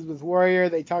experiences with Warrior.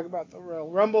 They talk about the Royal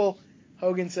Rumble.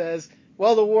 Hogan says,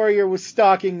 well, the Warrior was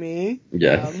stalking me,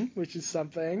 which is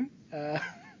something.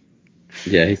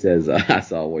 Yeah, he says, I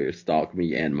saw Warrior stalk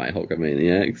me and my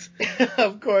Hulkamaniacs.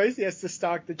 Of course, he has to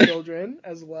stalk the children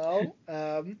as well.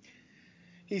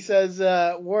 He says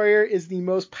Warrior is the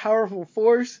most powerful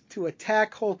force to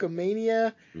attack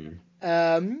Hulkamania.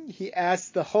 He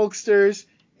asked the Hulksters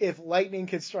if lightning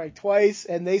could strike twice,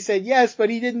 and they said yes, but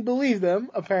he didn't believe them,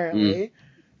 apparently.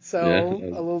 So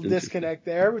a little disconnect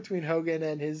there between Hogan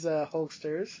and his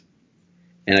Hulksters.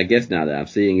 And I guess now that I'm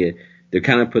seeing it, they're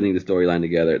kind of putting the storyline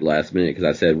together at the last minute because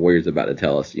I said Warrior's about to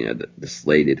tell us, the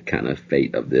slated kind of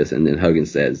fate of this. And then Hogan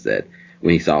says that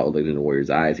when he looked in the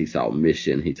Warrior's eyes, he saw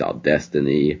mission, he saw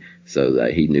destiny, so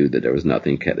that he knew that there was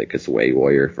nothing that could sway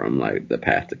Warrior from like the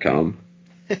path to come.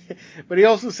 But he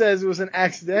also says it was an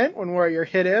accident when Warrior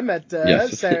hit him at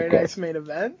Saturday Night's Main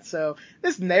Event. So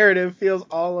this narrative feels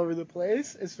all over the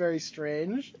place. It's very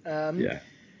strange.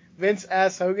 Vince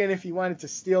asked Hogan if he wanted to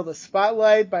steal the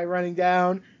spotlight by running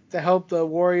down to help the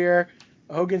Warrior.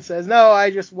 Hogan says, no,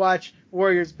 I just watch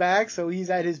Warrior's back, so he's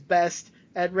at his best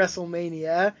at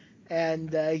WrestleMania.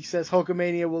 And he says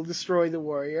Hulkamania will destroy the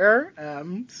Warrior.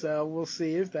 So we'll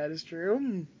see if that is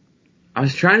true. I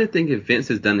was trying to think if Vince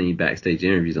has done any backstage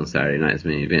interviews on Saturday Night's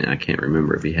Main Event. I can't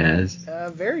remember if he has.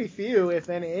 Very few, if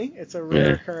any. It's a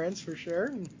rare occurrence for sure.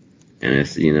 And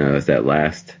it's it's that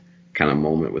last kind of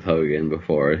moment with Hogan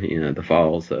before the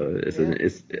fall. So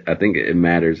it's I think it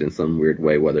matters in some weird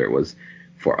way whether it was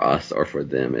for us or for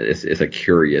them. It's a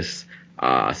curious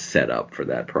setup for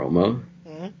that promo.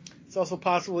 It's also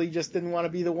possible he just didn't want to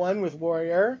be the one with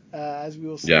Warrior, as we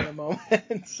will see in a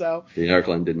moment. So Dean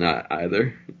Arcland did not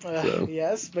either.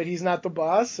 Yes, but he's not the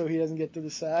boss, so he doesn't get to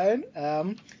decide.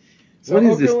 What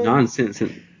is this nonsense?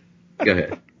 Go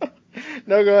ahead.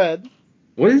 No, go ahead.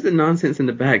 What is the nonsense in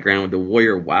the background with the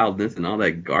Warrior wildness and all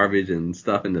that garbage and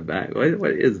stuff in the back?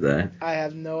 What is that? I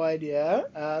have no idea.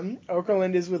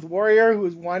 Okerlund is with Warrior, who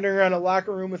is wandering around a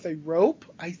locker room with a rope,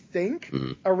 I think,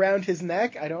 around his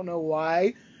neck. I don't know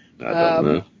why. I don't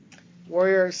know.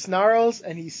 Warrior snarls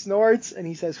and he snorts and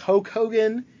he says Hulk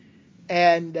Hogan,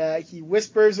 and he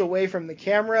whispers away from the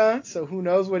camera, so who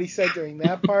knows what he said during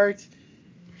that part.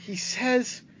 He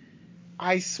says,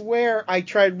 I swear I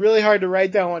tried really hard to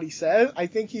write down what he says. I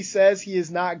think he says he is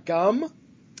not gum.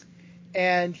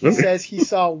 And he says he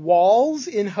saw walls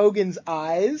in Hogan's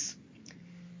eyes.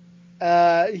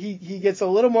 He gets a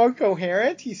little more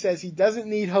coherent. He says he doesn't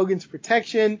need Hogan's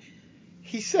protection.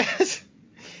 He says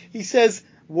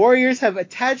Warriors have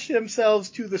attached themselves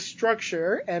to the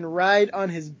structure and ride on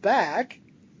his back.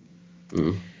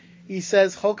 He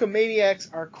says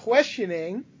Hulkamaniacs are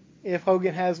questioning if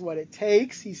Hogan has what it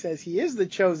takes. He says he is the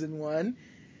chosen one.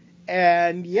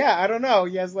 And yeah, I don't know.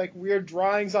 He has like weird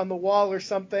drawings on the wall or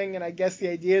something. And I guess the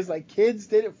idea is like kids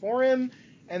did it for him.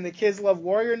 And the kids love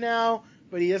Warrior now,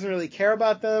 but he doesn't really care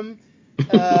about them.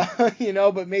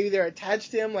 But maybe they're attached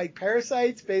to him like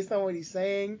parasites based on what he's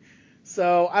saying.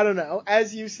 So I don't know.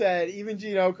 As you said, even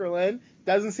Gene Okerlund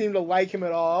doesn't seem to like him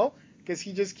at all because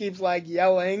he just keeps like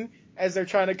yelling as they're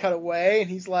trying to cut away. And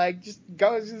he's like, just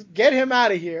get him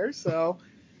out of here. So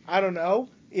I don't know.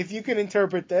 If you can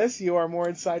interpret this, you are more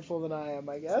insightful than I am,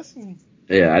 I guess.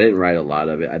 Yeah, I didn't write a lot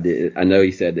of it. I know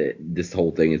he said that this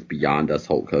whole thing is beyond us,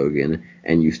 Hulk Hogan,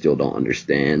 and you still don't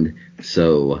understand.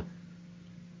 So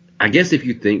I guess if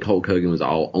you think Hulk Hogan was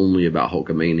only about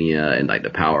Hulkamania and like the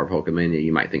power of Hulkamania,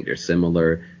 you might think they're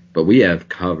similar. But we have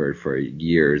covered for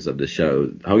years of the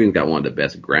show. Hogan's got one of the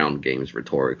best ground games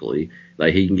rhetorically.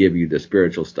 Like he can give you the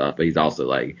spiritual stuff, but he's also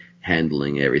like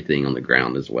handling everything on the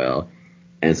ground as well.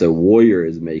 And so Warrior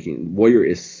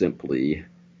is simply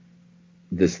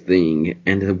this thing.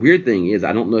 And the weird thing is,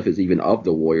 I don't know if it's even of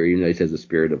the Warrior, even though he says the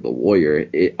spirit of the Warrior.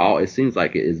 It seems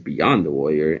like it is beyond the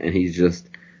Warrior, and he's just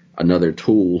another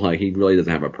tool. Like he really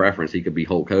doesn't have a preference. He could be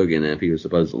Hulk Hogan, and if he was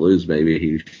supposed to lose, maybe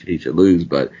he should lose.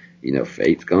 But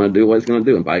fate's gonna do what it's gonna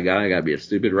do. And by God, I gotta be a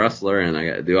stupid wrestler, and I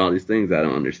gotta do all these things I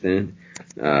don't understand.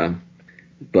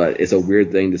 But it's a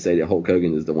weird thing to say that Hulk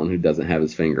Hogan is the one who doesn't have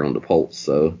his finger on the pulse.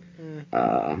 So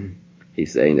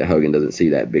he's saying that Hogan doesn't see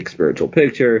that big spiritual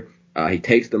picture. He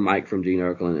takes the mic from Gene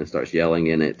Okerlund and starts yelling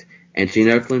in it. And Gene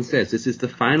Okerlund says, this is the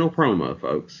final promo,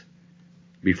 folks,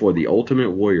 before the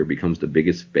Ultimate Warrior becomes the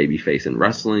biggest babyface in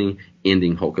wrestling,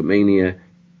 ending Hulkamania.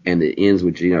 And it ends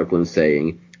with Gene Okerlund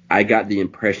saying, I got the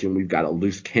impression we've got a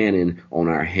loose cannon on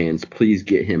our hands. Please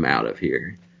get him out of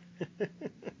here.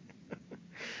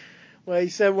 Well, he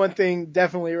said one thing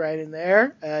definitely right in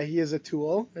there. He is a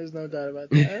tool. There's no doubt about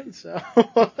that. So,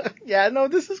 yeah, no,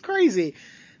 this is crazy.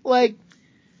 Like,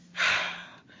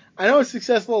 I know it's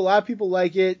successful. A lot of people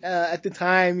like it. At the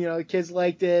time, the kids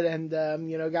liked it and,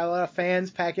 got a lot of fans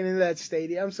packing into that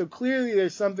stadium. So clearly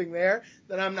there's something there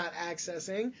that I'm not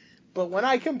accessing. But when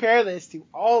I compare this to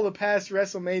all the past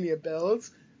WrestleMania builds,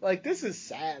 like, this is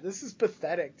sad. This is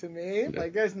pathetic to me. Yeah.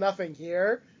 Like, there's nothing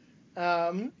here.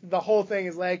 The whole thing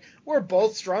is like, we're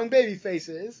both strong baby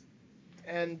faces.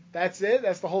 And that's it.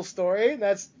 That's the whole story.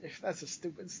 That's a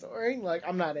stupid story. Like,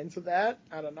 I'm not into that.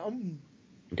 I don't know.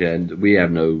 Yeah, and we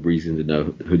have no reason to know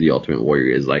who the Ultimate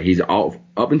Warrior is. Like, he's up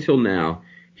until now,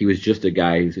 he was just a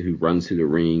guy who runs through the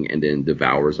ring and then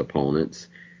devours opponents.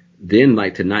 Then,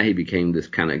 like, tonight he became this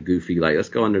kind of goofy, like, let's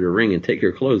go under the ring and take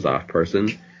your clothes off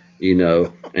person,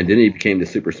 And then he became the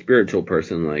super spiritual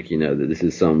person, like,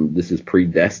 that this is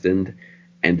predestined.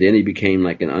 And then he became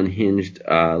like an unhinged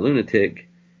lunatic.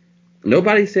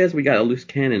 Nobody says we got a loose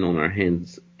cannon on our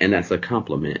hands, and that's a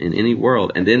compliment in any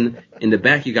world. And then in the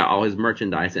back, you got all his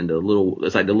merchandise and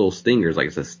it's like the little stingers, like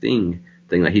it's a sting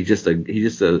thing. Like he's just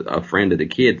a friend of the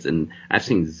kids, and I've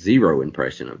seen zero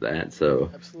impression of that.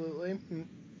 So absolutely,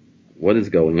 what is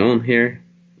going on here?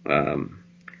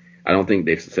 I don't think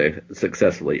they've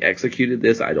successfully executed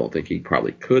this. I don't think he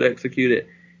probably could execute it.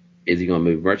 Is he going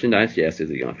to move merchandise? Yes. Is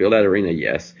he going to fill that arena?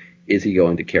 Yes. Is he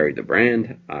going to carry the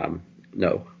brand?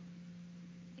 No.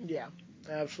 Yeah,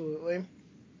 absolutely.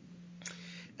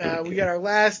 Okay. We got our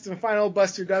last and final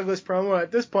Buster Douglas promo.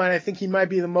 At this point, I think he might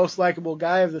be the most likable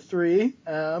guy of the three.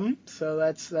 So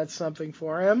that's something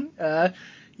for him.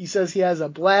 He says he has a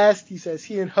blast. He says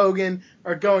he and Hogan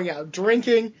are going out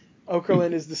drinking.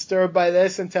 Okerlund is disturbed by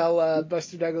this until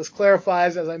Buster Douglas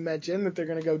clarifies, as I mentioned, that they're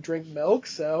going to go drink milk.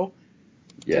 So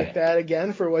take that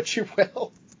again for what you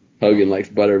will. Hogan likes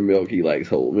buttermilk. He likes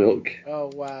whole milk. Oh,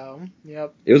 wow.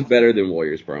 Yep. It was better than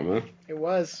Warriors promo. It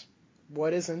was.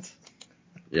 What isn't?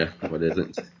 Yeah, what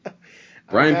isn't?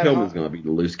 Brian Pillman's going to be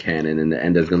the loose cannon,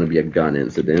 and there's going to be a gun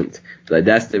incident. So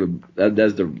that's the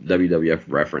WWF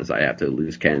reference I have to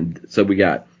loose cannon. So we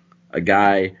got a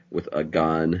guy with a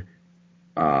gun,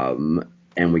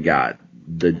 and we got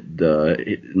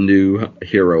the new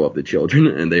hero of the children,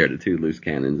 and they are the two loose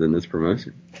cannons in this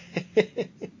promotion.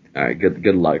 All right,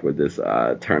 good luck with this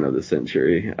turn of the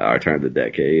century, or turn of the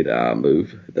decade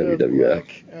move, WWF. Luck.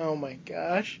 Oh my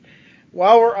gosh.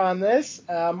 While we're on this,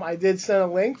 I did send a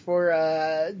link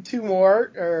for two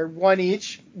more, or one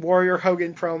each, Warrior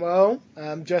Hogan promo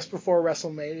just before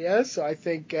WrestleMania. So I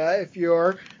think if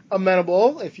you're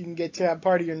amenable, if you can get to that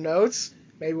part of your notes,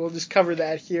 maybe we'll just cover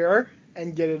that here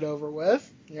and get it over with.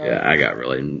 Yeah, I got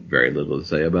really very little to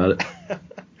say about it.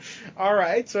 All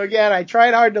right. So again, I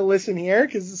tried hard to listen here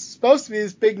because it's supposed to be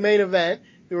this big main event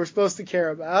that we're supposed to care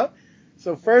about.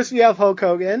 So first we have Hulk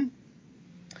Hogan.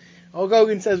 Hulk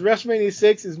Hogan says WrestleMania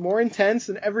 6 is more intense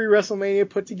than every WrestleMania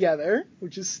put together,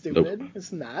 which is stupid. Nope.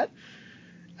 It's not.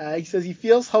 He says he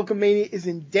feels Hulkamania is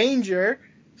in danger,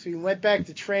 so he went back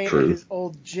to train at his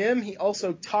old gym. He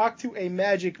also talked to a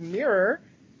magic mirror,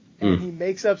 and he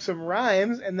makes up some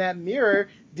rhymes, and that mirror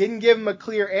didn't give him a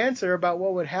clear answer about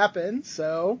what would happen,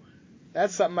 so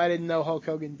that's something I didn't know Hulk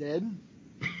Hogan did.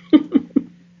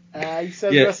 He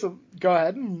says, go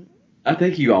ahead. I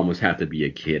think you almost have to be a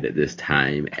kid at this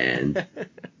time, and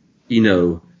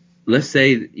let's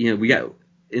say we got,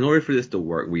 in order for this to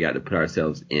work, we got to put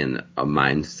ourselves in a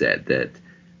mindset that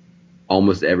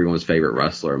almost everyone's favorite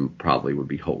wrestler probably would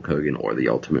be Hulk Hogan or the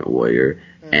Ultimate Warrior,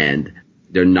 and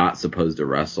they're not supposed to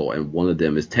wrestle, and one of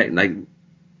them is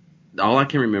all I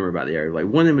can remember about the area,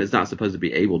 one of them is not supposed to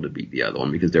be able to beat the other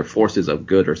one because their forces of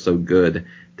good are so good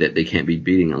that they can't be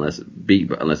beating unless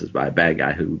it's by a bad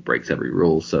guy who breaks every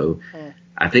rule. So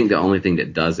I think the only thing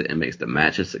that does it and makes the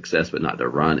match a success but not the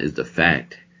run is the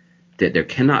fact that there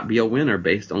cannot be a winner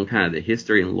based on kind of the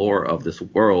history and lore of this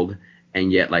world. And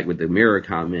yet, like with the mirror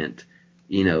comment,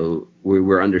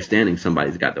 we're understanding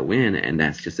somebody's got to win, and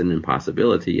that's just an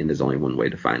impossibility, and there's only one way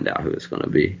to find out who it's going to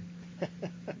be.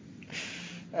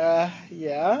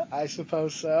 Yeah, I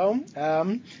suppose so.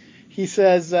 He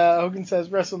says, Hogan says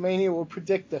WrestleMania will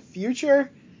predict the future.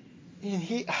 And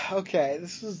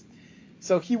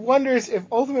so he wonders if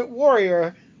Ultimate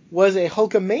Warrior was a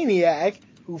Hulkamaniac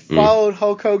who followed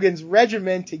Hulk Hogan's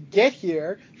regimen to get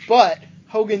here, but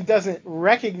Hogan doesn't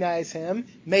recognize him.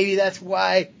 Maybe that's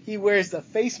why he wears the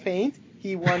face paint,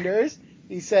 he wonders.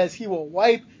 He says he will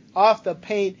wipe off the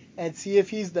paint and see if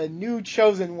he's the new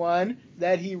chosen one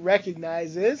that he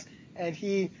recognizes. And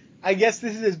I guess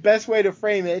this is his best way to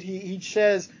frame it. He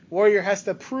says Warrior has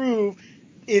to prove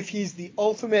if he's the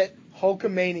ultimate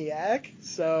Hulkamaniac.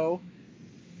 So,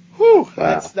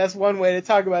 that's one way to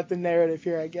talk about the narrative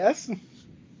here, I guess.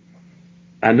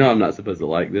 I know I'm not supposed to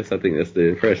like this. I think that's the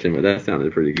impression, but that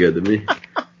sounded pretty good to me.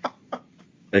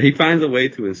 He finds a way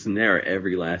to ensnare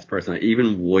every last person,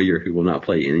 even Warrior, who will not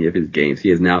play any of his games. He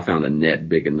has now found a net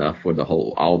big enough for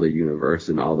all the universe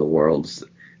and all the worlds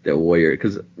that Warrior.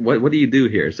 Because what do you do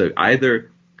here? So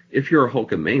either if you're a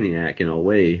Hulkamaniac in a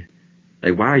way,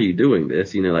 why are you doing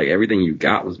this? Everything you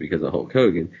got was because of Hulk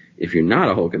Hogan. If you're not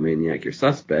a Hulkamaniac, you're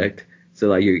suspect.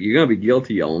 So you're gonna be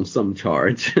guilty on some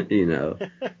charge, And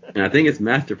I think it's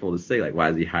masterful to say why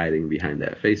is he hiding behind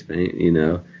that face paint,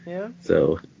 Yeah.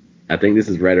 So I think this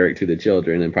is rhetoric to the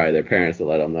children and probably their parents to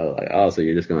let them know, so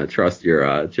you're just going to trust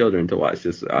your children to watch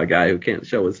this guy who can't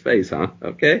show his face, huh?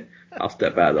 Okay, I'll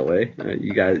step out of the way.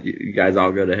 You guys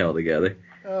all go to hell together.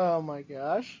 Oh my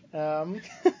gosh.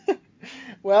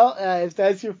 Well, if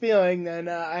that's your feeling, then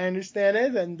I understand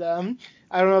it, and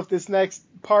I don't know if this next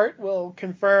part will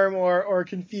confirm or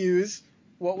confuse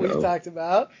what we've talked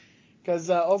about, because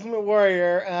Ultimate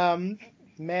Warrior,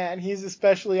 man, he's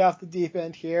especially off the deep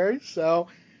end here, so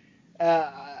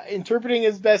interpreting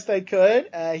as best I could,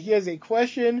 he has a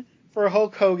question for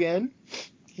Hulk Hogan.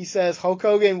 He says Hulk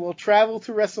Hogan will travel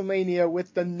to WrestleMania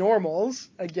with the Normals,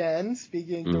 again,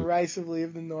 speaking derisively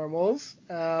of the Normals.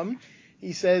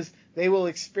 He says they will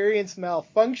experience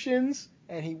malfunctions,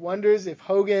 and he wonders if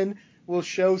Hogan will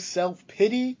show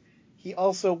self-pity. He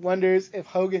also wonders if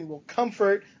Hogan will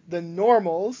comfort the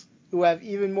Normals, who have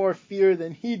even more fear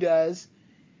than he does.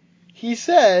 He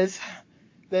says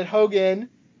that Hogan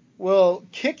will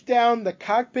kick down the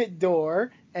cockpit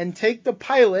door and take the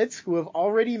pilots who have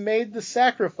already made the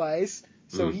sacrifice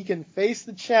so he can face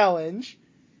the challenge.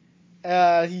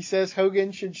 He says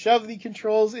Hogan should shove the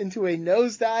controls into a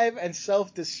nosedive and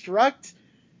self-destruct.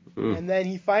 And then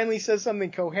he finally says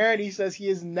something coherent. He says he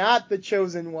is not the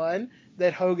chosen one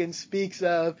that Hogan speaks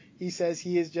of. He says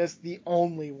he is just the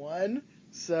only one.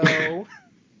 So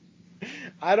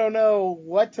I don't know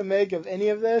what to make of any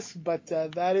of this, but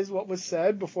that is what was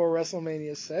said before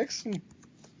WrestleMania 6.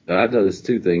 I've noticed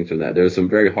two things from that. There was some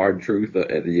very hard truth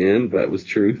at the end, but it was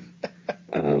truth.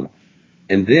 And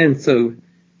then, so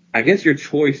I guess your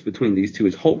choice between these two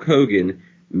is Hulk Hogan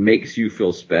makes you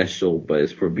feel special, but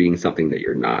it's for being something that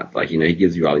you're not. Like, he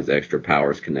gives you all these extra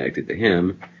powers connected to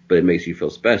him, but it makes you feel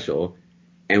special.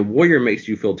 And Warrior makes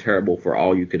you feel terrible for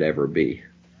all you could ever be.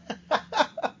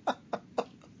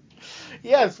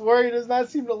 Yes, Warrior does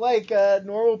not seem to like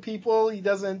normal people. He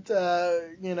doesn't,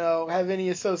 have any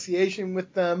association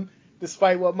with them,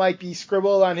 despite what might be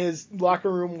scribbled on his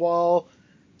locker room wall.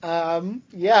 I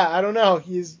don't know.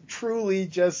 He's truly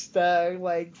just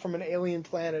like from an alien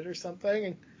planet or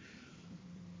something.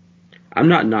 I'm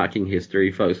not knocking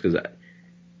history, folks, because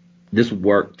this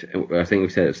worked. I think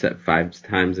we've said it 5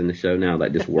 times in the show now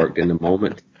that this worked in the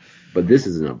moment. But this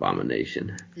is an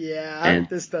abomination. Yeah, and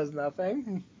this does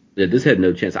nothing. Yeah, this had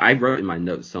no chance. I wrote in my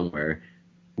notes somewhere,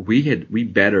 we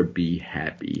better be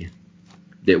happy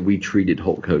that we treated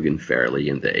Hulk Hogan fairly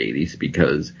in the 80s,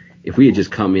 because if we had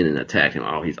just come in and attacked him,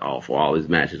 he's awful, all his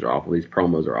matches are awful, these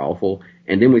promos are awful,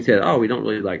 and then we said, we don't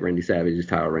really like Randy Savage's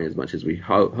title reign as much as we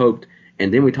hoped,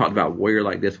 and then we talked about Warrior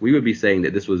like this, we would be saying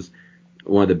that this was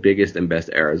one of the biggest and best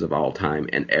eras of all time,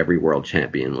 and every world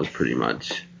champion was pretty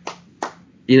much...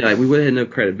 we would have had no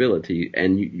credibility,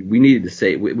 and we needed to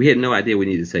save. We had no idea we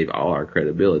needed to save all our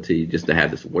credibility just to have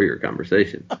this Warrior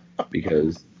conversation,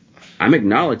 because I'm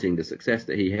acknowledging the success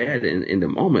that he had in the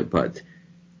moment, but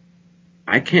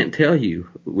I can't tell you.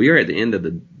 We are at the end of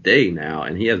the day now,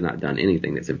 and he has not done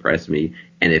anything that's impressed me.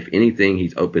 And if anything,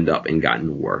 he's opened up and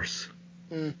gotten worse.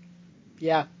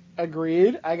 Yeah,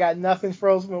 agreed. I got nothing for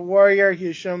Ultimate Warrior. He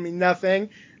has shown me nothing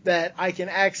that I can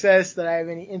access, that I have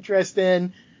any interest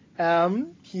in.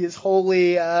 He is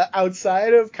wholly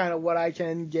outside of kind of what I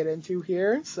can get into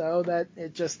here, so that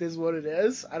it just is what it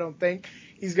is. I don't think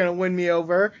he's going to win me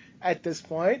over at this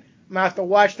point. I'm going to have to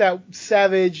watch that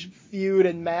Savage feud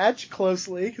and match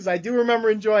closely, because I do remember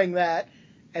enjoying that,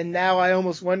 and now I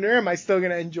almost wonder, am I still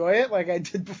going to enjoy it like I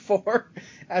did before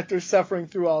after suffering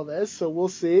through all this? So we'll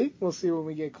see. We'll see when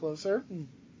we get closer.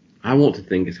 I want to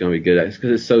think it's going to be good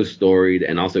because it's so storied,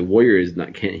 and also Warrior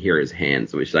can't hear his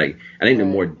hands, which I think the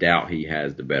more doubt he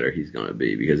has, the better he's going to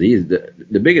be, because he's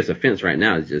the biggest offense right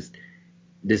now is just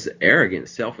this arrogant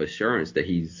self-assurance that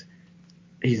he's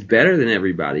better than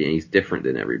everybody and he's different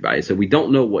than everybody. So we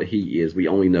don't know what he is. We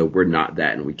only know we're not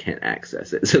that and we can't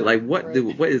access it. So what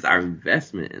is our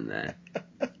investment in that?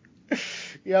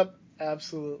 Yep,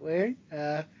 absolutely.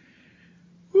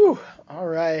 All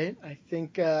right. I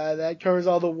think that covers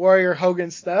all the Warrior Hogan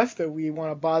stuff that we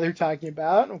want to bother talking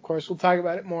about. And of course, we'll talk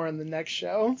about it more on the next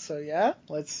show. So yeah,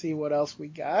 let's see what else we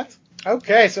got.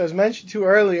 Okay, so as mentioned to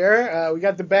earlier, we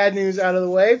got the bad news out of the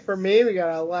way. For me, we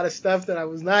got a lot of stuff that I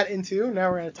was not into.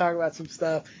 Now we're going to talk about some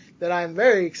stuff that I'm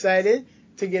very excited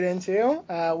to get into,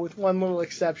 with one little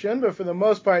exception. But for the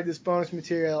most part, this bonus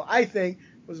material, I think,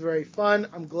 was very fun.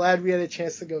 I'm glad we had a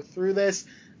chance to go through this.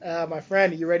 My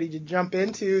friend, are you ready to jump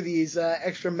into these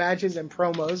extra matches and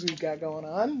promos we've got going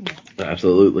on?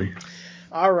 Absolutely.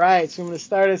 All right, so I'm going to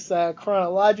start us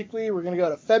chronologically. We're going to go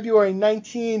to February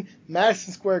 19,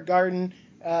 Madison Square Garden.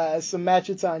 Some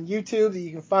matches on YouTube that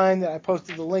you can find that I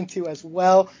posted the link to as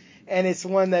well. And it's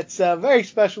one that's very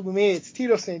special to me. It's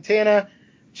Tito Santana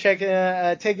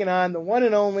taking on the one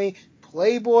and only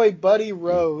Playboy Buddy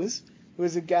Rose, who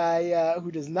is a guy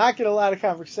who does not get a lot of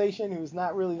conversation, who's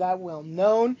not really that well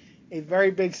known, a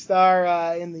very big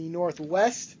star in the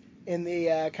Northwest in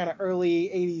the kind of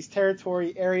early 80s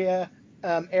territory era,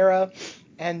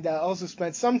 and also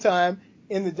spent some time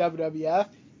in the WWF.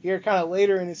 Here, kind of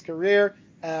later in his career,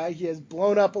 he has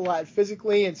blown up a lot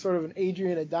physically in sort of an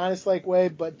Adrian Adonis-like way,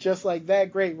 but just like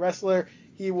that great wrestler,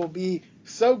 he will be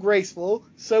so graceful,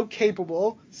 so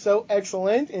capable, so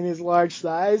excellent in his large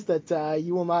size that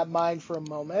you will not mind for a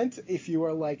moment if you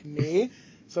are like me.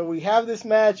 So we have this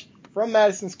match from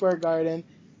Madison Square Garden.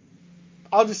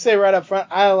 I'll just say right up front,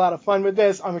 I had a lot of fun with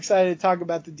this. I'm excited to talk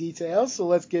about the details, so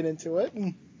let's get into it.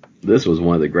 This was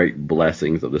one of the great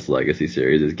blessings of this Legacy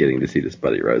series, is getting to see this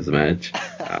Buddy Rose match.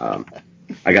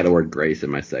 I got the word grace in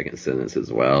my second sentence as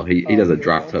well. He does a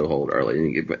drop toe hold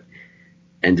early,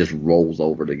 and just rolls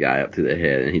over the guy up to the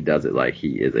head, and he does it like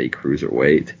he is a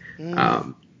cruiserweight.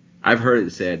 I've heard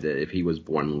it said that if he was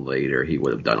born later, he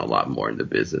would have done a lot more in the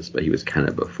business, but he was kind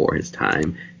of before his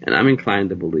time, and I'm inclined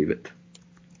to believe it.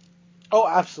 Oh,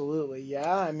 absolutely,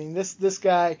 yeah. I mean, this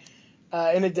guy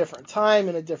in a different time,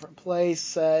 in a different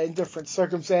place, in different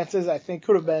circumstances. I think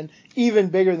could have been even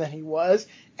bigger than he was.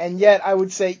 And yet, I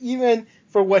would say even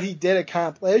for what he did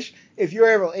accomplish, if you're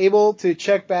ever able to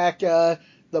check back the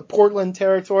Portland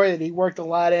territory that he worked a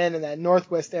lot in that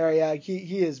Northwest area,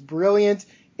 he is brilliant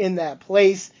in that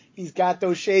place. He's got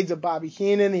those shades of Bobby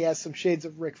Heenan. He has some shades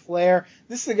of Ric Flair.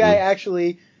 This is a guy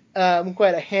actually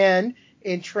quite a hand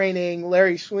in training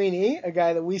Larry Sweeney, a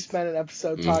guy that we spent an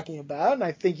episode talking about. And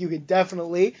I think you could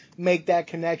definitely make that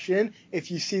connection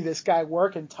if you see this guy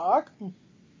work and talk.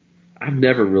 I've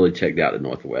never really checked out the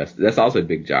Northwest. That's also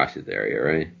Big Josh's area,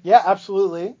 right? Yeah,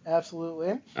 absolutely.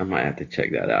 Absolutely. I might have to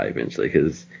check that out eventually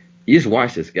because you just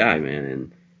watch this guy, man,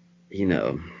 and, you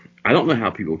know, I don't know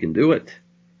how people can do it.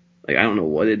 Like, I don't know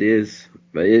what it is,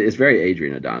 but it's very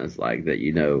Adrian Adonis-like that,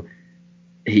 you know,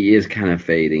 he is kind of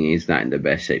fading. He's not in the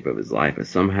best shape of his life, but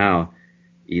somehow,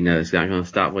 you know, it's not going to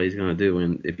stop what he's going to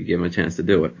do if you give him a chance to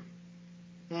do it.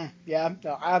 Yeah,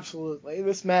 no, absolutely.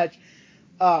 This match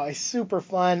is super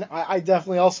fun. I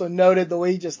definitely also noted the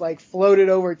way he just like floated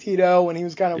over Tito when he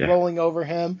was kind of rolling over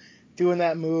him, doing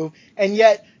that move. And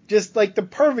yet, just like the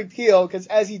perfect heel, because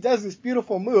as he does this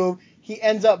beautiful move, he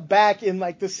ends up back in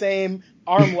like the same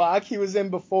arm lock he was in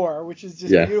before, which is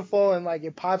just beautiful, and like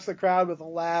it pops the crowd with a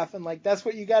laugh, and like that's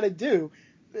what you got to do.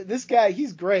 This guy,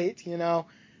 he's great, you know.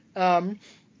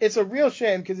 It's a real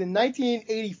shame because in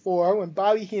 1984, when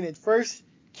Bobby Heenan first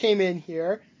came in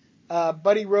here,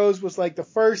 Buddy Rose was like the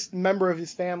first member of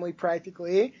his family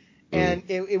practically, and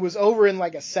it was over in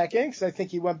like a second because I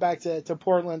think he went back to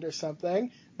Portland or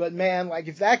something. But man, like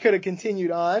if that could have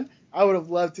continued on, I would have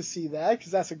loved to see that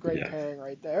because that's a great pairing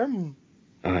right there.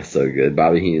 Oh, so good.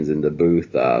 Bobby Heenan's in the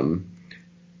booth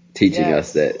teaching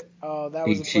us that that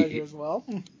was a pleasure as well.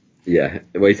 Yeah,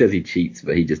 well, he says he cheats,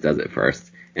 but he just does it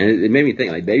first. And it made me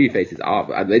think, like, babyface is off.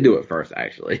 They do it first,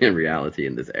 actually, in reality,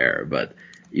 in this era. But,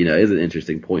 you know, it's an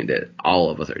interesting point that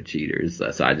all of us are cheaters. So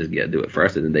I just got to do it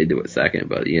first, and then they do it second.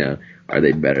 But, you know, are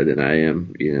they better than I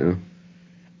am, you know?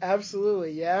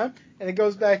 Absolutely, yeah. And it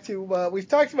goes back to, we've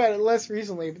talked about it less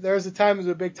recently, but there was a time it was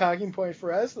a big talking point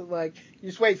for us that, like, you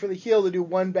just wait for the heel to do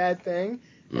one bad thing,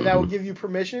 and that will give you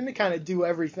permission to kind of do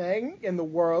everything in the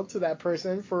world to that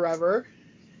person forever.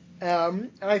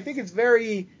 And I think it's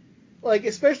very, like,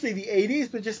 especially the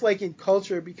 80s, but just like in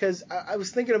culture, because I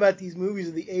was thinking about these movies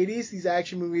of the 80s, these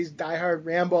action movies, Die Hard,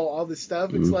 Rambo, all this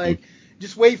stuff. It's like,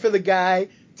 just wait for the guy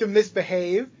to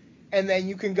misbehave, and then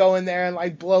you can go in there and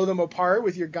like blow them apart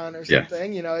with your gun or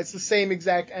something. You know, it's the same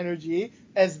exact energy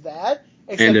as that,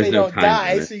 except they don't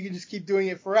die, so you can just keep doing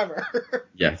it forever.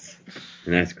 Yes,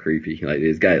 and that's creepy. Like,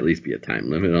 there's got to at least be a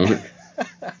time limit on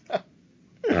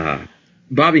it.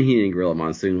 Bobby Heenan and Gorilla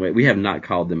Monsoon, we have not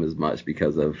called them as much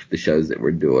because of the shows that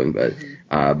we're doing, but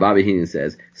Bobby Heenan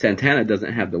says, Santana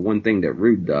doesn't have the one thing that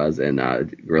Rude does, and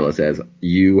Gorilla says,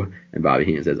 you, and Bobby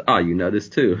Heenan says, you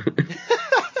noticed too.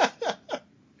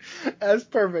 That's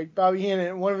perfect. Bobby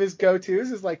Heenan, one of his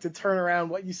go-tos is like to turn around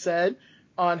what you said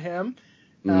on him.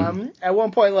 At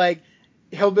one point, like,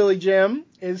 Hillbilly Jim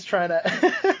is trying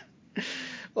to...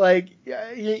 like,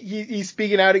 he's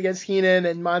speaking out against Heenan,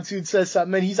 and Monsoon says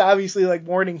something, and he's obviously, like,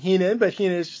 warning Heenan, but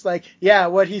Heenan is just like, yeah,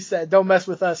 what he said, don't mess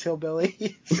with us,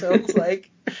 Hillbilly. So it's like,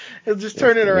 he'll just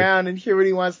turn it around and hear what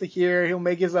he wants to hear. He'll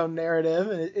make his own narrative,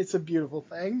 and it's a beautiful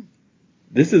thing.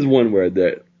 This is one where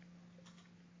the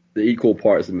equal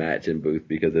parts match in Booth,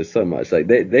 because there's so much. Like,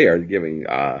 they are giving,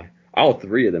 all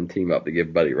three of them team up to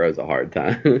give Buddy Rose a hard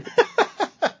time.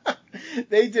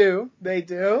 They do.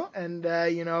 And,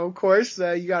 you know, of course,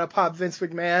 you got to pop Vince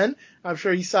McMahon. I'm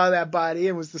sure he saw that body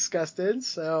and was disgusted.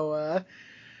 So,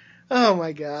 oh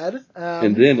my God.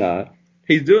 And then,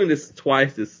 he's doing this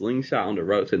twice, this slingshot on the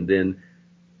ropes, and then,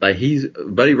 like,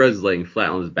 Buddy Rose is laying flat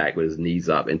on his back with his knees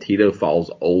up, and Tito falls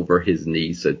over his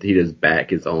knees, so Tito's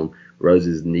back is on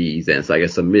Rose's knees, and it's like a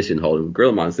submission hold. And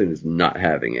Gorilla Monsoon is not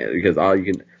having it, because all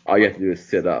you have to do is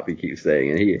sit up, he keeps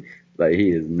saying, and he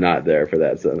is not there for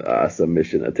that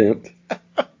submission attempt.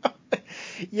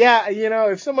 Yeah, you know,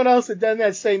 if someone else had done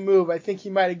that same move, I think he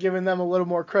might have given them a little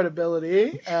more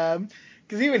credibility.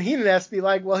 Because even Heenan has to be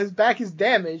like, well, his back is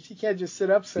damaged. He can't just sit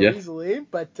up so easily.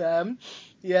 But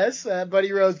yes,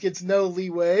 Buddy Rose gets no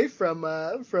leeway from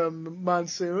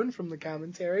Monsoon from the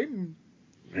commentary.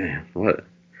 Man, what?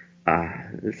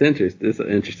 It's interesting. It's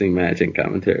an interesting match in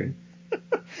commentary.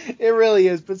 It really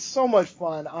is, but so much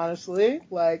fun, honestly.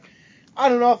 Like, I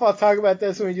don't know if I'll talk about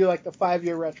this when we do like the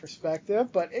 5-year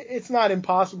retrospective, but it's not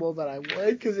impossible that I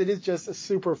would, because it is just a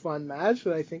super fun match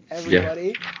that I think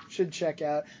everybody should check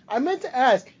out. I meant to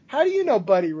ask, how do you know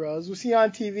Buddy Rose? Was he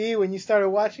on TV when you started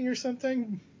watching or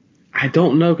something? I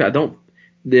don't know.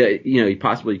 he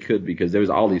possibly could because there was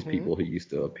all these people who used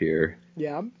to appear.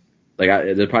 Yeah.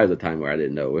 Like there probably was a time where I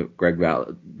didn't know Greg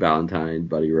Valentine,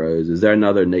 Buddy Rose. Is there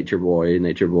another Nature Boy?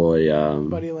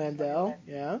 Buddy Landell.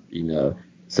 Yeah.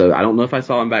 So I don't know if I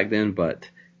saw him back then, but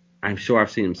I'm sure I've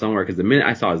seen him somewhere because the minute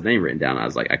I saw his name written down, I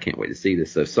was like, I can't wait to see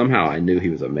this. So somehow I knew he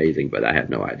was amazing, but I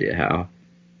had no idea how.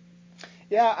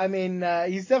 Yeah, I mean,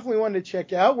 he's definitely one to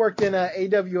check out. Worked in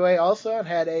AWA also and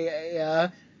had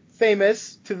a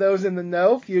famous, to those in the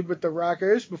know, feud with the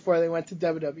Rockers before they went to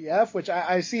WWF, which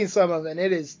I've seen some of, and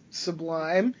it is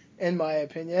sublime, in my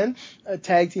opinion. A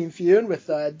tag team feud with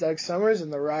Doug Summers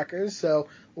and the Rockers. So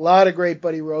a lot of great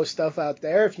Buddy Rose stuff out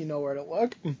there if you know where to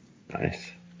look.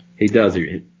 Nice. He does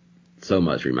so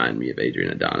much remind me of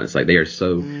Adrian Adonis. Like, they are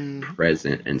so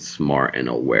present and smart and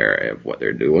aware of what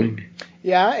they're doing.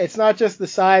 Yeah, it's not just the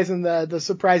size and the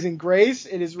surprising grace.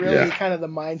 It is really kind of the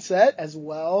mindset as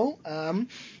well.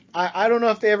 I don't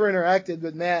know if they ever interacted,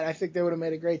 but man, I think they would have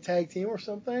made a great tag team or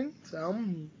something. So,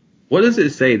 what does it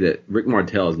say that Rick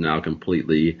Martel is now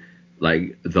completely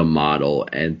like the model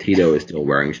and Tito is still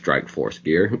wearing Strike Force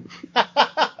gear?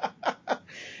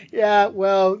 Yeah,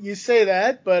 well, you say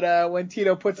that, but when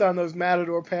Tito puts on those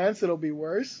Matador pants, it'll be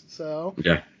worse. So,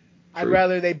 yeah, I'd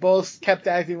rather they both kept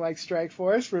acting like Strike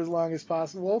Force for as long as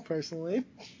possible, personally.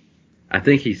 I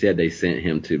think he said they sent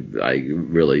him to like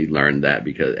really learn that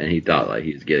and he thought like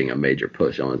he was getting a major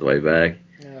push on his way back.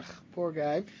 Ugh, poor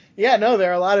guy. Yeah, no,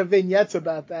 there are a lot of vignettes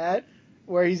about that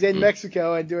where he's in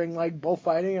Mexico and doing like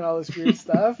bullfighting and all this weird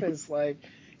stuff. It's like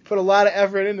put a lot of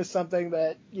effort into something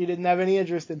that you didn't have any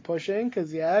interest in pushing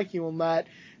because he will not.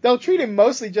 They'll treat him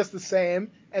mostly just the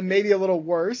same and maybe a little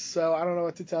worse. So I don't know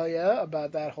what to tell you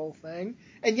about that whole thing.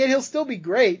 And yet he'll still be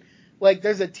great. Like,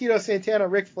 there's a Tito Santana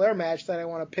Ric Flair match that I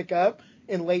want to pick up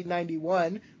in late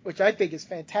 91, which I think is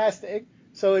fantastic.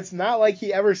 So it's not like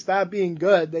he ever stopped being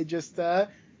good. They just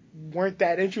weren't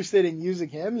that interested in using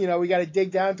him. We got to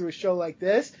dig down to a show like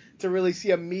this to really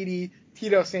see a meaty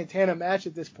Tito Santana match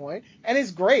at this point. And it's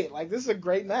great. Like, this is a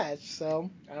great match. So,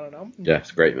 I don't know. Yeah,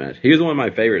 it's a great match. He was one of my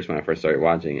favorites when I first started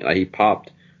watching it. Like, he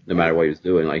popped no matter what he was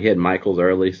doing. Like, he had Michaels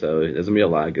early, so there's going to be a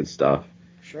lot of good stuff.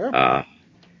 Sure.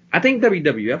 I think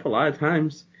WWF, a lot of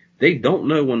times, they don't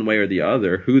know one way or the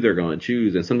other who they're going to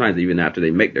choose. And sometimes even after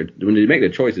when they make their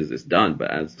choices, it's done.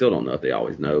 But I still don't know if they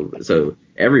always know. So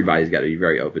everybody's got to be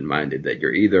very open-minded that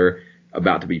you're either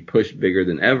about to be pushed bigger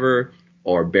than ever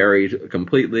or buried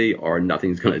completely or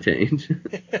nothing's going to change.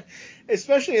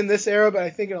 Especially in this era, but I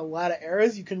think in a lot of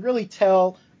eras, you can really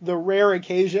tell the rare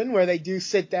occasion where they do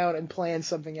sit down and plan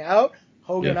something out.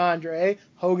 Hogan Andre,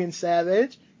 Hogan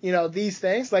Savage. These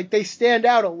things, like, they stand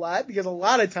out a lot because a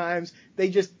lot of times they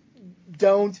just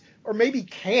don't or maybe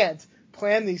can't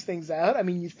plan these things out. I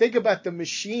mean, you think about the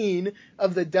machine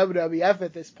of the WWF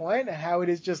at this point and how it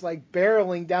is just like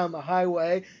barreling down the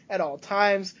highway at all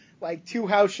times, like 2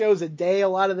 house shows a day a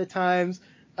lot of the times,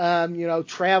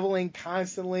 traveling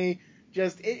constantly.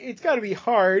 Just it's got to be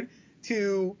hard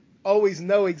to always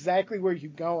know exactly where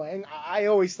you're going. I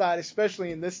always thought,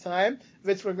 especially in this time,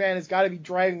 Vince McMahon has got to be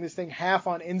driving this thing half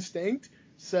on instinct.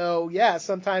 So, yeah,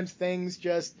 sometimes things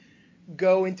just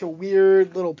go into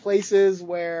weird little places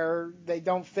where they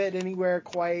don't fit anywhere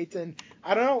quite. And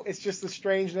I don't know. It's just the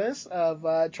strangeness of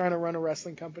trying to run a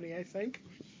wrestling company, I think.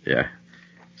 Yeah.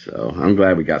 So I'm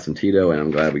glad we got some Tito, and I'm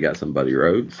glad we got some Buddy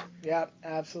Rhodes. Yeah,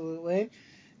 absolutely.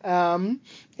 In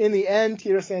the end,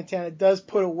 Tito Santana does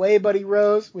put away Buddy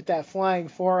Rose with that flying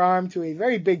forearm to a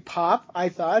very big pop, I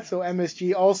thought. So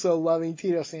MSG also loving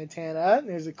Tito Santana.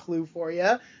 There's a clue for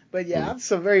you. But yeah, it's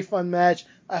a very fun match.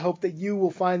 I hope that you will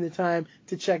find the time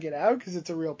to check it out because it's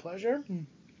a real pleasure.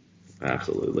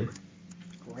 Absolutely.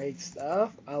 Great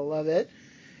stuff. I love it.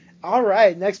 All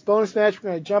right, next bonus match.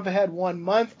 We're going to jump ahead 1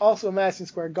 month. Also Madison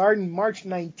Square Garden, March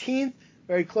 19th.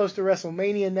 Very close to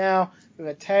WrestleMania now. We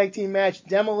have a tag team match,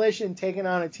 Demolition taking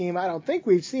on a team I don't think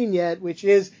we've seen yet, which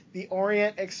is the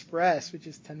Orient Express, which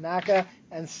is Tanaka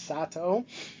and Sato.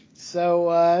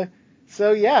 So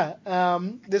yeah,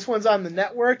 this one's on the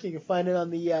network. You can find it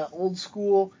on the old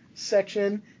school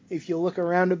section. If you look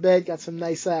around a bit, got some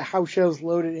nice house shows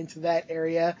loaded into that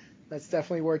area. That's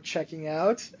definitely worth checking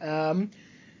out.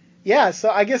 Yeah, so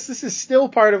I guess this is still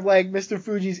part of like Mr.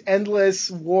 Fuji's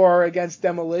endless war against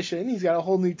Demolition. He's got a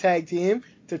whole new tag team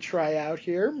to try out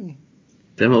here.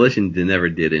 Demolition never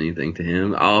did anything to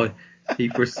him. He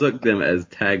forsook them as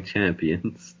tag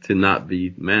champions to not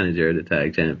be manager of the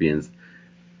tag champions.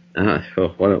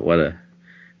 What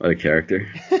a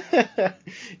character.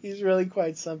 He's really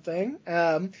quite something.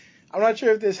 I'm not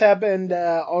sure if this happened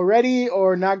already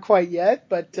or not quite yet,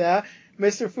 but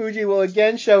Mr. Fuji will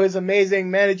again show his amazing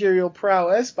managerial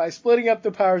prowess by splitting up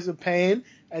the powers of pain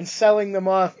and selling them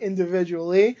off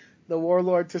individually. The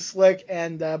Warlord to Slick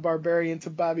and Barbarian to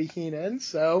Bobby Heenan.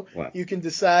 So you can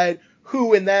decide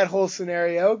who in that whole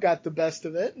scenario got the best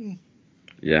of it.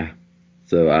 Yeah.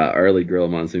 So early Gorilla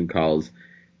Monsoon calls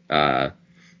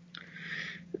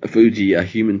Fuji a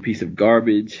human piece of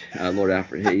garbage. Lord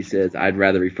Alfred Hayes says, I'd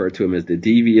rather refer to him as the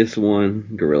devious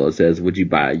one. Gorilla says, would you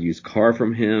buy a used car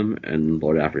from him? And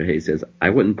Lord Alfred Hayes says, I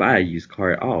wouldn't buy a used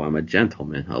car at all. I'm a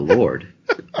gentleman, a lord.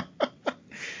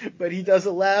 But he does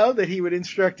allow that he would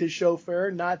instruct his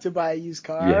chauffeur not to buy a used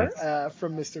car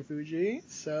from Mr. Fuji.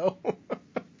 So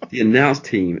the announce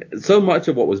team, so much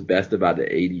of what was best about the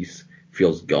 80s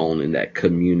feels gone in that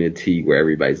community where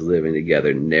everybody's living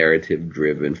together,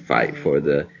 narrative-driven fight for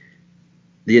the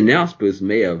announce booths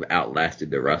may have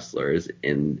outlasted the wrestlers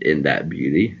in that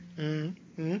beauty.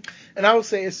 Mm-hmm. And I will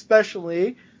say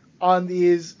especially on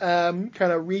these kind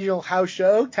of regional house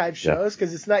show type shows,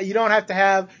 because it's not, you don't have to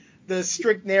have the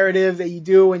strict narrative that you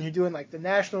do when you're doing like the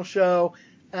national show.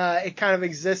 It kind of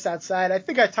exists outside. I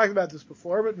think I talked about this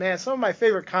before, but man, some of my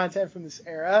favorite content from this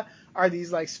era are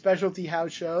these like specialty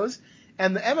house shows.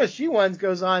 And the MSG ones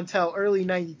goes on till early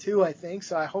 92, I think.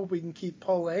 So I hope we can keep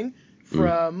pulling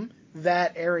from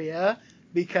that area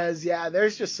because,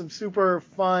 there's just some super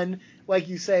fun, like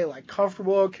you say, like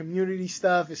comfortable community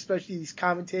stuff, especially these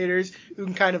commentators who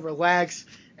can kind of relax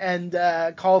and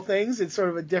call things in sort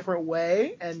of a different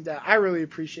way. And I really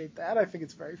appreciate that. I think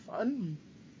it's very fun.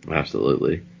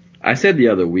 Absolutely. I said the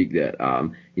other week that,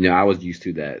 I was used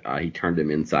to that he turned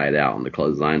him inside out on the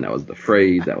clothesline. That was the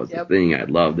phrase. That was the thing. I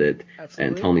loved it. Absolutely.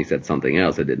 And Tony said something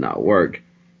else that did not work.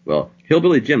 Well,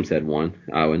 Hillbilly Jim said one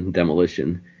in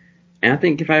Demolition. And I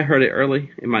think if I heard it early,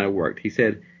 it might have worked. He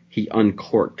said he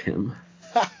uncorked him.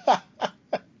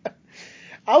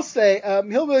 I'll say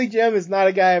Hillbilly Jim is not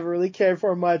a guy I've really cared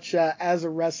for much as a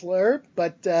wrestler,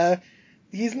 but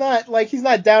he's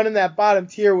not down in that bottom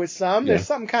tier with some. There's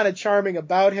something kind of charming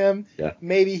about him. Yeah.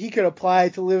 Maybe he could apply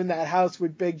to live in that house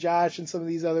with Big Josh and some of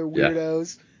these other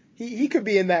weirdos. Yeah. He could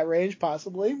be in that range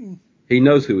possibly. He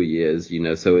knows who he is,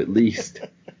 so at least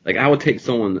like I would take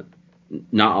someone,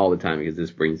 not all the time because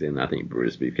this brings in I think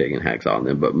Brutus Beefcake and Hacksaw and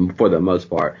them, but for the most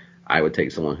part I would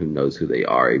take someone who knows who they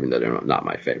are even though they're not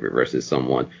my favorite versus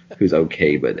someone who's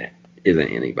okay but isn't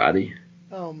anybody.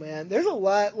 Oh man, there's a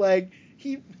lot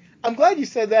I'm glad you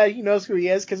said that he knows who he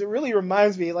is because it really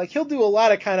reminds me, like, he'll do a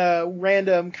lot of kind of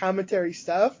random commentary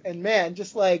stuff. And, man,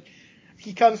 just, like,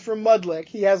 he comes from Mudlick.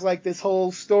 He has, like, this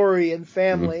whole story and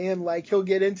family. And, like, he'll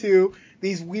get into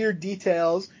these weird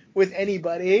details with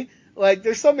anybody. Like,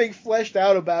 there's something fleshed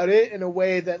out about it in a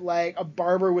way that, like, a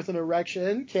barber with an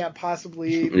erection can't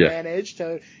possibly manage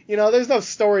to, there's no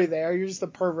story there. You're just a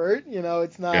pervert.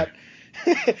 It's not,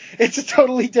 it's a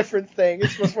totally different thing.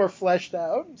 It's much more fleshed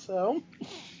out. So...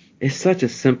 It's such a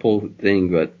simple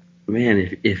thing, but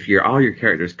man, if all your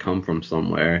characters come from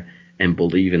somewhere and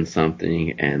believe in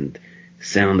something and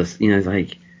sound, it's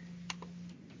like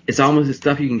it's almost the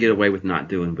stuff you can get away with not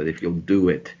doing. But if you'll do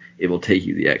it, it will take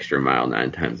you the extra mile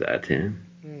 9 times out of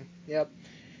 10. Yep,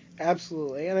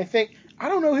 absolutely. And I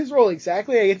don't know his role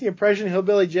exactly. I get the impression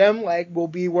Hillbilly Jim will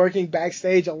be working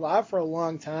backstage a lot for a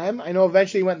long time. I know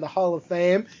eventually he went in the Hall of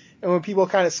Fame. And when people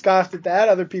kind of scoffed at that,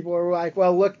 other people were like,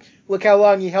 well, look how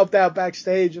long he helped out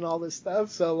backstage and all this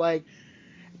stuff. So, I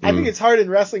think it's hard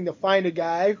in wrestling to find a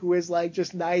guy who is,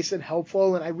 just nice and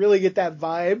helpful. And I really get that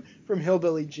vibe from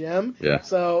Hillbilly Jim. Yeah.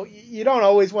 So you don't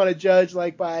always want to judge,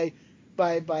 by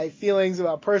feelings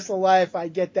about personal life. I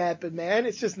get that. But, man,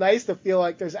 it's just nice to feel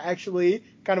like there's actually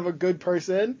kind of a good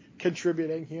person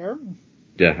contributing here.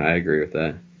 Yeah, I agree with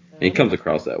that. And he comes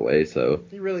across that way. So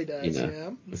he really does,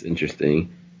 It's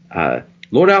interesting.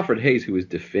 Lord Alfred Hayes, who is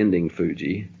defending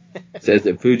Fuji, says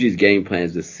that Fuji's game plan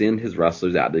is to send his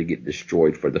wrestlers out to get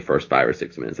destroyed for the first 5 or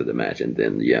 6 minutes of the match and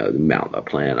then, mount a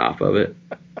plan off of it.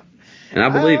 And I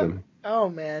believe him. Oh,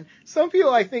 man. Some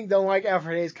people, I think, don't like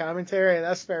Alfred Hayes' commentary, and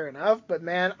that's fair enough. But,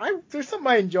 man, there's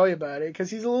something I enjoy about it because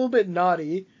he's a little bit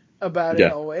naughty about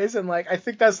it always. And, I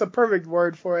think that's the perfect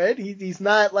word for it. He's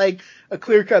not, a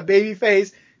clear-cut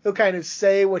babyface. He'll kind of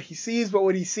say what he sees, but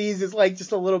what he sees is,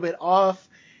 just a little bit off.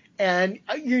 And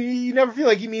you never feel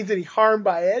like he means any harm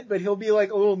by it, but he'll be a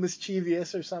little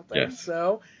mischievous or something. Yes.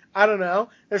 So I don't know.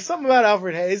 There's something about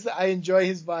Alfred Hayes that I enjoy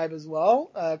his vibe as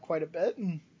well, quite a bit.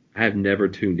 I have never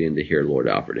tuned in to hear Lord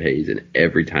Alfred Hayes, and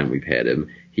every time we've had him,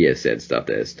 he has said stuff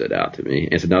that has stood out to me.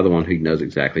 And it's another one who knows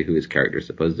exactly who his character is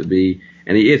supposed to be,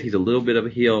 and he's a little bit of a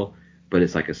heel, but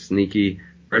it's like a sneaky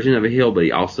version of a heel. But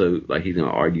he also he's going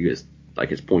to argue his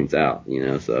points out,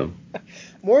 so.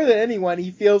 more than anyone,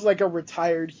 he feels like a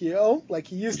retired heel. Like,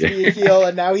 he used to be a heel,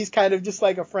 and now he's kind of just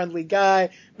like a friendly guy,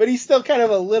 but he's still kind of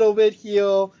a little bit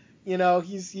heel. You know,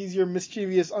 he's your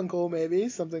mischievous uncle, maybe,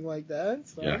 something like that.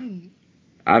 So. Yeah.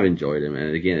 I've enjoyed him,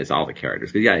 and again, it's all the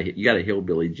characters. 'Cause you got a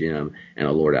Hillbilly Jim and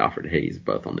a Lord Alfred Hayes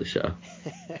both on the show.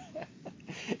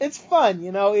 It's fun,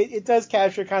 you know. It does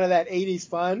capture kind of that 80s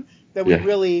fun that we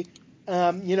really,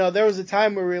 you know, there was a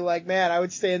time where we were like, man, I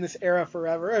would stay in this era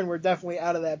forever, and we're definitely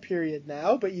out of that period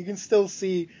now, but you can still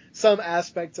see some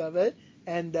aspects of it,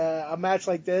 and a match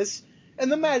like this,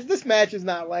 and this match is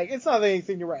not like, it's not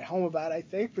anything to write home about, I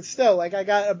think, but still, like, I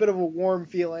got a bit of a warm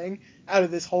feeling out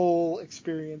of this whole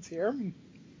experience here.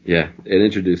 Yeah, it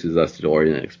introduces us to the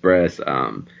Orient Express.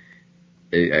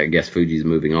 I guess Fuji's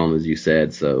moving on, as you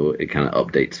said, so it kind of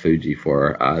updates Fuji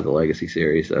for the Legacy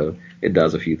series. So it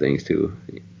does a few things too.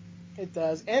 It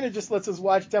does, and it just lets us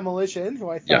watch Demolition, who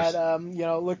I thought, you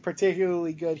know, looked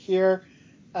particularly good here.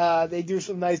 They do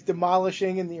some nice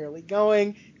demolishing in the early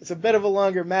going. It's a bit of a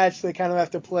longer match. They kind of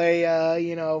have to play,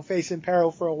 you know, face in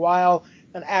peril for a while.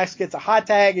 And Axe gets a hot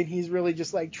tag, and he's really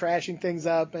just like trashing things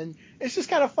up, and it's just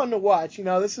kind of fun to watch. You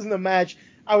know, this isn't a match.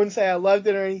 I wouldn't say I loved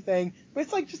it or anything, but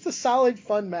it's like just a solid,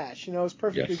 fun match. You know, it's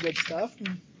perfectly good stuff.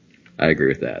 I agree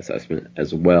with that assessment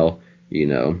as well. You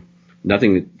know,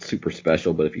 nothing super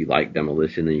special, but if you like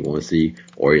Demolition and you want to see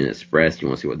Orient Express, you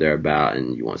want to see what they're about,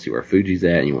 and you want to see where Fuji's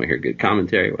at, and you want to hear good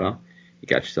commentary, well, you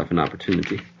got yourself an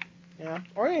opportunity. Yeah,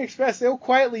 Orient Express, they'll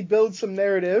quietly build some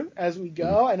narrative as we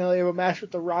go. I know they have a match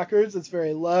with the Rockers that's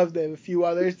very loved. They have a few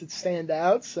others that stand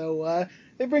out, so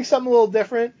they bring something a little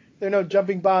different. They're no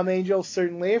Jumping Bomb Angels,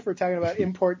 certainly, if we're talking about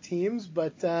import teams,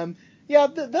 but yeah,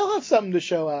 they'll have something to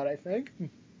show out, I think.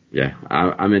 Yeah,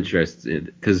 I'm interested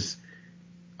because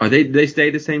they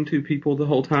stay the same two people the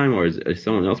whole time, or is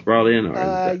someone else brought in?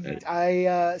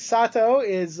 Or Sato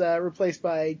is replaced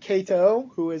by Kato,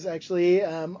 who is actually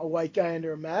a white guy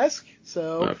under a mask.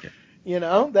 So, you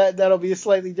know, that'll be a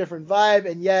slightly different vibe,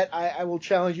 and yet I will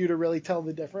challenge you to really tell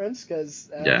the difference because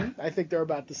I think they're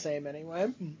about the same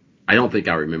anyway. I don't think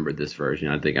I remember this version.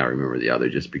 I think I remember the other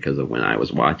just because of when I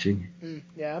was watching.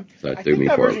 Yeah. So I think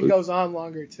that version goes on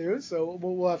longer, too, so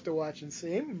we'll have to watch and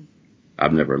see.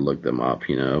 I've never looked them up,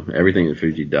 you know. Everything that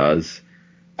Fuji does,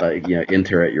 like, you know,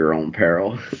 enter at your own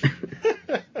peril.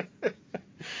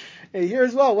 Hey, here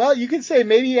as well. Well, you can say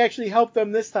maybe he actually helped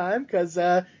them this time because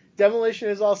Demolition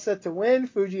is all set to win.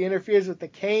 Fuji interferes with the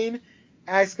cane.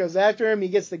 Axe goes after him. He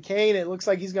gets the cane. It looks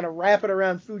like he's going to wrap it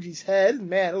around Fuji's head.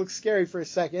 Man, it looks scary for a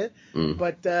second.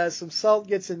 But some salt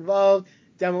gets involved.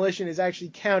 Demolition is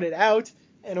actually counted out,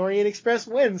 and Orient Express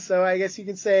wins. So I guess you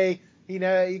can say, you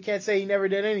know, you can't say he never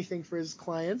did anything for his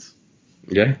clients.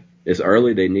 Yeah, it's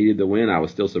early. They needed the win. I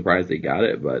was still surprised they got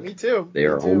it, but Me too. They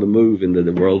are on the move into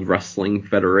the World Wrestling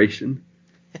Federation.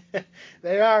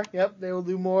 They are. Yep, they will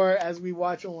do more as we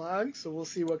watch along. So we'll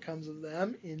see what comes of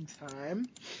them in time.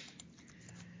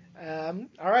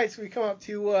 All right, so we come up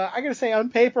to, I got to say, on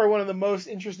paper, one of the most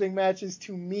interesting matches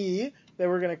to me that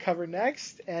we're going to cover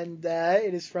next. And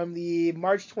it is from the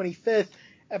March 25th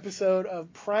episode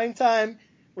of Primetime,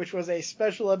 which was a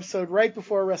special episode right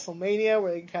before WrestleMania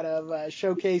where they kind of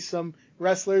showcase some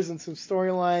wrestlers and some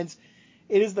storylines.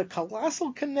 It is the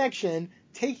Colossal Connection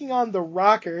taking on the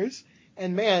Rockers.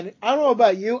 And man, I don't know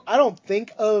about you, I don't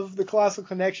think of the Colossal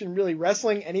Connection really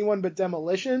wrestling anyone but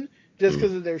Demolition just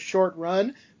because of their short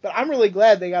run. But I'm really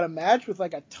glad they got a match with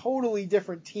like a totally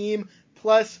different team.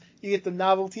 Plus, you get the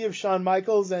novelty of Shawn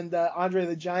Michaels and Andre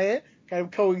the Giant kind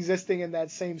of coexisting in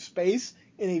that same space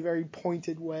in a very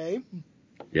pointed way.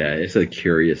 Yeah, it's a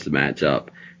curious matchup.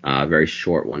 Very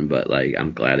short one, but like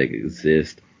I'm glad it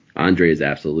exists. Andre is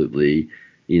absolutely,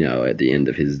 you know, at the end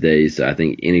of his days. So I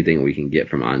think anything we can get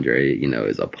from Andre, you know,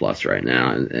 is a plus right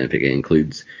now. And if it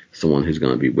includes someone who's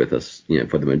going to be with us, you know,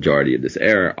 for the majority of this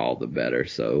era, all the better.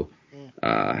 So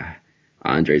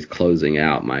Andre's closing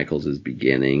out, Michaels is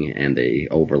beginning, and they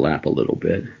overlap a little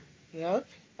bit. Yeah,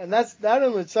 and that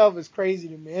in itself is crazy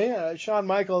to me. Shawn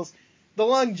Michaels, the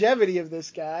longevity of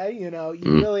this guy, you know,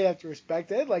 you really have to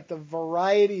respect it. Like the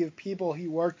variety of people he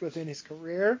worked with in his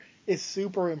career is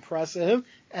super impressive.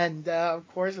 And, of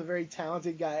course, a very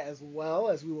talented guy as well,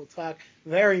 as we will talk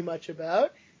very much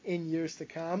about in years to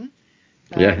come.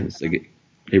 Yeah,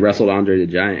 he wrestled Andre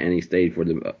the Giant, and he stayed for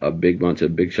a big bunch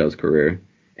of Big Show's career,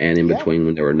 and in between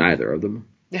when there were neither of them.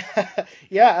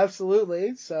 Yeah,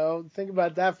 absolutely. So think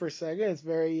about that for a second. It's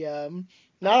very,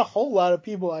 not a whole lot of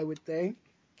people, I would think,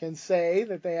 can say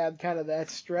that they had kind of that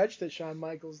stretch that Shawn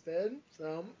Michaels did.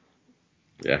 So,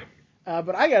 yeah.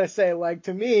 But I gotta say, like,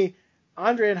 to me,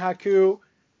 Andre and Haku,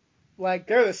 Like,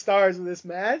 they're the stars of this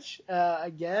match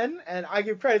again, and I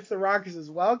give credit to the Rockers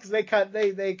as well because they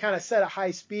kind of set a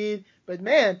high speed. But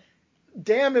man,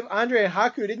 damn if Andre and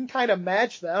Haku didn't kind of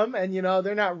match them, and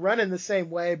they're not running the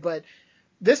same way. But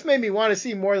this made me want to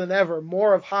see more than ever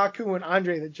more of Haku and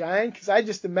Andre the Giant because I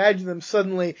just imagine them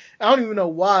suddenly. I don't even know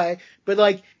why, but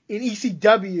like in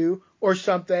ECW or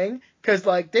something, because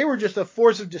like they were just a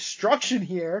force of destruction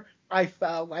here. I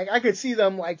felt like I could see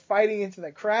them like fighting into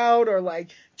the crowd, or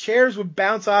like chairs would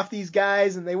bounce off these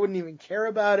guys and they wouldn't even care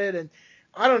about it. And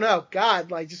I don't know,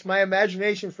 God, like just my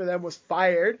imagination for them was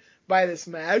fired by this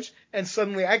match, and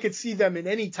suddenly I could see them in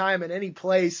any time and any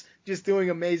place just doing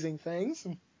amazing things.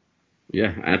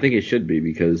 Yeah, I think it should be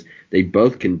because they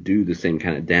both can do the same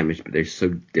kind of damage, but they're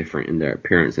so different in their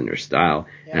appearance and their style.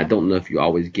 Yeah. And I don't know if you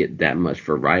always get that much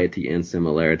variety and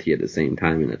similarity at the same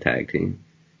time in a tag team.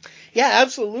 Yeah,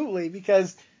 absolutely,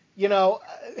 because,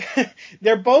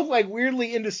 they're both, like,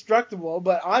 weirdly indestructible,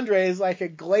 but Andre is like a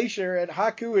glacier, and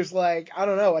Haku is like, I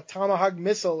don't know, a tomahawk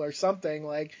missile or something.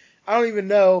 Like, I don't even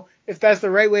know if that's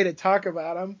the right way to talk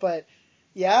about him, but,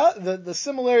 yeah, the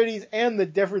similarities and the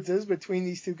differences between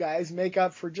these two guys make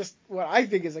up for just what I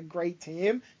think is a great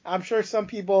team. I'm sure some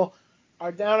people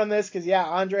are down on this because, yeah,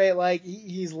 Andre, like,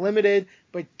 he's limited,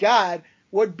 but God,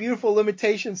 what beautiful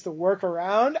limitations to work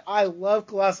around. I love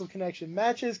Colossal Connection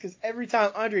matches because every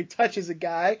time Andre touches a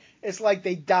guy, it's like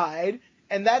they died.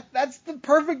 And that's the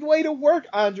perfect way to work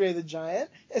Andre the Giant,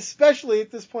 especially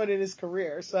at this point in his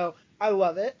career. So I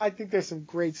love it. I think there's some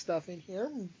great stuff in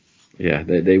here. Yeah,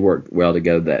 they work well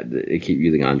together. That they keep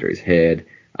using Andre's head.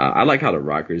 I like how the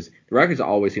Rockers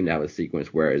always seem to have a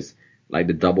sequence where it's like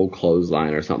the double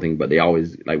clothesline or something, but they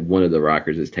always, like, one of the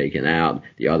Rockers is taken out,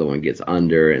 the other one gets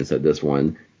under, and so this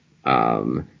one,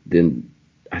 then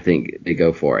I think they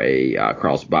go for a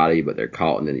cross body, but they're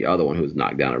caught, and then the other one who was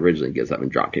knocked down originally gets up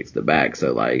and drop kicks the back.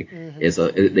 So like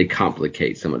they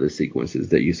complicate some of the sequences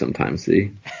that you sometimes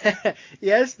see.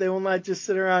 Yes, they will not just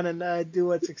sit around and do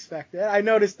what's expected. I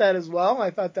noticed that as well.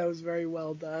 I thought that was very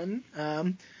well done.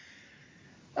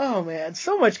 Oh man,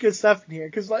 so much good stuff in here.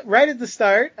 Because like, right at the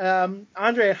start,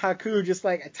 Andre and Haku just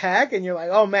like attack, and you're like,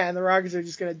 oh man, the Rockers are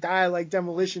just gonna die like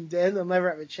Demolition did. They'll never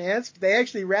have a chance. But they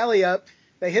actually rally up.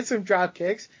 They hit some drop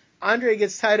kicks. Andre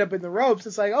gets tied up in the ropes.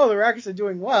 It's like, oh, the Rockers are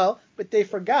doing well, but they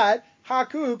forgot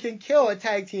Haku can kill a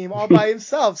tag team all by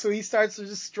himself. So he starts to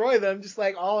destroy them just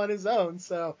like all on his own.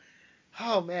 So,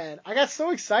 oh man, I got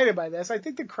so excited by this. I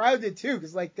think the crowd did too,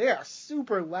 because like they are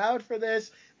super loud for this.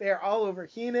 They are all over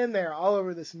Heenan. They are all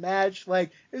over this match.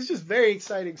 Like, it's just very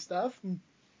exciting stuff.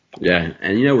 Yeah,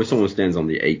 and when someone stands on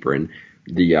the apron,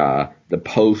 the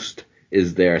post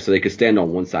is there, so they could stand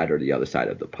on one side or the other side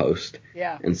of the post.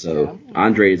 Yeah. And so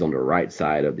Andre is on the right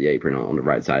side of the apron, on the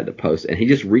right side of the post, and he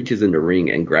just reaches in the ring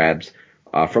and grabs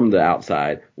from the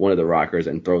outside one of the Rockers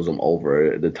and throws them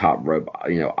over the top rope,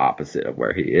 opposite of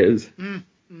where he is.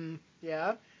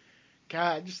 Yeah.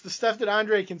 God, just the stuff that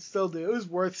Andre can still do is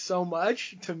worth so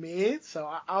much to me. So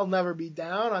I'll never be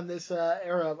down on this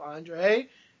era of Andre.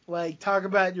 Like, talk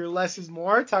about your less is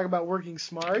more. Talk about working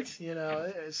smart.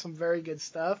 Some very good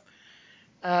stuff.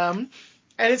 And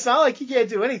it's not like he can't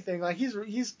do anything. Like,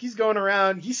 he's going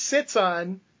around. He sits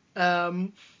on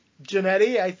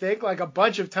Jannetty, I think, like a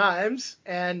bunch of times.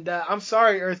 And I'm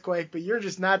sorry, Earthquake, but you're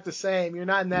just not the same. You're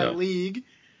not in that league.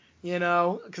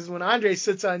 Because when Andre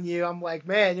sits on you, I'm like,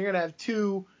 man, you're going to have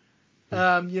two,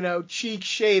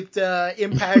 cheek-shaped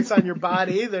impacts on your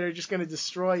body that are just going to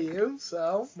destroy you.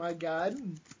 So, my God.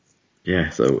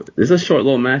 Yeah, so this is a short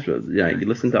little match, but yeah, you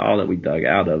listen to all that we dug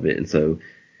out of it. And so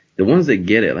the ones that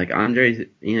get it, like Andre,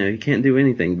 he can't do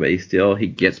anything, but he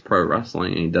gets pro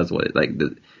wrestling, and he does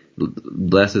the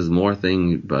less is more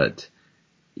thing, but,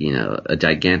 a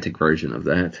gigantic version of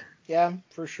that. Yeah,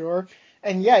 for sure.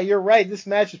 And yeah, you're right. This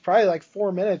match is probably like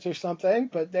 4 minutes or something,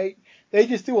 but they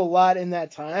just do a lot in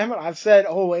that time. I've said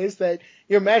always that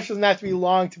your match doesn't have to be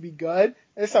long to be good.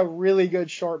 It's a really good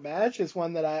short match. It's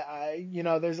one that I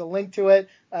there's a link to it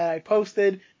I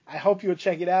posted. I hope you'll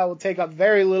check it out. It will take up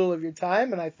very little of your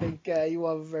time, and I think you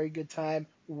will have a very good time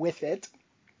with it.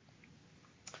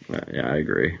 Yeah, I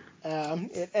agree.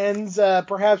 It ends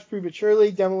perhaps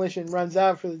prematurely. Demolition runs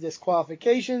out for the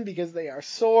disqualification because they are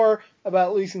sore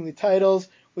about losing the titles.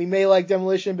 We may like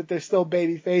Demolition, but they're still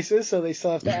baby faces, so they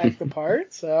still have to act the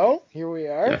part. So here we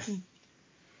are. Yes,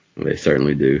 they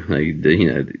certainly do.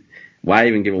 Like, why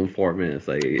even give them 4 minutes?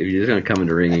 Like, if you're just gonna come in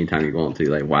the ring anytime you want to,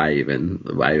 like, why even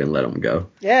let them go?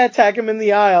 Yeah, attack them in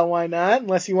the aisle. Why not?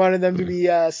 Unless you wanted them to be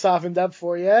softened up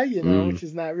for you, which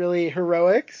is not really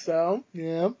heroic. So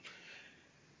yeah.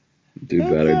 Do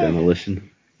better, Demolition.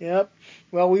 Yep.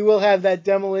 Well, we will have that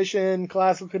Demolition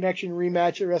Classical Connection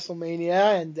rematch at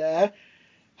WrestleMania, and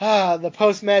the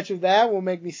post match of that will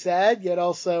make me sad, yet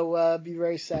also be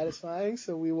very satisfying.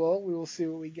 So we will see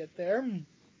what we get there.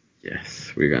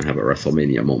 Yes, we're gonna have a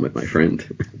WrestleMania moment, my friend.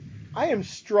 I am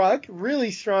struck really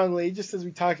strongly, just as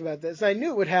we talked about this. I knew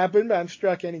it would happen, but I'm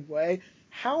struck anyway.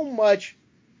 How much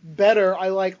better I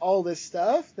like all this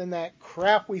stuff than that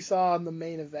crap we saw in the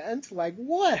main event. Like,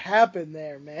 what happened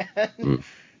there, man?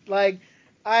 Like,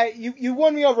 you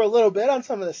won me over a little bit on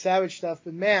some of the Savage stuff,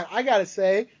 but man, I gotta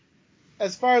say,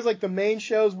 as far as like the main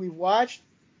shows we've watched,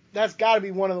 that's got to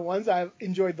be one of the ones I've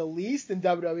enjoyed the least in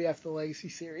WWF The Legacy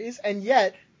Series, and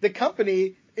yet the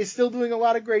company is still doing a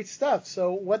lot of great stuff.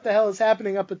 So what the hell is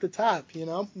happening up at the top, you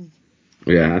know?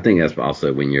 Yeah, I think that's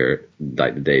also when you're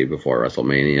like the day before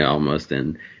WrestleMania almost,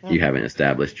 and you haven't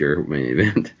established your main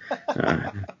event.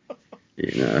 And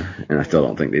I still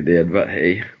don't think they did, but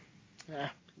hey.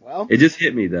 Well, it just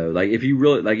hit me though. Like if you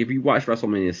watch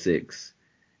WrestleMania 6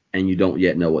 and you don't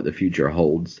yet know what the future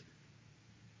holds,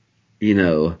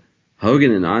 Hogan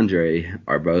and Andre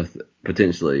are both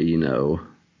potentially,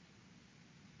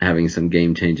 having some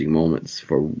game-changing moments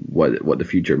for what the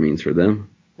future means for them.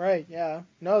 Right, yeah.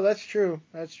 No, that's true.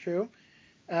 That's true.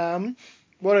 What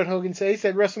did Hogan say? He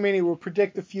said WrestleMania will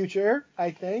predict the future,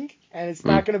 I think, and it's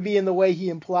not going to be in the way he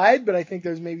implied, but I think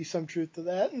there's maybe some truth to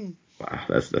that. Wow,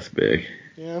 that's big.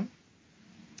 Yeah.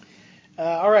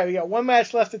 All right, we got one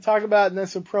match left to talk about, and then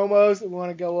some promos that we want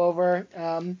to go over.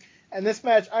 And this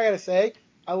match, I gotta say,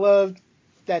 I loved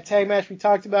that tag match we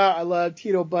talked about. I love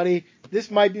Tito Buddy. This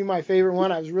might be my favorite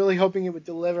one. I was really hoping it would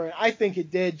deliver, and I think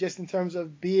it did, just in terms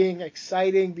of being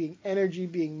exciting, being energy,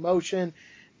 being motion.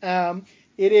 It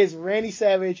is Randy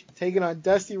Savage taking on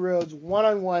Dusty Rhodes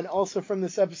one-on-one, also from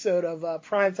this episode of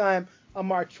Primetime on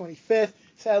March 25th.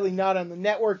 Sadly not on the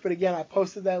network, but again, I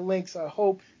posted that link, so I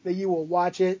hope that you will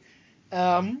watch it.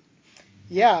 I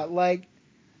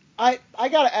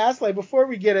gotta ask, before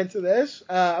we get into this,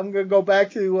 I'm gonna go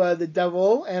back to the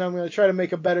Devil, and I'm gonna try to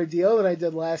make a better deal than I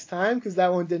did last time, because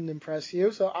that one didn't impress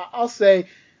you. So I'll say,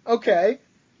 okay,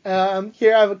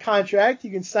 here I have a contract.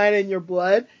 You can sign it in your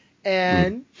blood,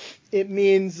 and it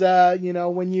means,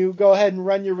 when you go ahead and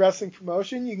run your wrestling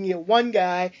promotion, you can get one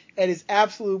guy at his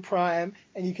absolute prime,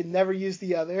 and you can never use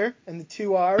the other. And the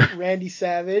two are Randy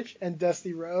Savage and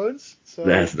Dusty Rhodes. So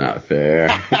that's not fair.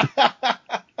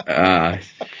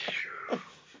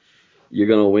 You're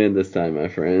going to win this time, my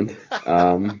friend.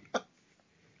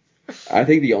 I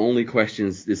think the only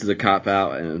questions, this is a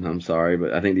cop-out, and I'm sorry,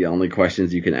 but I think the only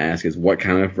questions you can ask is what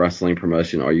kind of wrestling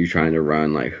promotion are you trying to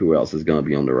run? Like, who else is going to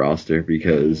be on the roster?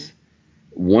 Because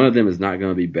one of them is not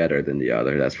going to be better than the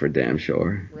other. That's for damn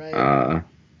sure. Right.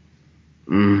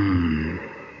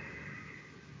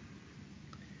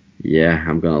 Yeah,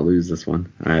 I'm going to lose this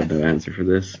one. I have no answer for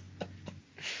this.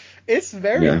 It's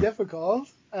very difficult.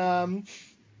 Go ahead.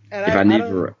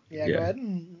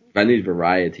 If I need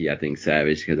variety, I think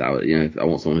Savage, because if I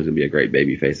want someone who's gonna be a great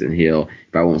babyface and heel.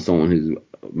 If I want someone who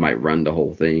might run the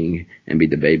whole thing and be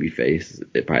the babyface,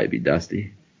 it'd probably be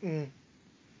Dusty.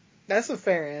 That's a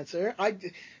fair answer.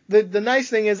 The nice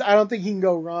thing is I don't think he can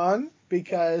go wrong,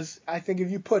 because I think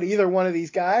if you put either one of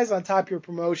these guys on top of your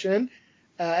promotion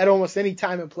at almost any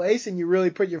time and place, and you really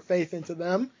put your faith into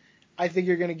them, I think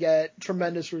you're going to get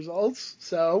tremendous results.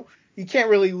 So you can't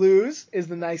really lose is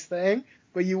the nice thing,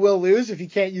 but you will lose if you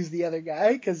can't use the other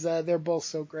guy, because they're both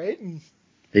so great.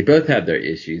 They both have their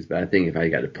issues, but I think if I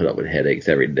got to put up with headaches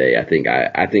every day, I think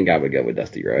I would go with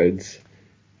Dusty Rhodes.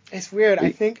 It's weird.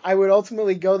 I think I would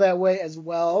ultimately go that way as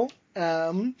well.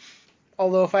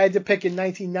 Although if I had to pick in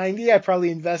 1990, I'd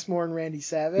probably invest more in Randy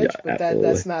Savage, but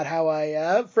that's not how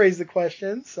I phrase the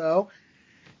question. So,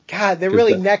 God, they're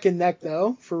really neck and neck,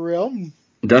 though, for real.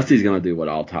 Dusty's going to do what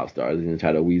all top stars. He's going to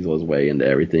try to weasel his way into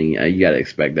everything. You got to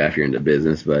expect that if you're in the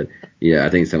business. But, yeah, I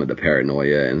think some of the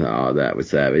paranoia and all that with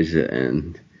Savage,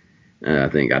 and I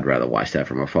think I'd rather watch that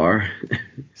from afar.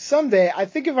 Someday, I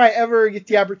think if I ever get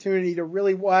the opportunity to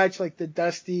really watch the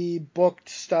Dusty booked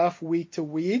stuff week to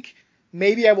week,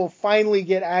 maybe I will finally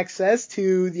get access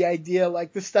to the idea,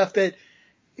 the stuff that,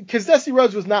 because Dusty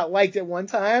Rhodes was not liked at one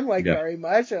time, very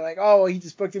much. They're he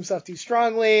just booked himself too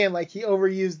strongly, and he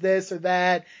overused this or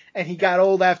that, and he got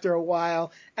old after a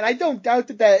while. And I don't doubt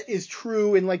that is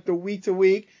true in the week to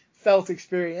week felt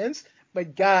experience.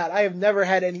 But God, I have never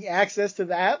had any access to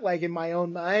that, in my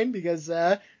own mind, because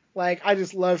I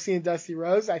just love seeing Dusty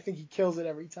Rhodes. I think he kills it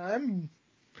every time.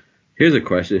 Here's a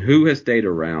question: who has stayed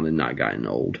around and not gotten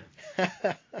old?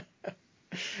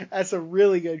 That's a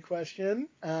really good question.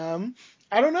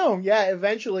 I don't know. Yeah,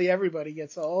 eventually everybody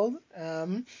gets old.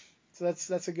 So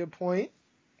that's a good point.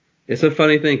 It's a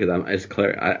funny thing because it's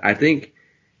clear. I think,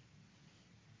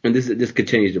 and this could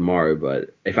change tomorrow,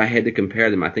 but if I had to compare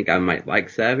them, I think I might like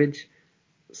Savage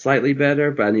slightly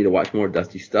better, but I need to watch more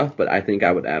Dusty stuff. But I think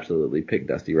I would absolutely pick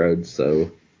Dusty Rhodes,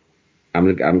 so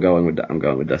I'm going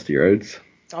with Dusty Rhodes.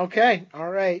 Okay, all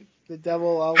right. The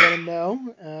devil, I'll let him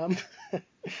know.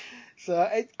 So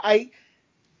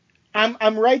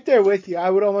I'm right there with you. I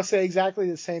would almost say exactly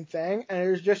the same thing. And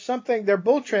there's just something. They're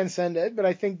both transcended, but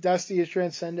I think Dusty is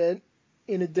transcended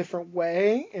in a different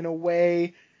way, in a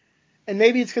way. And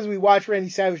maybe it's because we watched Randy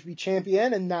Savage be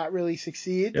champion and not really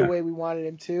succeed the way we wanted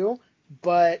him to.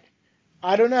 But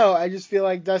I don't know. I just feel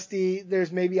like Dusty,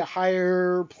 there's maybe a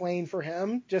higher plane for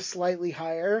him, just slightly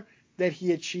higher, that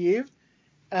he achieved.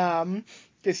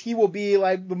 Because he will be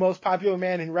like the most popular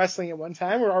man in wrestling at one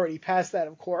time. We're already past that,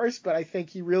 of course, but I think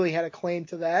he really had a claim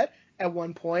to that at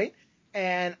one point.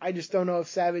 And I just don't know if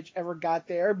Savage ever got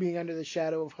there, being under the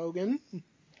shadow of Hogan.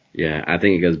 Yeah, I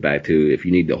think it goes back to if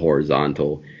you need the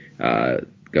horizontal, go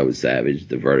with Savage.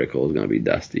 The vertical is going to be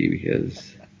Dusty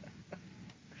because,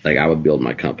 like, I would build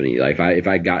my company. Like,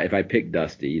 if I pick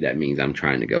Dusty, that means I'm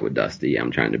trying to go with Dusty.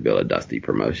 I'm trying to build a Dusty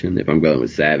promotion. If I'm going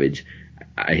with Savage,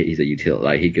 he's a utility.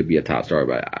 Like, he could be a top star,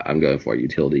 but I'm going for a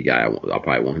utility guy. I'll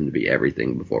probably want him to be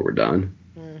everything before we're done.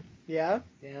 Yeah,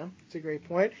 it's a great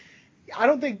point. I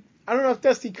don't know if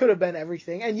Dusty could have been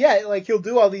everything, and yet, like, he'll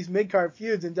do all these mid-card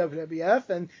feuds in WWF,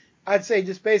 and I'd say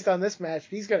just based on this match,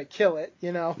 he's gonna kill it.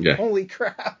 Yeah. Holy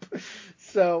crap!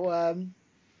 So,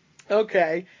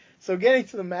 okay. So getting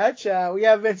to the match, we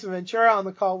have Vincent Ventura on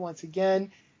the call once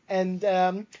again, and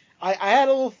I had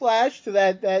a little flash to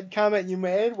that comment you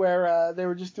made where they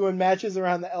were just doing matches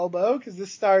around the elbow, because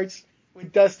this starts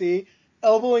with Dusty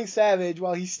elbowing Savage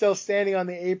while he's still standing on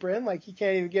the apron, like he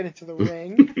can't even get into the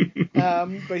ring.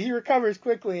 But he recovers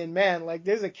quickly, and man, like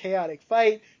there's a chaotic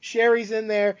fight. Sherry's in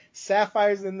there,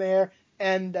 Sapphire's in there,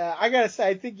 and I gotta say,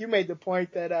 I think you made the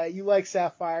point that you like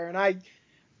Sapphire, and I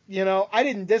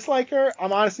didn't dislike her.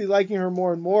 I'm honestly liking her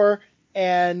more and more.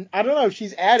 And I don't know,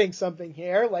 she's adding something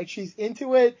here. Like, she's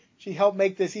into it. She helped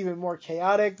make this even more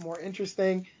chaotic, more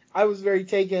interesting. I was very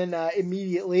taken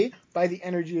immediately by the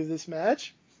energy of this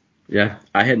match. Yeah,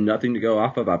 I had nothing to go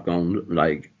off of. I've gone,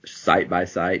 like, site by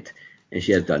site, and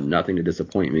she has done nothing to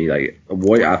disappoint me. Like,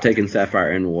 Warrior, I've taken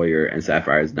Sapphire and Warrior, and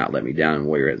Sapphire has not let me down, and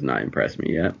Warrior has not impressed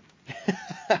me yet.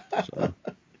 So.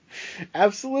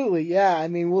 Absolutely, yeah. I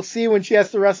mean, we'll see when she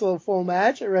has to wrestle a full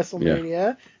match at WrestleMania.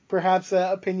 Yeah. Perhaps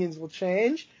opinions will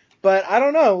change. But I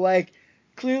don't know. Like,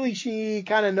 clearly she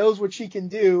kind of knows what she can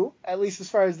do, at least as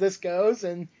far as this goes.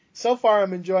 And so far,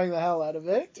 I'm enjoying the hell out of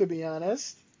it, to be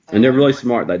honest. And they're really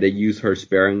smart. Like, they use her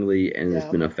sparingly, and it's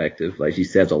been effective. Like, she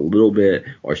says a little bit,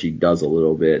 or she does a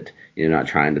little bit. You're not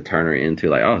trying to turn her into,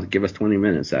 like, oh, give us 20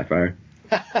 minutes, Sapphire.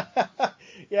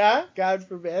 Yeah, God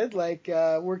forbid. Like,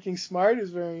 working smart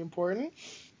is very important.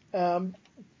 A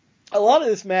lot of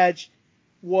this match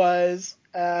was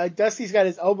Dusty's got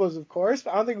his elbows, of course,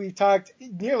 but I don't think we've talked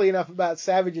nearly enough about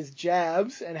Savage's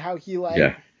jabs and how he,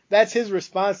 that's his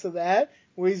response to that,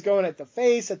 where he's going at the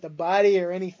face, at the body,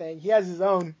 or anything. He has his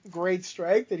own great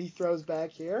strike that he throws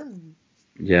back here.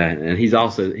 Yeah, and he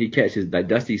catches, like,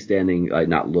 Dusty's standing, like,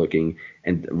 not looking,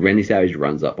 and Randy Savage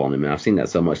runs up on him, and I've seen that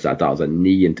so much that I thought it was a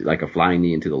knee into, like, a flying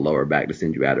knee into the lower back to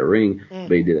send you out of the ring,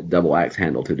 but he did a double axe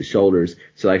handle to the shoulders.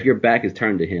 So, like, if your back is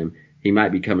turned to him, he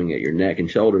might be coming at your neck and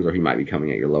shoulders, or he might be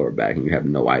coming at your lower back, and you have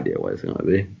no idea what it's going to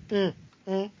be.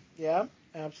 Yeah,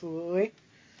 absolutely.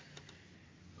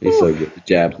 He's so good.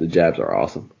 The jabs are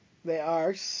awesome. They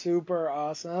are super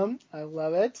awesome. I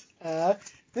love it.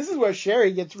 This is where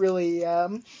Sherry gets really,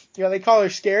 they call her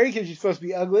scary because she's supposed to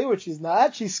be ugly, which she's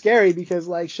not. She's scary because,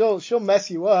 like, she'll mess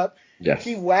you up. Yes.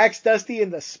 She whacks Dusty in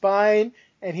the spine,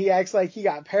 and he acts like he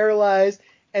got paralyzed.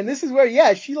 And this is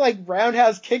where, she, like,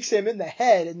 roundhouse kicks him in the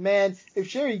head. And, man, if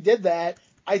Sherry did that,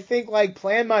 I think, like,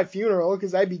 plan my funeral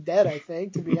because I'd be dead, I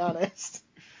think, to be honest.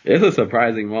 It's a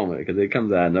surprising moment because it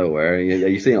comes out of nowhere.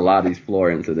 You've seen a lot of these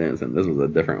floor incidents, and this was a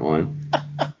different one.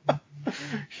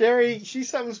 Sherry, she's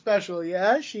something special,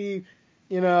 yeah? She,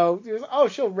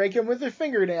 she'll rake him with her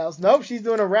fingernails. Nope, she's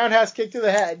doing a roundhouse kick to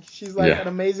the head. She's like an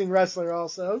amazing wrestler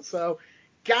also. So,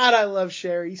 God, I love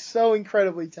Sherry. So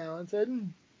incredibly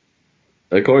talented.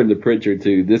 According to Pritchard,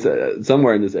 too, this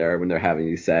somewhere in this era when they're having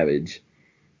these Savage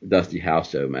Dusty house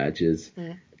show matches,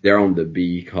 they're on the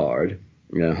B card.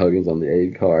 Hogan's on the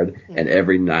A card, and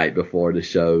every night before the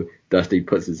show, Dusty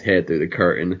puts his head through the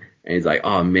curtain, and he's like,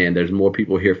 oh, man, there's more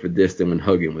people here for this than when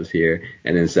Hogan was here.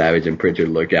 And then Savage and Pritchard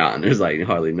look out, and there's, like,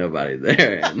 hardly nobody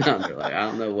there. And they're like, I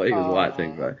don't know what he was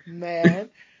watching. But man,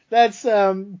 That's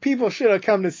people should have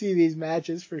come to see these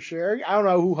matches for sure. I don't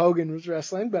know who Hogan was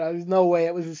wrestling, but there's no way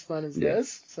it was as fun as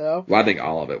this. So well, I think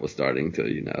all of it was starting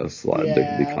to slide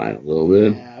yeah, decline a little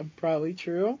bit. Yeah, probably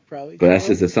true. But that's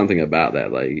just there's something about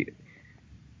that, like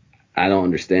I don't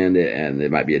understand it, and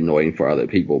it might be annoying for other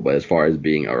people. But as far as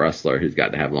being a wrestler who's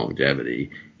got to have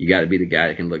longevity, you got to be the guy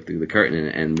that can look through the curtain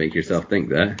and make yourself think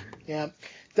that. Yeah.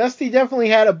 Dusty definitely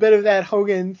had a bit of that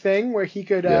Hogan thing where he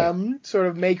could sort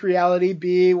of make reality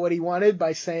be what he wanted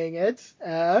by saying it.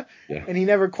 And he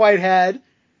never quite had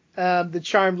the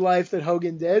charmed life that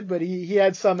Hogan did, but he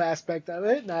had some aspect of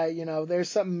it. And there's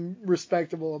something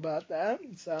respectable about that.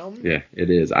 So yeah, it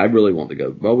is. I really want to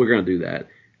go. Well, we're gonna do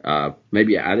that.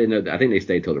 Maybe I didn't know. I think they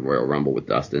stayed till the Royal Rumble with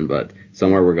Dustin, but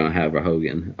somewhere we're gonna have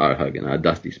a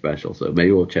Dusty special. So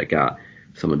maybe we'll check out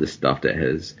some of this stuff that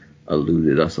has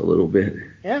eluded us a little bit.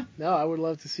 Yeah, no, I would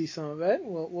love to see some of it.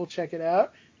 We'll check it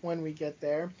out when we get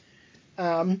there.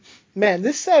 Man,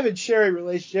 this Savage Sherry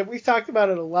relationship, we've talked about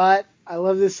it a lot. I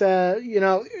love this.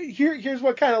 Here's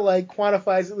what kind of like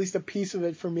quantifies at least a piece of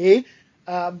it for me.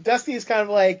 Dusty is kind of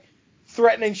like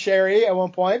threatening Sherry at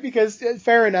one point because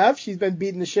fair enough, she's been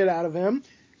beating the shit out of him.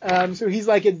 So he's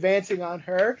like advancing on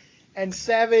her, and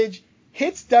Savage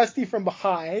hits Dusty from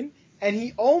behind. And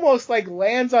he almost like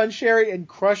lands on Sherry and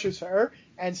crushes her.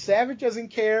 And Savage doesn't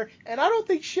care. And I don't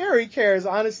think Sherry cares,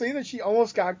 honestly, that she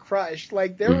almost got crushed.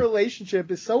 Like, their relationship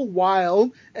is so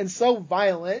wild and so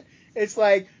violent. It's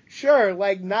like, sure,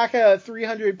 like, knock a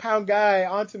 300-pound guy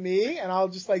onto me, and I'll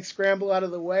just, like, scramble out of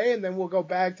the way, and then we'll go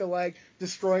back to, like,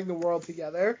 destroying the world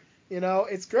together.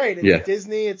 It's great. It's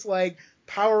Disney. It's like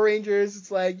Power Rangers.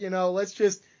 It's like, let's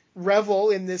just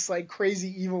revel in this, like,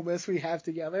 crazy evilness we have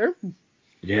together.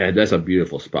 Yeah, that's a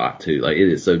beautiful spot too. Like it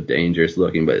is so dangerous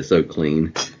looking, but it's so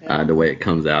clean. The way it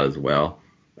comes out as well.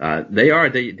 They are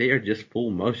just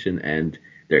full motion and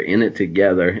they're in it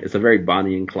together. It's a very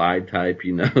Bonnie and Clyde type,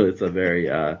 It's a very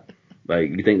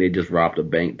like you think they just robbed a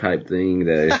bank type thing.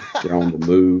 They're on the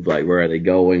move. Like where are they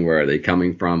going? Where are they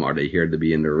coming from? Are they here to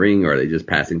be in the ring? Or are they just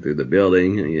passing through the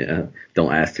building?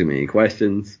 Don't ask too many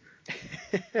questions.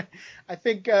 I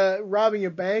think robbing a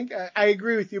bank, I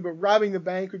agree with you, but robbing the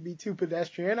bank would be too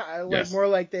pedestrian. More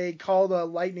like they called a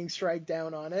lightning strike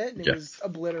down on it and it was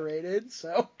obliterated.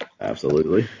 So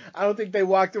absolutely, I don't think they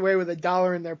walked away with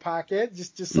 $1 in their pocket.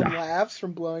 Just some laughs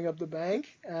from blowing up the bank.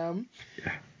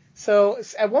 So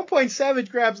at one point, Savage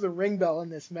grabs the ring bell in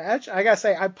this match. I gotta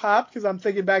say, I popped because I'm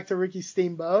thinking back to Ricky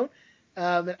Steamboat.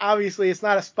 And obviously, it's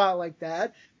not a spot like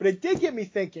that, but it did get me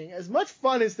thinking. As much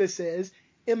fun as this is.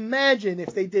 Imagine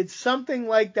if they did something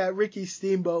like that Ricky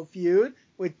Steamboat feud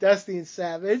with Dusty and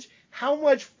Savage. How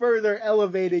much further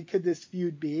elevated could this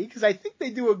feud be? Because I think they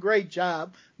do a great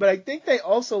job, but I think they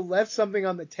also left something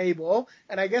on the table,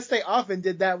 and I guess they often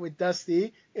did that with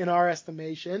Dusty in our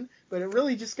estimation, but it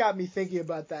really just got me thinking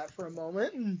about that for a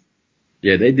moment.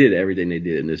 Yeah, they did everything they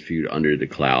did in this feud under the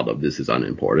cloud of this is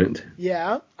unimportant.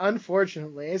 Yeah,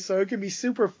 unfortunately. So it can be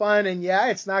super fun, and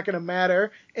it's not going to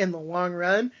matter in the long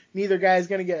run. Neither guy's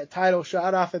going to get a title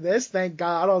shot off of this, thank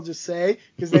God, I'll just say,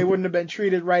 because they wouldn't have been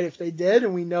treated right if they did,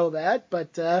 and we know that.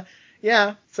 But,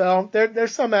 so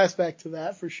there's some aspect to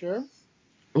that for sure.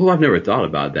 Oh, I've never thought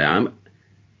about that. I'm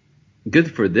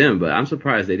good for them, but I'm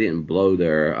surprised they didn't blow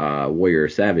their Warrior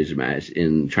Savage match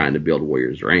in trying to build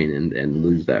Warrior's reign and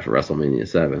lose that for WrestleMania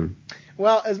 7.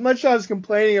 Well, as much as I was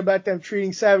complaining about them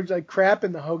treating Savage like crap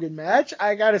in the Hogan match,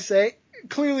 I gotta say,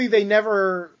 clearly they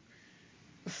never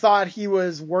thought he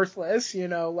was worthless,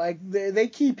 like they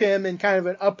keep him in kind of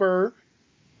an upper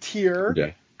tier.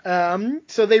 Yeah.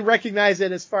 So they recognize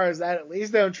it as far as that at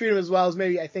least. They don't treat him as well as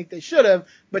maybe I think they should have,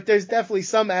 but there's definitely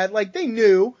some like they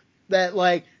knew that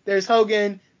like there's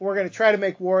Hogan, we're going to try to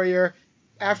make Warrior.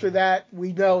 After that,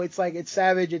 we know it's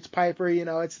Savage, it's Piper,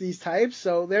 it's these types.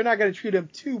 So they're not going to treat him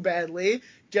too badly.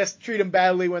 Just treat him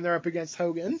badly when they're up against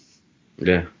Hogan.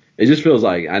 Yeah. It just feels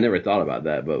like I never thought about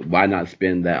that, but why not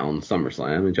spend that on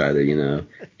SummerSlam and try to,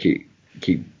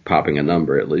 keep popping a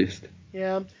number at least?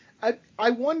 Yeah.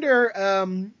 I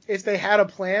wonder if they had a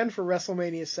plan for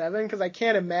WrestleMania 7, because I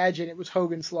can't imagine it was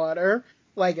Hogan Slaughter.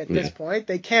 Like at this point,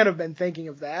 they can't have been thinking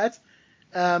of that.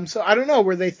 So I don't know.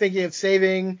 Were they thinking of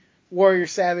saving Warrior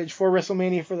Savage for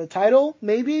WrestleMania for the title?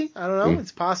 Maybe. I don't know.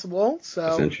 It's possible. So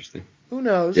that's interesting. Who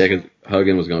knows? Yeah, because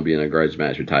Hogan was going to be in a grudge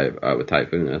match with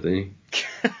Typhoon, I think.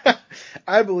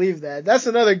 I believe that. That's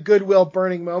another goodwill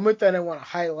burning moment that I want to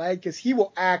highlight because he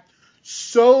will act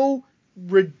so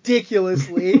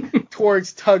ridiculously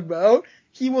towards Tugboat.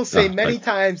 He will say many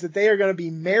times that they are going to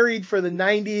be married for the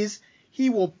 90s. He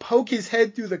will poke his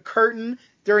head through the curtain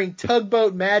during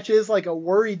tugboat matches like a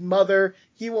worried mother.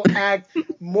 He will act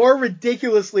more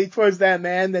ridiculously towards that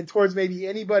man than towards maybe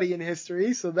anybody in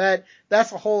history. So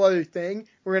that's a whole other thing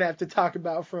we're going to have to talk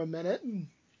about for a minute.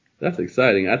 That's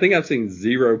exciting. I think I've seen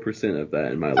 0% of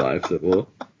that in my life. So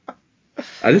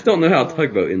I just don't know how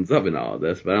Tugboat ends up in all of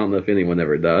this, but I don't know if anyone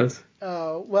ever does.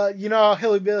 Oh, well, you know,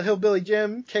 Hillbilly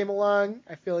Jim came along.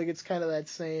 I feel like it's kind of that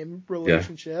same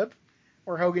relationship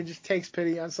where Hogan just takes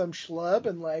pity on some schlub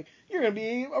and like, you're going to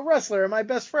be a wrestler and my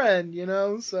best friend, you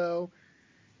know? So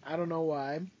I don't know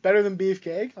why. Better than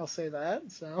Beefcake, I'll say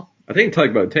that. So I think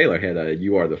Tugboat Taylor had a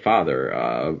 "You Are the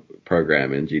Father"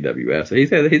 program in GWF, so he's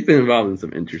been involved in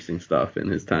some interesting stuff in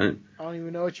his time. I don't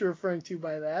even know what you're referring to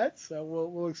by that, so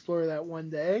we'll explore that one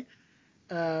day.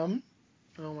 Oh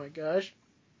my gosh.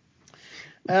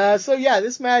 So yeah,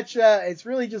 this match it's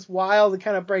really just wild. It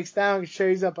kind of breaks down.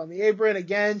 Sherry's up on the apron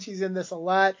again. She's in this a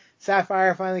lot.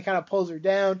 Sapphire finally kind of pulls her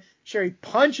down. Sherry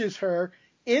punches her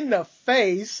in the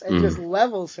face and just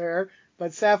levels her.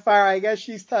 But Sapphire, I guess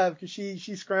she's tough because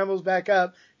she scrambles back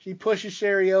up. She pushes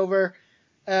Sherry over.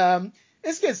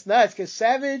 This gets nuts because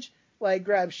Savage like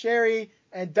grabs Sherry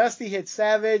and Dusty hits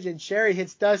Savage and Sherry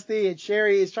hits Dusty and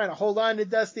Sherry is trying to hold on to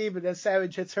Dusty, but then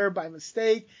Savage hits her by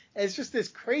mistake. And it's just this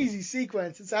crazy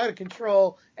sequence. It's out of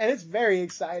control and it's very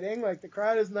exciting. Like the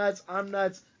crowd is nuts. I'm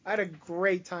nuts. I had a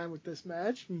great time with this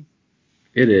match.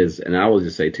 It is, and I will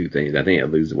just say two things. I think it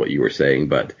alludes to what you were saying,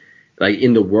 but like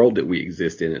in the world that we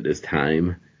exist in at this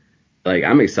time, like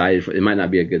I'm excited for. It might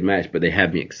not be a good match, but they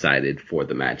have me excited for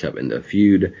the matchup and the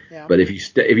feud. Yeah. But if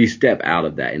you step out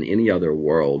of that in any other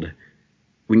world,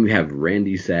 when you have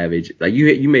Randy Savage, like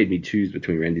you made me choose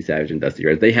between Randy Savage and Dusty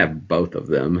Rhodes. They have both of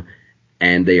them,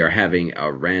 and they are having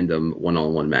a random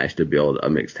one-on-one match to build a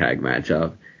mixed tag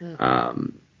matchup.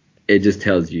 It just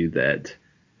tells you that.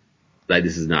 Like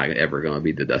this is not ever going to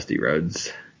be the Dusty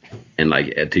Rhodes, and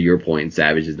like to your point,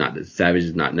 Savage is not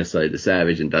necessarily the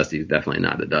Savage, and Dusty is definitely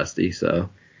not the Dusty. So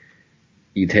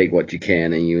you take what you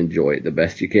can and you enjoy it the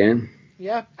best you can.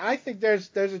 Yeah, I think there's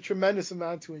a tremendous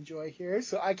amount to enjoy here,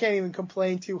 so I can't even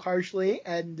complain too harshly.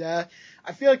 And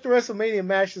I feel like the WrestleMania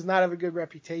match does not have a good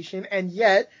reputation, and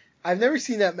yet I've never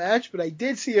seen that match, but I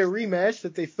did see a rematch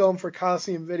that they filmed for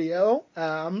Coliseum Video.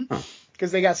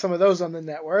 Because they got some of those on the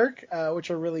network, which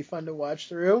are really fun to watch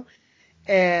through.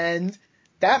 And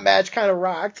that match kind of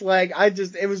rocked. Like,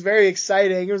 it was very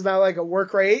exciting. It was not like a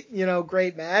work rate,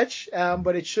 great match,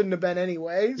 but it shouldn't have been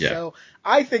anyway. Yeah. So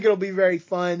I think it'll be very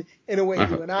fun in a way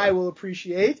you and I will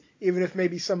appreciate, even if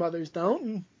maybe some others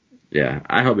don't. Yeah,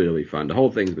 I hope it'll be fun. The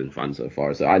whole thing's been fun so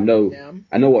far, so I know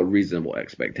what reasonable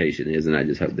expectation is, and I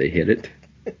just hope they hit it.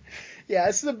 Yeah,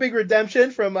 this is a big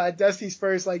redemption from Dusty's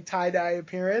first tie-dye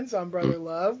appearance on Brother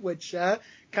Love, which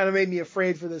kind of made me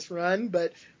afraid for this run,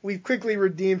 but we've quickly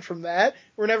redeemed from that.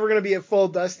 We're never going to be at full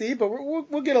Dusty, but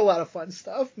we'll get a lot of fun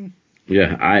stuff.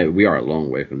 Yeah, we are a long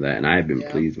way from that, and I have been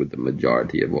pleased with the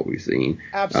majority of what we've seen.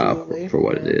 Absolutely. For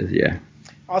what it is, yeah.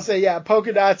 I'll say,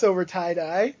 polka dots over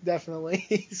tie-dye,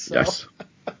 definitely. So. Yes.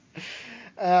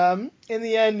 In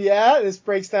the end, this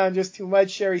breaks down just too much.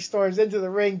 Sherry storms into the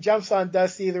ring, jumps on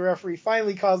Dusty. The referee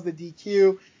finally calls the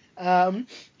DQ. And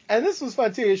this was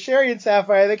fun too. Sherry and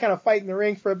Sapphire, they kind of fight in the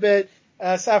ring for a bit.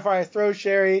 Sapphire throws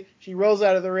Sherry. She rolls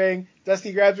out of the ring.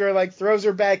 Dusty grabs her, throws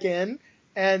her back in.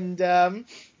 And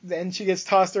then she gets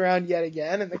tossed around yet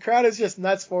again. And the crowd is just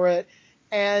nuts for it.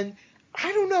 And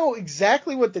I don't know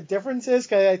exactly what the difference is,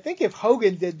 because I think if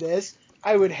Hogan did this,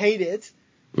 I would hate it.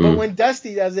 But when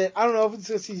Dusty does it, I don't know if it's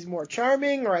just he's more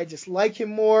charming or I just like him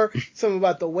more. Something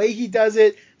about the way he does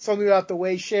it. Something about the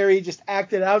way Sherry just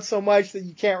acted out so much that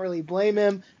you can't really blame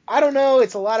him. I don't know.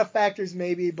 It's a lot of factors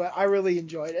maybe, but I really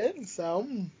enjoyed it. So.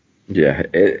 Yeah,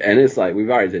 and it's like we've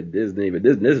already said Disney, but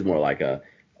this is more like a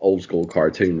old school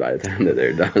cartoon by the time that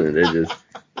they're done. And they're just,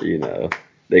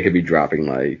 they could be dropping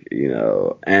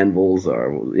anvils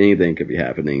or anything could be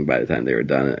happening by the time they were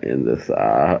done in this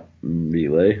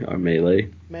melee.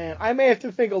 Man, I may have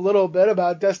to think a little bit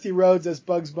about Dusty Rhodes as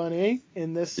Bugs Bunny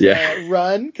in this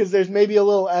run, because there's maybe a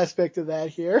little aspect of that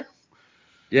here.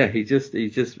 Yeah,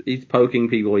 he's poking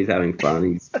people, he's having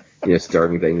fun, he's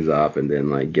stirring things up and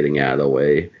then getting out of the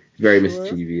way. He's very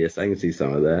mischievous. I can see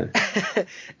some of that.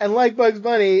 And like Bugs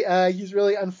Bunny, he's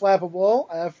really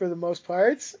unflappable for the most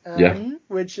part,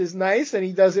 which is nice, and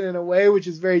he does it in a way which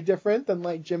is very different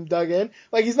than Jim Duggan.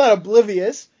 He's not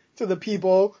oblivious to the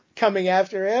people coming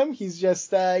after him. He's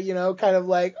just, kind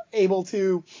of able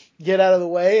to get out of the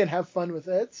way and have fun with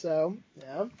it. So,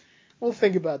 we'll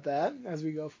think about that as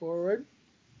we go forward.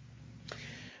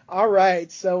 All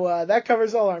right, so that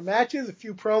covers all our matches, a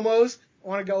few promos I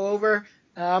want to go over.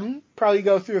 Probably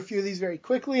go through a few of these very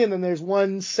quickly, and then there's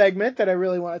one segment that I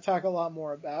really want to talk a lot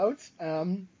more about.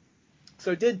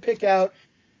 So did pick out,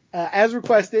 as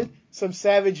requested, some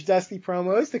Savage Dusty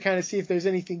promos to kind of see if there's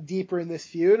anything deeper in this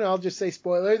feud, and I'll just say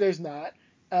spoiler, there's not.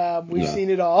 We've seen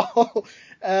it all.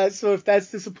 So if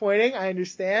that's disappointing, I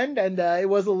understand, and it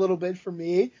was a little bit for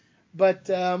me. But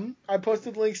I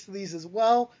posted links to these as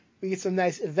well. We get some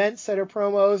nice event center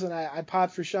promos, and I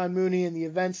popped for Sean Mooney in the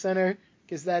event center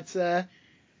because that's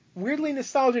weirdly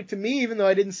nostalgic to me, even though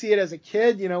I didn't see it as a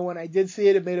kid. You know, when I did see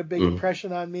it, it made a big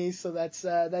impression on me. So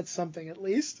that's something at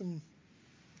least.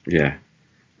 Yeah,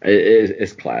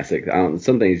 it's classic.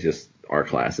 Some things just are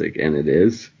classic, and it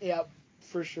is. Yep,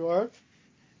 for sure.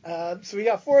 So we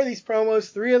got 4 of these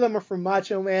promos. 3 of them are from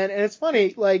Macho Man, and it's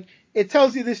funny, like, it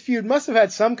tells you this feud must have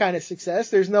had some kind of success.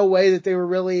 There's no way that they were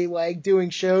really, like, doing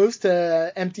shows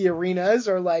to empty arenas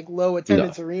or, like, low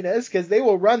attendance arenas, because they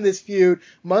will run this feud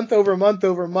month over month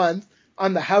over month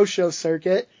on the house show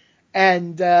circuit,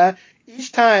 and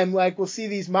each time, like, we'll see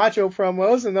these Macho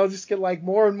promos, and they'll just get, like,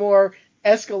 more and more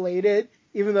escalated,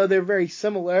 even though they're very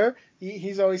similar.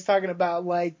 He's always talking about,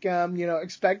 like,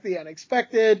 expect the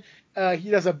unexpected. He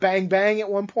does a bang bang at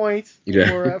one point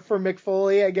for Mick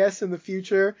Foley, I guess, in the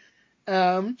future.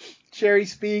 Sherry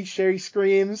speaks, Sherry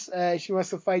screams. She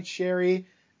wants to fight Sherry.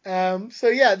 So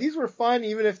yeah, these were fun,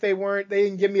 even if they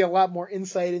didn't give me a lot more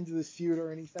insight into this feud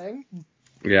or anything.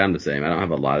 Yeah, I'm the same. I don't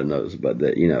have a lot of notes, but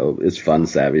it's fun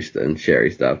Savage and Sherry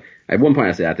stuff. At one point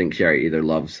I said I think Sherry either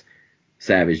loves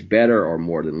Savage better or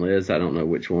more than Liz. I don't know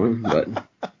which one, but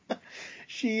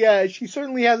she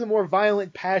certainly has a more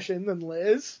violent passion than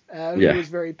Liz, who was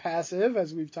very passive,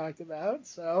 as we've talked about.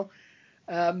 So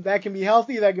that can be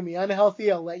healthy, that can be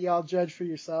unhealthy. I'll let y'all judge for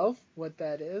yourself what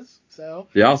that is. So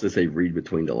they also say read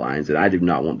between the lines, and I do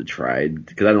not want to try it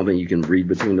because I don't think you can read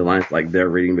between the lines like they're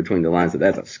reading between the lines. So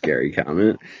that's a scary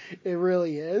comment. It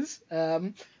really is.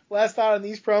 Last thought on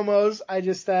these promos, I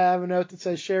just have a note that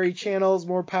says Sherry channels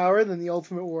more power than the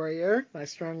Ultimate Warrior. I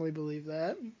strongly believe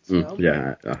that. So.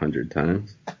 100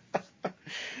 times.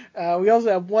 We also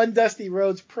have one Dusty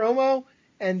Rhodes promo,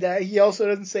 and he also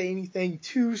doesn't say anything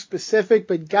too specific,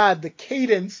 but God, the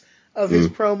cadence of his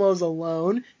promos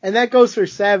alone, and that goes for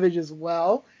Savage as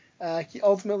well. He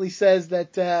ultimately says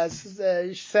that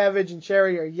Savage and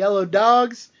Sherry are yellow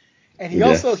dogs, and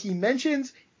he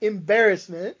mentions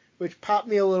embarrassment, which popped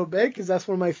me a little bit because that's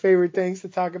one of my favorite things to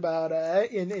talk about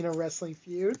in a wrestling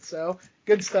feud. So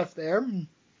good stuff there.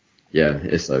 Yeah,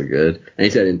 it's so good. And he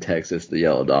said in Texas the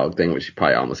yellow dog thing, which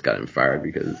probably almost got him fired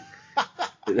because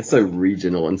it's so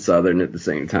regional and southern at the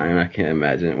same time. I can't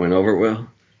imagine it went over well.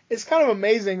 It's kind of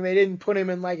amazing they didn't put him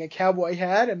in like a cowboy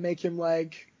hat and make him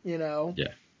like,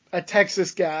 a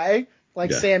Texas guy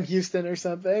like Sam Houston or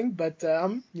something. But,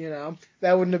 that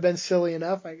wouldn't have been silly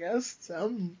enough, I guess.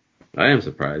 So. I am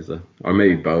surprised, though. Or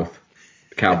maybe both.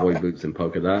 Cowboy boots and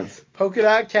polka dots. Polka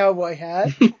dot cowboy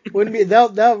hat. Wouldn't be.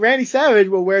 Randy Savage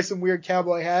will wear some weird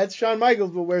cowboy hats. Shawn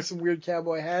Michaels will wear some weird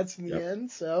cowboy hats in the end.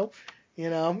 So,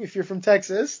 if you're from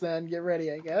Texas, then get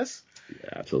ready, I guess. Yeah,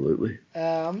 absolutely.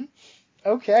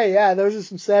 Okay, yeah, those are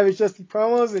some Savage Dusty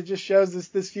promos. It just shows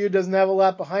this feud doesn't have a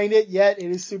lot behind it, yet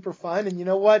it is super fun. And you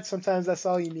know what? Sometimes that's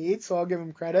all you need, so I'll give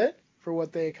them credit for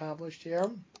what they accomplished here.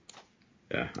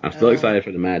 Yeah, I'm still excited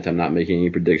for the match. I'm not making any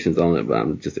predictions on it, but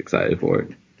I'm just excited for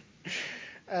it.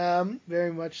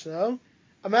 Very much so.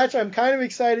 A match I'm kind of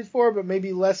excited for, but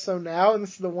maybe less so now. And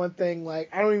this is the one thing, like,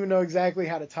 I don't even know exactly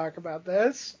how to talk about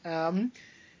this.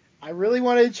 I really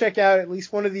wanted to check out at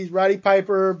least one of these Roddy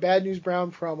Piper, Bad News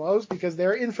Brown promos because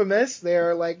they're infamous.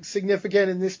 They're, like, significant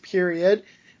in this period.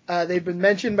 They've been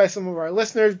mentioned by some of our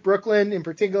listeners. Brooklyn, in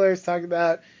particular, has talked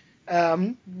about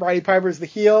Roddy Piper's the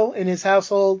heel in his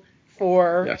household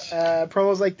for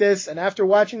promos like this. And after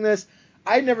watching this,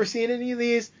 I'd never seen any of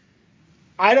these.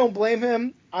 I don't blame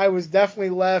him. I was definitely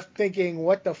left thinking,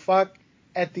 what the fuck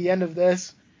at the end of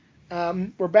this.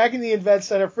 We're back in the event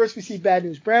center. First we see Bad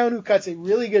News Brown, who cuts a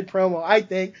really good promo, I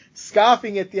think,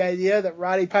 scoffing at the idea that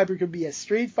Roddy Piper could be a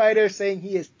street fighter, saying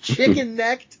he is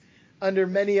chicken-necked under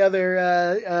many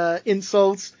other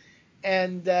insults.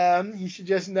 And he should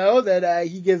just know that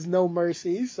he gives no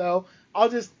mercy. So I'll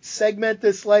just segment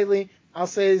this slightly. I'll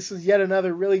say this is yet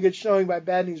another really good showing by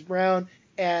Bad News Brown,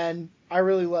 and I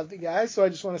really love the guy, so I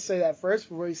just want to say that first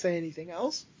before we say anything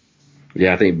else.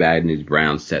 Yeah, I think Bad News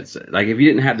Brown sets it. Like, if you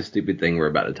didn't have the stupid thing we're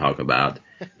about to talk about,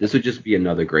 this would just be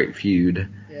another great feud,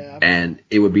 and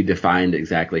it would be defined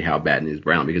exactly how Bad News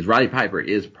Brown, because Roddy Piper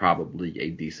is probably a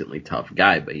decently tough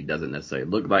guy, but he doesn't necessarily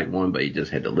look like one, but he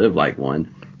just had to live like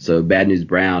one. So Bad News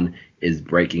Brown is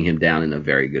breaking him down in a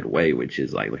very good way, which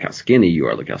is like, look how skinny you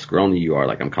are, look how scrawny you are,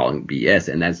 like I'm calling BS,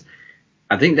 and that's,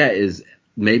 I think that is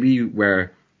maybe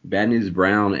where Bad News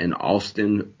Brown and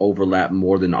Austin overlap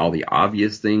more than all the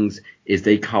obvious things is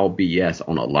they call BS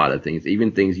on a lot of things.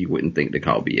 Even things you wouldn't think to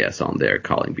call BS on, they're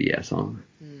calling BS on.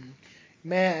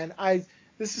 Man,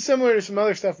 this is similar to some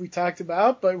other stuff we talked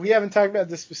about, but we haven't talked about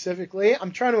this specifically.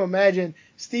 I'm trying to imagine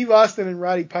Steve Austin and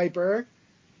Roddy Piper,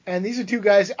 and these are two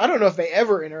guys, I don't know if they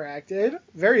ever interacted.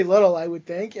 Very little, I would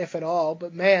think, if at all.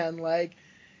 But man, like,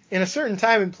 in a certain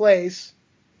time and place,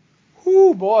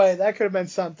 whoo, boy, that could have been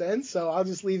something. So I'll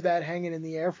just leave that hanging in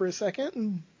the air for a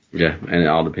second. Yeah, and it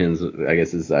all depends, I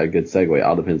guess it's a good segue, it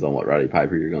all depends on what Roddy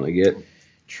Piper you're going to get.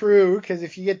 True, because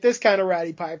if you get this kind of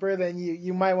Roddy Piper, then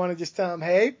you might want to just tell him,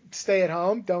 hey, stay at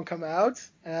home, don't come out.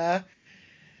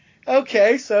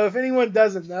 Okay, so if anyone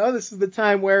doesn't know, this is the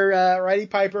time where Roddy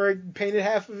Piper painted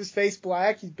half of his face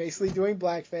black. He's basically doing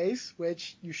blackface,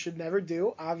 which you should never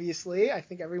do, obviously. I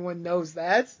think everyone knows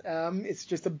that. It's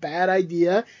just a bad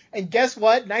idea. And guess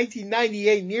what?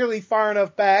 1998, nearly far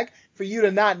enough back for you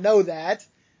to not know that,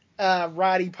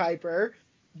 Roddy Piper.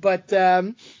 But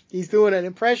he's doing an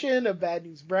impression of Bad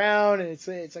News Brown, and it's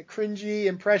a cringy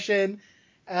impression.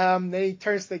 Then he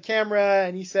turns to the camera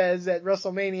and he says at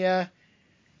WrestleMania,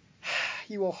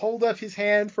 he will hold up his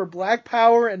hand for Black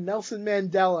Power and Nelson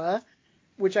Mandela,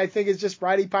 which I think is just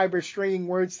Roddy Piper stringing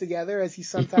words together, as he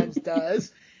sometimes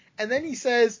does. And then he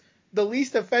says the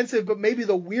least offensive but maybe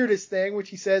the weirdest thing, which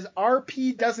he says,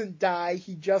 RP doesn't die,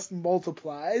 he just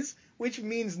multiplies, which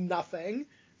means nothing.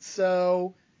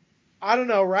 So I don't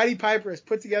know. Roddy Piper has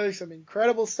put together some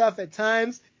incredible stuff at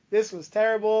times. This was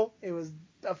terrible. It was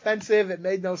offensive. It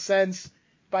made no sense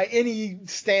by any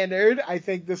standard. I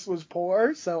think this was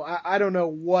poor. So I don't know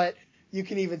what you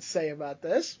can even say about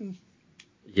this.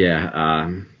 Yeah.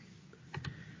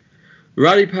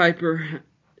 Roddy Piper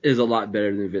is a lot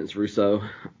better than Vince Russo,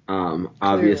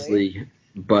 obviously.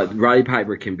 But Roddy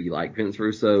Piper can be like Vince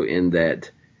Russo in that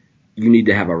you need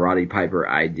to have a Roddy Piper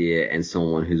idea and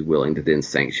someone who's willing to then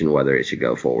sanction whether it should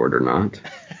go forward or not.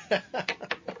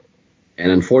 And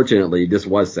unfortunately, this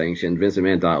was sanctioned. Vince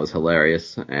McMahon thought it was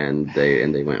hilarious, and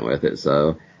they went with it.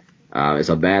 So it's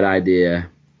a bad idea.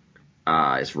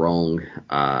 It's wrong.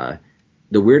 The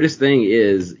weirdest thing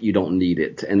is you don't need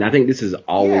it, and I think this is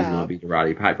always going to be the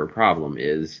Roddy Piper problem.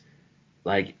 Is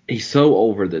like he's so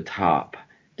over the top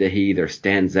that he either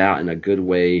stands out in a good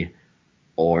way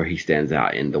or he stands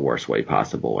out in the worst way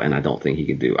possible. And I don't think he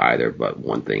can do either but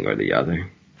one thing or the other.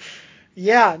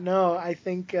 Yeah, no, I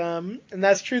think, and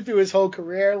that's true through his whole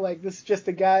career. Like, this is just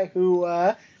a guy who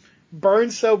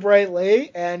burns so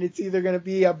brightly, and it's either going to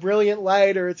be a brilliant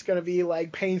light or it's going to be,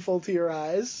 like, painful to your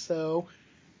eyes. So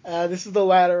this is the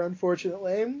latter,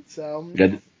 unfortunately. So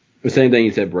yeah, the same thing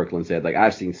you said Brooklyn said. Like,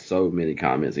 I've seen so many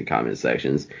comments in comment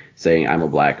sections saying I'm a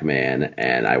black man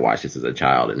and I watched this as a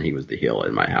child and he was the heel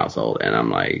in my household. And I'm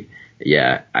like,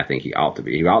 yeah, I think he ought to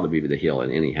be. He ought to be the heel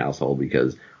in any household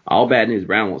because all Bad News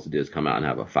Brown wants to do is come out and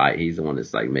have a fight. He's the one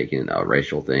that's like making a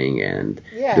racial thing and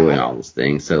doing all this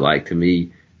thing. So like to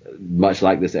me, much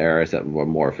like this era, except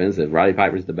more offensive, Roddy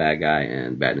Piper's the bad guy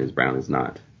and Bad News Brown is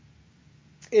not.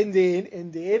 Indeed.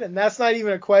 And that's not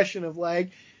even a question of like,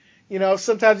 you know,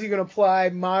 sometimes you can apply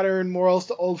modern morals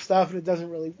to old stuff and it doesn't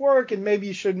really work, and maybe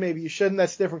you should, maybe you shouldn't.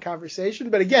 That's a different conversation.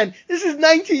 But again, this is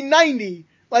 1990.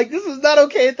 Like, this was not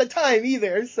okay at the time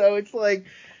either. So it's like,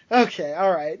 okay,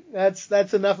 all right.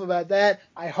 That's enough about that.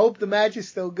 I hope the match is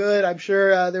still good. I'm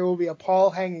sure there will be a pall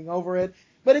hanging over it.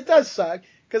 But it does suck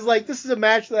because, like, this is a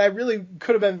match that I really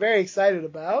could have been very excited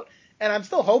about. And I'm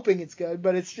still hoping it's good,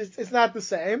 but it's not the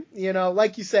same. You know,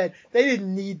 like you said, they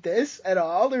didn't need this at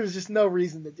all. There was just no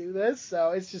reason to do this.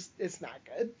 So it's not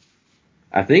good.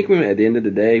 I think at the end of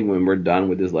the day, when we're done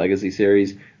with this Legacy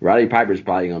series, Roddy Piper's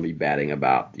probably going to be batting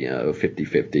about,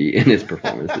 50-50 in his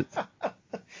performances.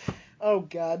 Oh,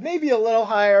 God. Maybe a little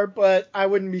higher, but I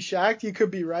wouldn't be shocked. You could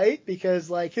be right because,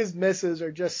 like, his misses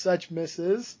are just such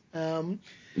misses.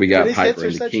 We got Piper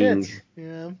and the King.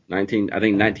 Yeah. I think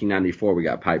 1994, we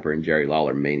got Piper and Jerry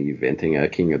Lawler main eventing a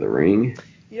King of the Ring.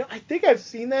 You know, I think I've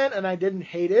seen that and I didn't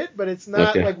hate it, but it's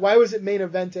not like, why was it main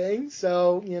eventing?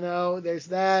 So, there's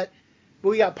that. But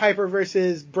we got Piper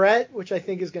versus Brett, which I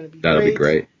think is going to be That'll be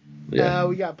great. Yeah.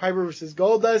 We got Piper versus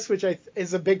Goldust, which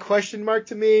is a big question mark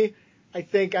to me. I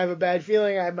think I have a bad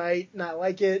feeling I might not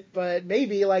like it, but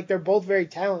maybe, like, they're both very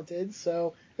talented.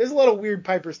 So there's a lot of weird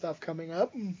Piper stuff coming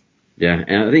up. Yeah,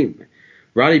 and I think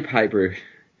Roddy Piper,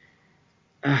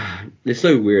 it's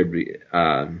so weird.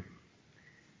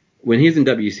 When he's in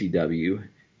WCW,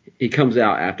 he comes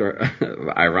out after,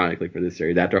 ironically for this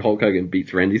series, after Hulk Hogan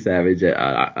beats Randy Savage at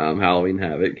Halloween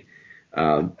Havoc.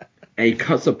 And and he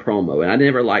cuts a promo. And I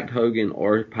never liked Hogan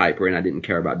or Piper, and I didn't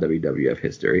care about WWF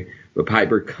history. But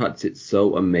Piper cuts it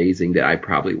so amazing that I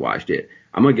probably watched it.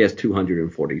 I'm going to guess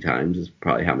 240 times is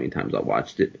probably how many times I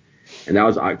watched it. And that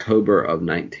was October of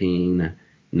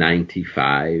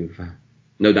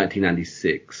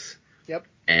 1996. Yep.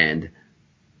 And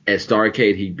at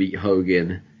Starrcade, he beat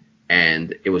Hogan,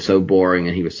 and it was so boring,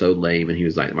 and he was so lame, and he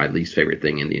was like my least favorite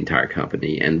thing in the entire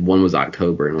company. And one was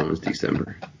October, and one was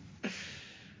December.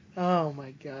 Oh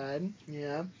my God.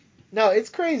 Yeah. No, it's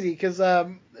crazy because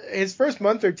his first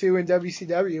month or two in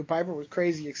WCW, Piper was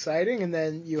crazy exciting, and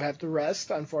then you have the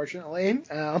rest, unfortunately,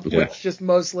 which just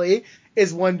mostly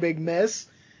is one big miss.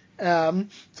 So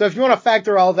if you want to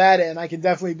factor all that in, I can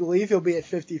definitely believe he'll be at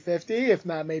 50-50, if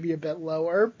not maybe a bit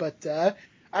lower. But I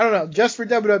don't know. Just for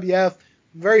WWF, I'm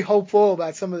very hopeful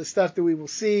about some of the stuff that we will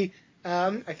see.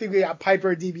 I think we got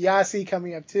Piper DiBiase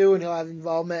coming up too, and he'll have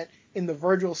involvement in the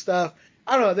Virgil stuff.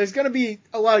 I don't know. There's going to be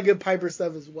a lot of good Piper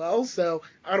stuff as well, so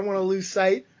I don't want to lose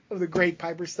sight of the great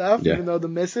Piper stuff, even though the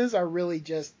misses are really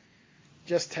just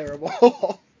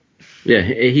terrible. Yeah,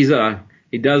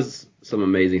 he does some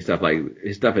amazing stuff. Like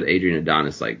his stuff at Adrian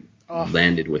Adonis,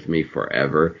 landed with me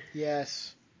forever.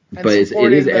 Yes. And but it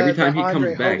is every time he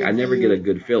comes back, Hogan I never get a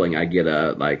good feeling. I get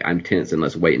a I'm tense and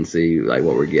let's wait and see what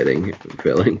we're getting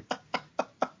feeling.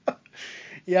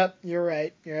 Yep, you're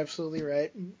right. You're absolutely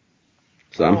right.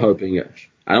 So I'm hoping.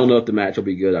 I don't know if the match will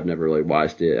be good. I've never really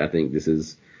watched it. I think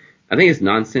it's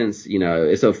nonsense.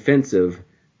 It's offensive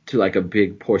to a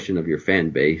big portion of your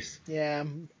fan base. Yeah.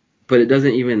 But it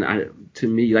doesn't even to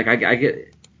me.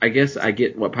 I guess I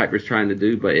get what Piper's trying to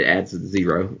do, but it adds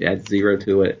zero. It adds zero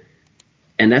to it.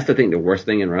 And that's the worst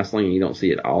thing in wrestling, and you don't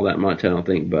see it all that much, I don't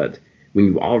think. But when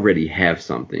you already have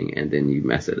something and then you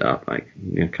mess it up,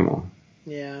 come on.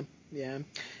 Yeah.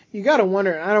 You got to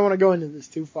wonder, I don't want to go into this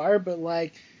too far, but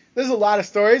there's a lot of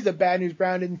stories that Bad News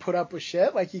Brown didn't put up with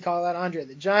shit. He called out Andre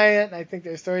the Giant, and I think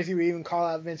there's stories he would even call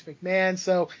out Vince McMahon.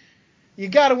 So you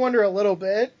got to wonder a little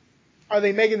bit, are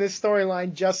they making this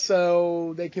storyline just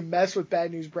so they can mess with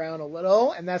Bad News Brown a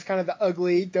little? And that's kind of the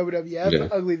ugly WWF,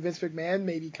 the ugly Vince McMahon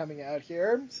maybe coming out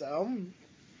here. So,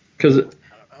 because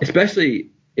especially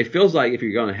it feels like if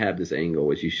you're going to have this angle,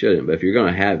 which you shouldn't, but if you're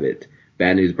going to have it,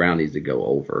 Bad News Brown needs to go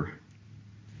over.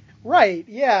 Right,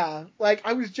 yeah.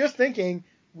 I was just thinking,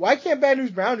 why can't Bad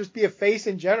News Brown just be a face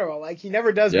in general? He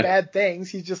never does bad things.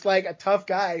 He's just a tough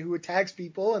guy who attacks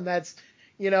people, and that's,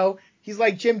 he's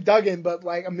like Jim Duggan, but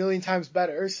a million times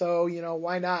better. So,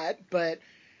 why not? But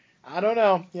I don't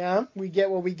know. Yeah, we get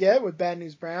what we get with Bad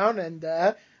News Brown, and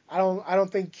I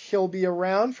don't think he'll be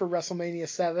around for WrestleMania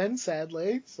 7,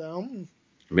 sadly. So.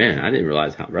 Man, I didn't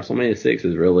realize how WrestleMania 6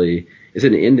 it's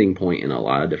an ending point in a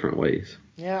lot of different ways.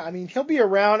 Yeah, I mean, he'll be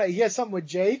around. He has something with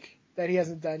Jake that he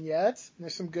hasn't done yet.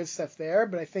 There's some good stuff there,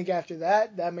 but I think after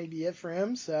that may be it for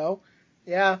him. So,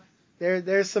 yeah,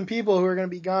 there's some people who are going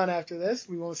to be gone after this.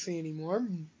 We won't see anymore.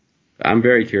 I'm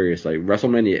very curious.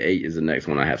 WrestleMania 8 is the next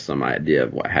one. I have some idea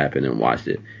of what happened and watched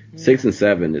it. 6 and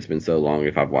 7, it's been so long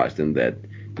if I've watched them that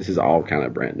this is all kind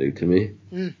of brand new to me.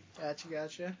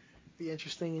 Gotcha. Be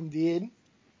interesting indeed.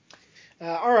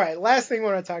 All right, last thing I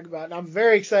want to talk about, and I'm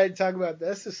very excited to talk about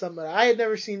this. This is something that I had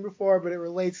never seen before, but it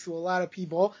relates to a lot of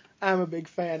people I'm a big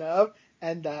fan of,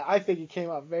 and I think it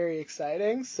came out very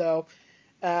exciting. So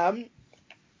we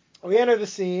enter the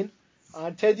scene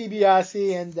on Ted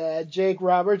DiBiase and Jake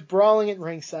Roberts brawling at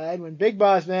ringside when Big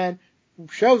Boss Man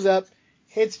shows up,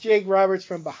 hits Jake Roberts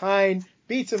from behind,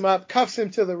 beats him up, cuffs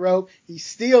him to the rope. He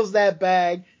steals that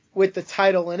bag with the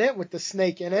title in it, with the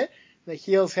snake in it. The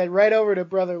heels head right over to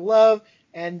Brother Love,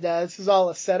 and this is all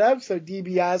a setup so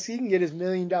DiBiase can get his $1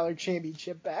 million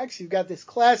championship back. So you've got this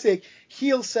classic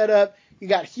heel setup. You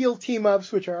got heel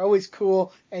team-ups, which are always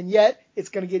cool, and yet it's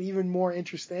going to get even more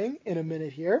interesting in a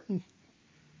minute here.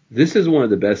 This is one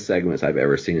of the best segments I've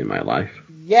ever seen in my life.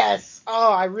 Yes.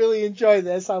 Oh, I really enjoy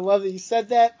this. I love that you said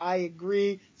that. I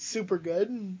agree. Super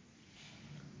good.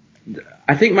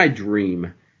 I think my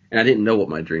dream, and I didn't know what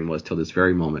my dream was till this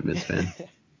very moment, Miss Finn.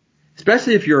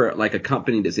 Especially if you're a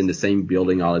company that's in the same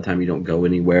building all the time, you don't go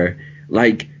anywhere.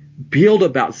 Build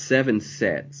about 7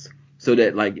 sets so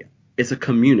that it's a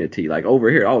community. Over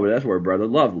here, that's where Brother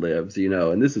Love lives,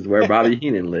 and this is where Bobby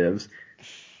Heenan lives.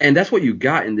 And that's what you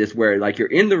got in this, where you're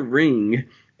in the ring,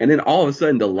 and then all of a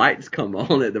sudden the lights come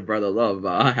on at the Brother Love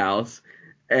house,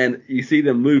 and you see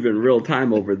them move in real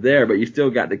time over there, but you still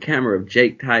got the camera of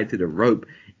Jake tied to the rope.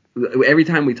 Every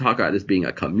time we talk about this being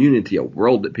a community, a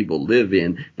world that people live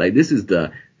in, this is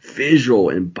the visual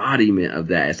embodiment of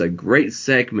that. It's a great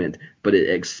segment, but it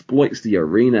exploits the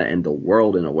arena and the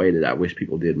world in a way that I wish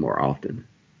people did more often.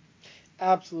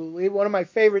 Absolutely. One of my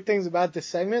favorite things about this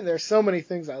segment, there's so many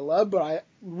things I love, but I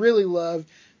really loved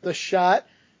the shot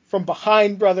from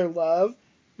behind Brother Love,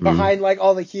 behind like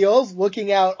all the heels,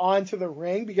 looking out onto the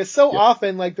ring, because so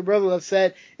often, like the Brother Love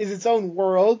set is its own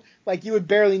world. Like you would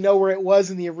barely know where it was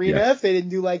in the arena if they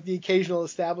didn't do like the occasional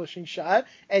establishing shot.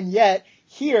 And yet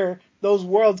here, those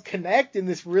worlds connect in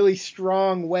this really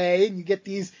strong way, and you get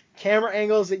these camera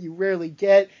angles that you rarely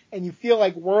get, and you feel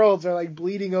like worlds are like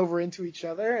bleeding over into each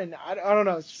other, and I don't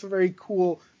know, it's just a very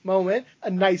cool moment, a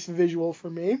nice visual for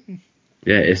me.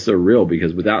 Yeah, it's surreal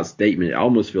because without statement, it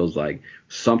almost feels like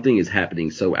something is happening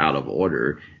so out of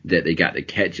order that they got to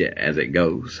catch it as it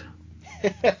goes.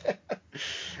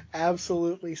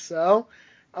 Absolutely so.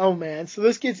 Oh man, so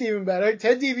this gets even better.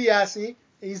 Ted DiBiase,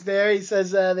 he's there, he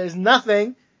says there's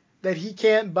nothing that he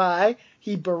can't buy.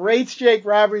 He berates Jake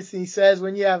Roberts and he says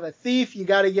when you have a thief, you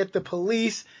got to get the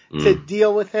police to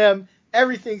deal with him.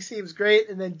 Everything seems great.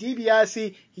 And then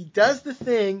DiBiase, he does the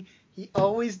thing he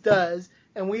always does.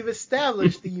 And we've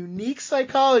established the unique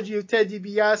psychology of Ted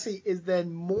DiBiase is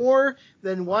then more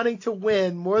than wanting to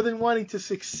win, more than wanting to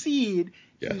succeed.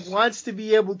 Yes. He wants to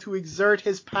be able to exert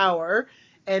his power,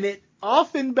 and it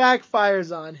often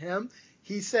backfires on him.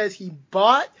 He says he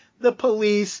bought the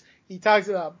police. He talks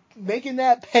about making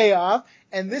that payoff,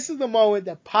 and this is the moment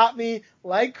that popped me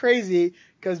like crazy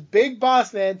because Big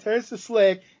Boss Man turns to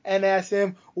Slick and asks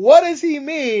him, what does he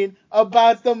mean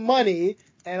about the money?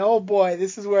 And oh boy,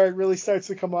 this is where it really starts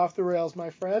to come off the rails, my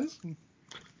friends.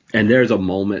 And there's a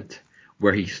moment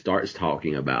where he starts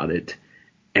talking about it,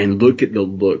 and look at the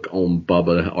look on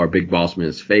Bubba or Big Boss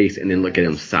Man's face, and then look at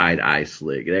him side-eye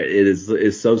Slick.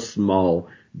 It's so small,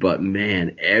 but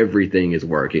man, everything is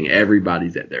working.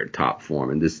 Everybody's at their top form,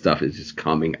 and this stuff is just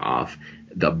coming off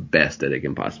the best that it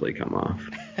can possibly come off.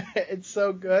 It's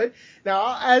so good. Now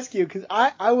I'll ask you, because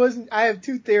I have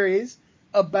two theories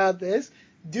about this.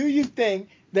 Do you think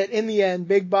that in the end,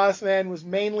 Big Boss Man was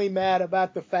mainly mad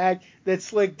about the fact that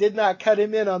Slick did not cut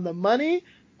him in on the money?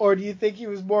 Or do you think he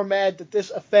was more mad that this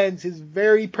offends his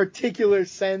very particular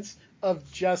sense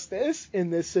of justice in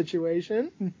this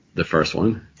situation? The first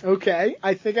one. Okay,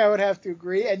 I think I would have to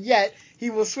agree. And yet,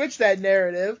 he will switch that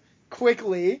narrative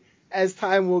quickly as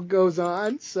time goes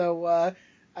on. So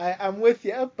I'm with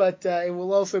you, but it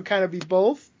will also kind of be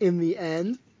both in the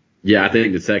end. Yeah, I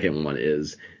think the second one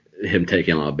is him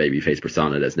taking on a babyface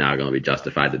persona that's now going to be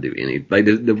justified to do anything. Like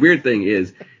the weird thing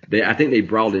is, I think they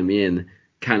brought him in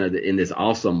kind of in this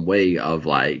awesome way of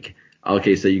like,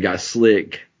 okay, so you got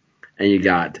Slick and you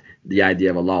got the idea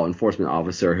of a law enforcement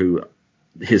officer who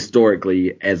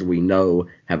historically, as we know,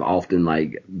 have often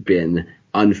like been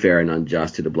unfair and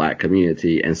unjust to the black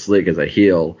community, and Slick as a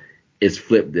heel is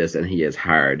flipped this and he has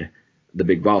hired the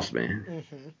Big Boss Man.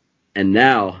 Mm-hmm. And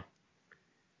now,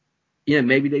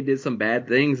 maybe they did some bad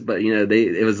things, but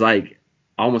it was like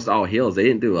almost all heels. They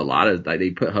didn't do a lot of, like, they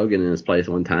put Hogan in his place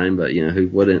one time, but who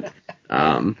wouldn't?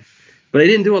 But they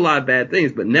didn't do a lot of bad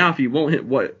things. But now, if you won't hit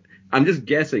what I'm just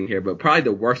guessing here, but probably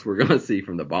the worst we're going to see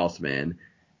from the Boss Man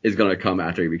is going to come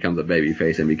after he becomes a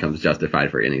babyface and becomes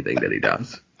justified for anything that he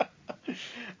does.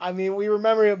 I mean, we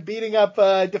remember him beating up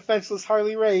defenseless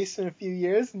Harley Race in a few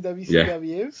years in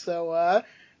WCW, so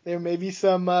there may be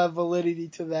some validity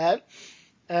to that.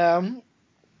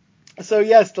 So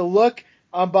yes, the look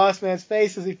on Boss Man's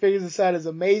face as he figures this out is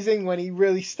amazing. When he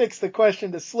really sticks the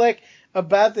question to Slick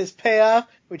about this payoff,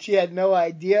 which he had no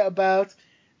idea about,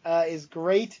 is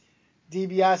great.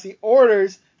 DiBiase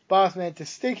orders Boss Man to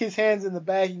stick his hands in the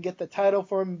bag and get the title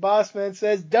for him. Boss Man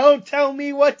says, "Don't tell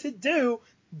me what to do,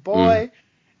 boy."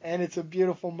 And it's a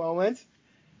beautiful moment.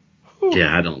 Whew.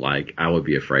 Yeah, I would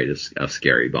be afraid of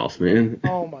scary Boss Man.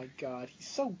 Oh my God, he's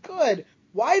so good.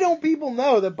 Why don't people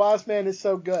know that Boss Man is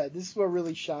so good? This is what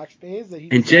really shocks me. Is that he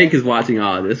and Jake is watching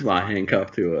all of this while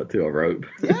handcuffed to a rope.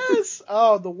 Yes.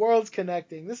 Oh, the world's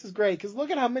connecting. This is great because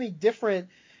look at how many different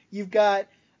you've got.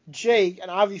 Jake,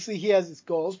 and obviously he has his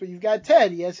goals, but you've got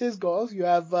Ted. He has his goals. You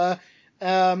have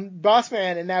Boss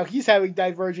Man, and now he's having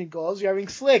divergent goals. You're having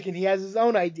Slick, and he has his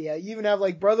own idea. You even have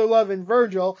like Brother Love and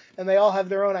Virgil, and they all have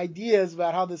their own ideas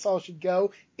about how this all should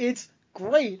go. It's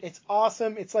great. It's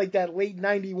awesome. It's like that late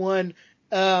 91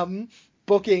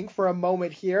 booking for a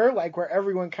moment here, like where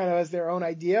everyone kind of has their own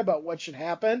idea about what should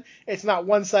happen. It's not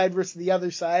one side versus the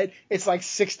other side. It's like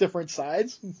 6 different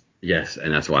sides. Yes,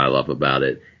 and that's what I love about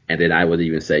it. And then I would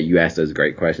even say, you asked those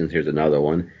great questions. Here's another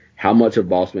one. How much of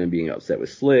Boss Man being upset with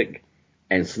Slick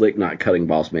and Slick not cutting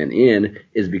Boss Man in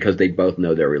is because they both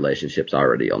know their relationship's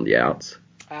already on the outs?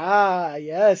 Ah,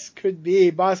 yes, could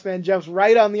be. Boss Man jumps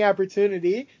right on the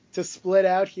opportunity to split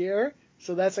out here.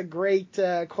 So that's a great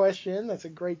question. That's a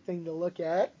great thing to look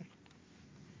at.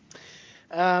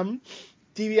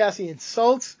 DiBiase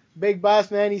insults Big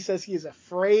Boss Man. He says he is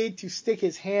afraid to stick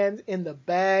his hand in the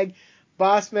bag.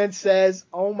 Boss Man says,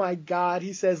 oh my God,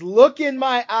 he says, look in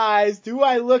my eyes. Do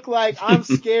I look like I'm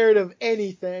scared of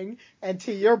anything? And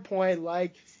to your point,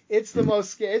 like, it's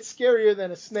it's scarier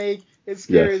than a snake. It's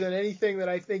scarier than anything that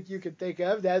I think you could think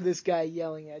of. To have this guy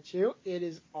yelling at you. It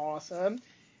is awesome.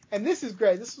 And this is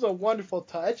great. This is a wonderful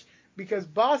touch because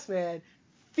Boss Man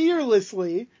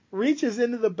fearlessly reaches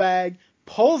into the bag,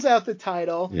 pulls out the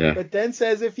title, but then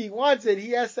says if he wants it,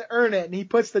 he has to earn it, and he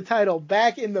puts the title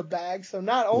back in the bag. So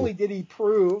not only did he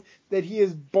prove that he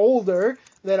is bolder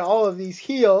than all of these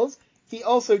heels, he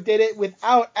also did it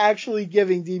without actually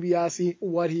giving DiBiase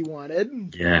what he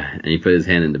wanted. Yeah, and he put his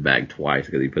hand in the bag twice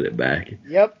because he put it back.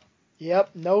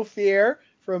 Yep, no fear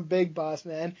from Big Boss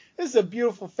Man. This is a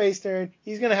beautiful face turn.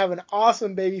 He's going to have an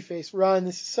awesome babyface run.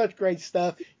 This is such great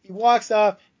stuff. He walks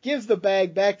off, gives the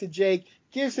bag back to Jake,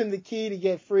 gives him the key to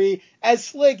get free, as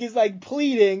Slick is like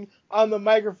pleading on the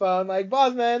microphone, like,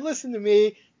 Boss Man, listen to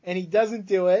me, and he doesn't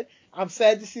do it. I'm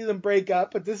sad to see them break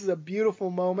up, but this is a beautiful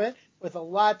moment with a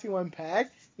lot to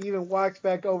unpack. He even walks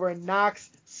back over and knocks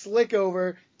Slick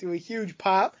over to a huge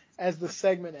pop as the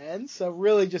segment ends. So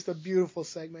really just a beautiful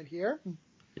segment here.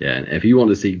 Yeah, and if you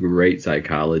want to see great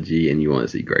psychology and you want to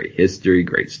see great history,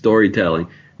 great storytelling,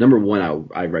 number one,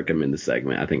 I recommend the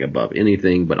segment, I think, above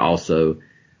anything, but also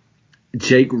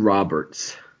Jake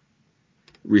Roberts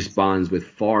responds with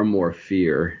far more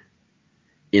fear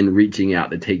in reaching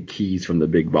out to take keys from the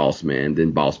Big Boss Man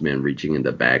than Boss Man reaching in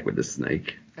the bag with the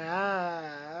snake.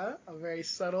 A very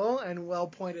subtle and well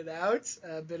pointed out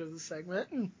bit of the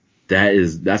segment.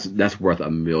 That's worth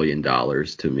 $1 million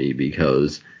to me,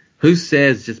 because who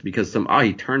says just because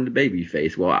he turned the baby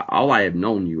face? Well, all I have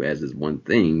known you as is one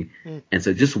thing. And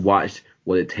so just watch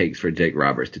what it takes for Jake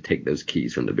Roberts to take those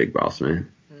keys from the Big Boss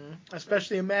Man.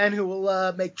 Especially a man who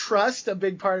will make trust a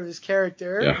big part of his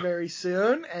character very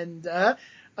soon. And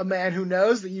a man who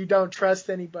knows that you don't trust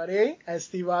anybody, as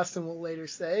Steve Austin will later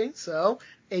say. So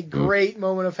a great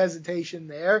moment of hesitation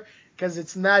there, because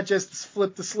it's not just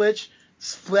flip the switch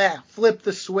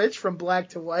from black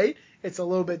to white. It's a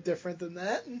little bit different than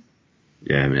that.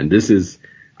 Yeah, man,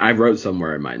 I wrote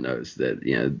somewhere in my notes that,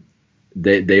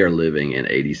 they are living in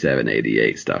 87,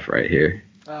 88 stuff right here.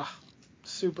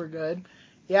 Super good.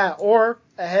 Yeah, or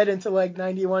ahead into like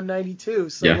 91, 92.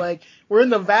 So we're in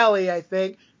the valley, I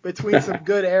think, between some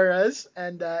good eras,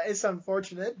 and it's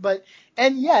unfortunate.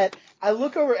 And yet, I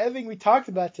look over everything we talked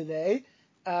about today.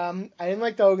 I didn't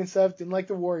like the Hogan stuff, didn't like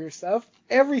the Warrior stuff.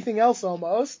 Everything else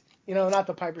almost, not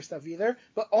the Piper stuff either,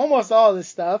 but almost all of this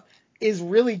stuff is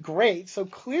really great. So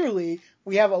clearly,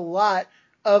 we have a lot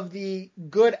of the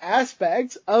good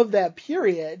aspects of that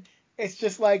period. It's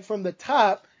just like from the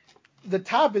top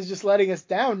is just letting us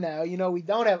down now. We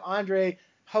don't have Andre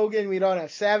Hogan. We don't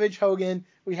have Savage Hogan.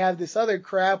 We have this other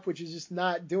crap, which is just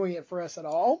not doing it for us at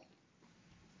all.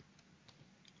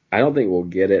 I don't think we'll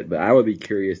get it, but I would be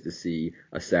curious to see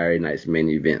a Saturday night's main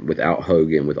event without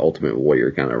Hogan, with Ultimate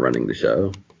Warrior kind of running the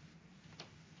show.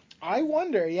 I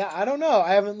wonder. Yeah, I don't know.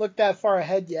 I haven't looked that far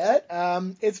ahead yet.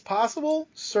 It's possible,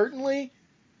 certainly.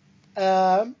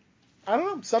 I don't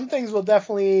know. Some things will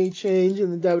definitely change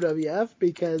in the WWF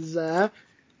because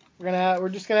we're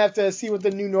just gonna have to see what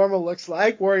the new normal looks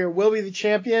like. Warrior will be the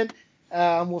champion.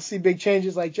 We'll see big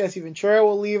changes, like Jesse Ventura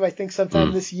will leave, I think,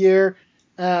 sometime this year.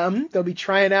 They'll be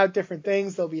trying out different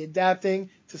things. They'll be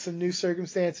adapting to some new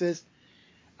circumstances.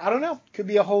 I don't know. Could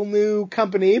be a whole new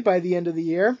company by the end of the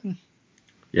year.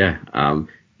 Yeah.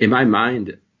 In my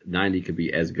mind, 90 could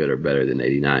be as good or better than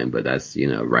 89, but that's,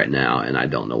 right now, and I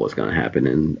don't know what's going to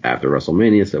happen after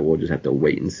WrestleMania, so we'll just have to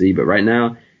wait and see. But right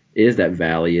now is that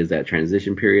valley, is that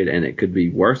transition period, and it could be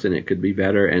worse, and it could be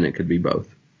better, and it could be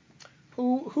both.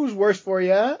 Who's worse for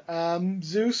you,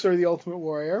 Zeus or the Ultimate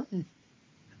Warrior?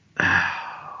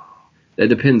 That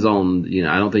depends on,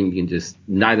 I don't think you can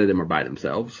neither of them are by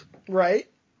themselves. Right.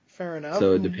 Fair enough.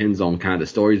 So it depends on kind of the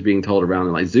stories being told around,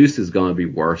 and like Zeus is going to be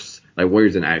worse. Like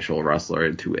Warrior's an actual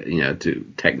wrestler,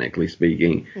 to technically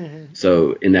speaking. Mm-hmm.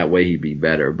 So in that way he'd be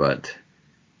better, but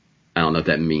I don't know if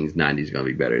that means 90 is going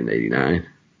to be better than 89.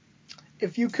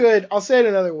 If you could, I'll say it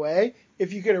another way.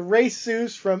 If you could erase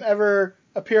Zeus from ever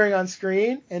appearing on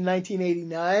screen in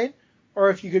 1989, or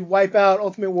if you could wipe out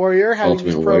Ultimate Warrior having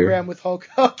this program with Hulk.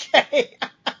 Okay.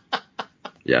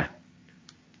 Yeah.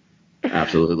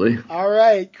 Absolutely. All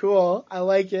right, cool. I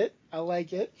like it.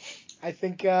 I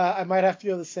think I might have to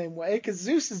go the same way, because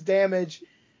Zeus's damage,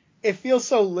 it feels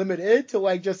so limited to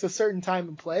like just a certain time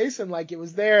and place, and like it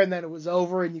was there and then it was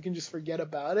over and you can just forget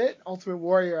about it. Ultimate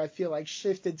Warrior, I feel like,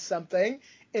 shifted something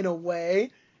in a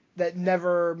way that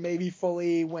never maybe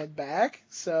fully went back.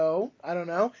 So I don't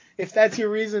know. If that's your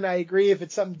reason, I agree. If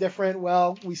it's something different,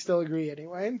 well, we still agree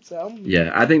anyway. So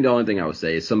Yeah, I think the only thing I would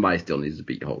say is somebody still needs to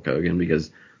beat Hulk Hogan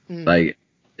because like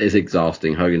it's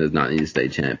exhausting. Hogan does not need to stay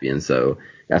champion. So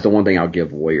that's the one thing I'll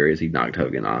give Warrior is he knocked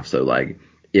Hogan off. So like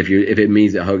if it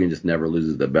means that Hogan just never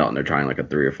loses the belt and they're trying like a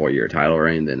 3 or 4 year title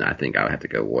reign, then I think I would have to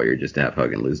go Warrior just to have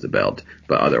Hogan lose the belt.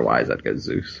 But otherwise, I'd go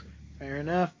Zeus. Fair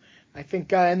enough. I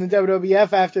think in the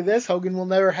WWF after this, Hogan will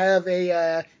never have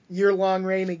a year-long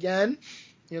reign again.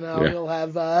 You know, he'll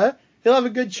have a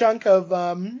good chunk of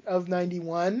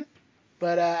 91,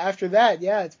 but after that,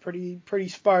 yeah, it's pretty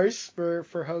sparse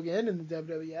for Hogan in the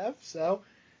WWF. So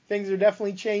things are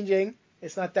definitely changing.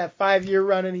 It's not that 5-year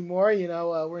run anymore. You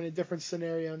know, we're in a different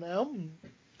scenario now.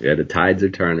 Yeah, the tides are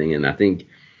turning, and I think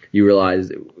you realize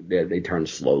that they turn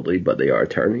slowly, but they are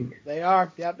turning. They are.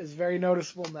 Yep, it's very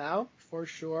noticeable now, for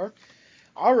sure.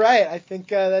 All right, I think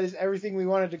that is everything we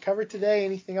wanted to cover today.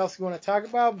 Anything else you want to talk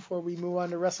about before we move on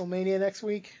to WrestleMania next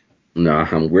week? No,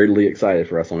 I'm weirdly excited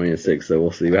for WrestleMania 6, so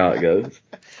we'll see how it goes.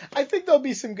 I think there'll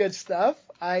be some good stuff.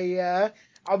 I'll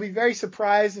be very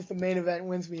surprised if the main event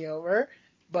wins me over,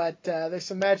 but there's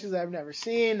some matches that I've never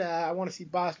seen. I want to see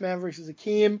Bossman versus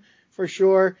Akeem for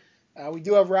sure. We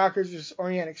do have Rockers versus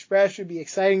Orient Express. Should be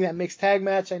exciting. That mixed tag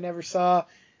match I never saw.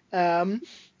 So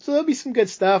there'll be some good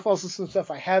stuff. Also some stuff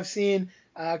I have seen.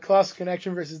 Colossal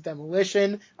Connection versus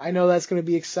Demolition. I know that's going to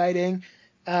be exciting.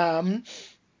 What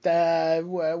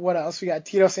else? We got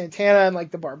Tito Santana and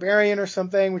like the Barbarian or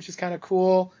something, which is kind of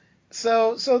cool.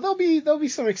 So there'll be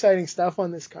some exciting stuff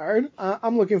on this card.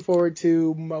 I'm looking forward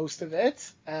to most of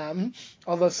it.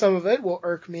 Although some of it will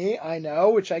irk me, I know,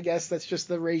 which I guess that's just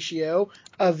the ratio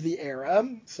of the era.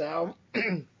 So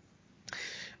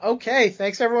okay,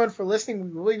 thanks everyone for listening.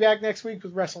 We will be back next week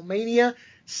with WrestleMania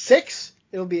 6.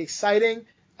 It'll be exciting.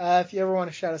 If you ever want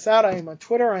to shout us out, I am on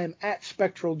Twitter. I am at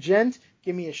SpectralGent.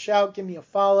 Give me a shout. Give me a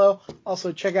follow.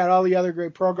 Also, check out all the other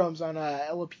great programs on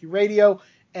LOP Radio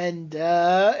and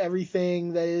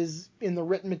everything that is in the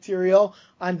written material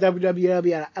on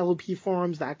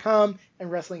www.lopforums.com and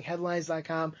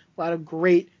wrestlingheadlines.com. A lot of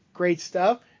great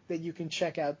stuff that you can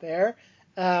check out there.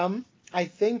 I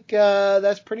think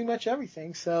that's pretty much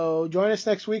everything. So join us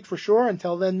next week for sure.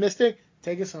 Until then, Mystic,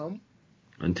 take us home.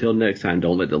 Until next time,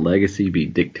 don't let the legacy be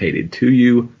dictated to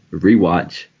you.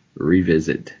 Rewatch,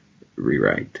 revisit,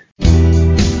 rewrite.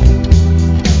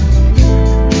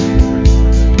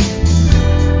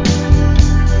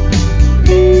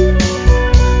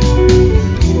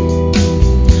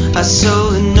 I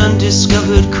saw an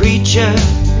undiscovered creature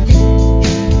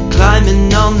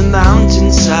climbing on the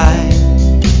mountainside.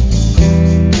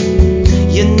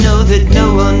 You know that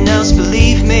no one else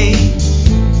believed me.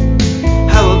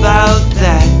 How about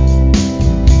that?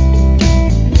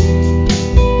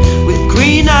 With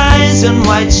green eyes and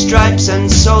white stripes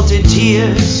and salted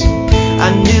tears,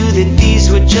 I knew that these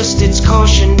were just its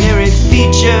cautionary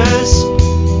features.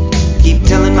 Keep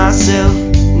telling myself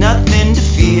nothing to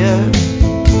fear.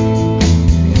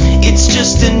 It's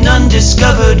just an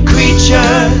undiscovered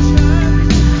creature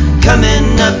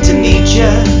coming up to meet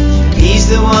you. He's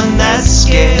the one that's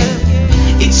scared.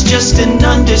 It's just an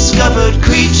undiscovered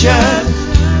creature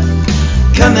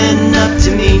coming up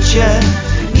to meet you.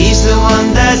 He's the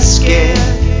one that's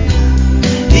scared.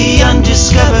 The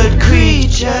undiscovered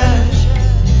creature.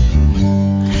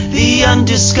 The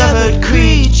undiscovered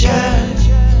creature.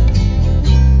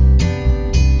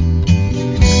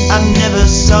 I never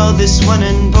saw this one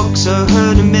in books or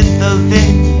heard a myth of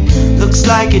it. Looks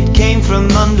like it came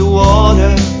from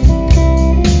underwater.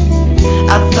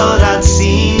 I thought I'd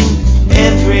seen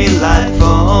every life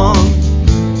form,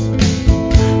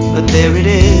 but there it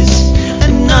is,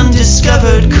 an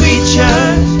undiscovered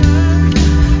creature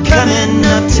coming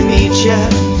up to meet you.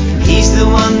 He's the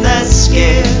one that's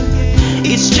scared.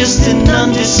 It's just an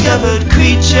undiscovered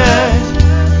creature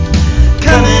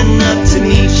coming up to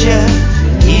meet you.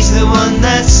 He's the one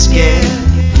that's scared.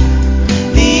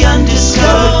 The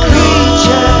undiscovered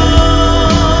creature.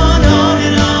 On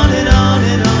and on and on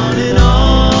and on and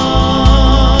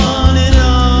on and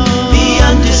on. The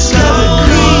undiscovered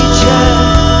creature.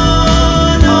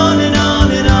 On and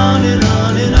on and on and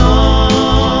on and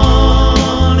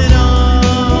on and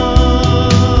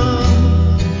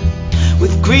on.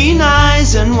 With green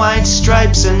eyes and white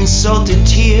stripes and salted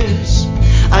tears,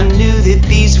 I knew that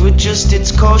these were just its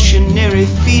cautionary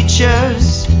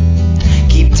features.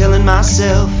 Keep telling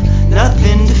myself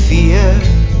nothing to fear.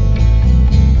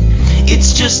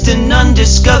 It's just an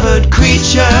undiscovered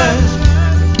creature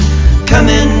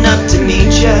coming up to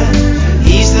meet you.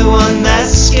 He's the one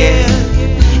that's scared.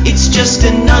 It's just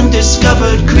an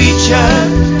undiscovered creature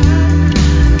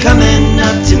coming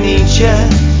up to meet ya.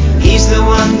 He's the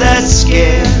one that's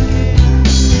scared,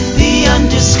 the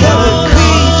undiscovered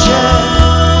creature.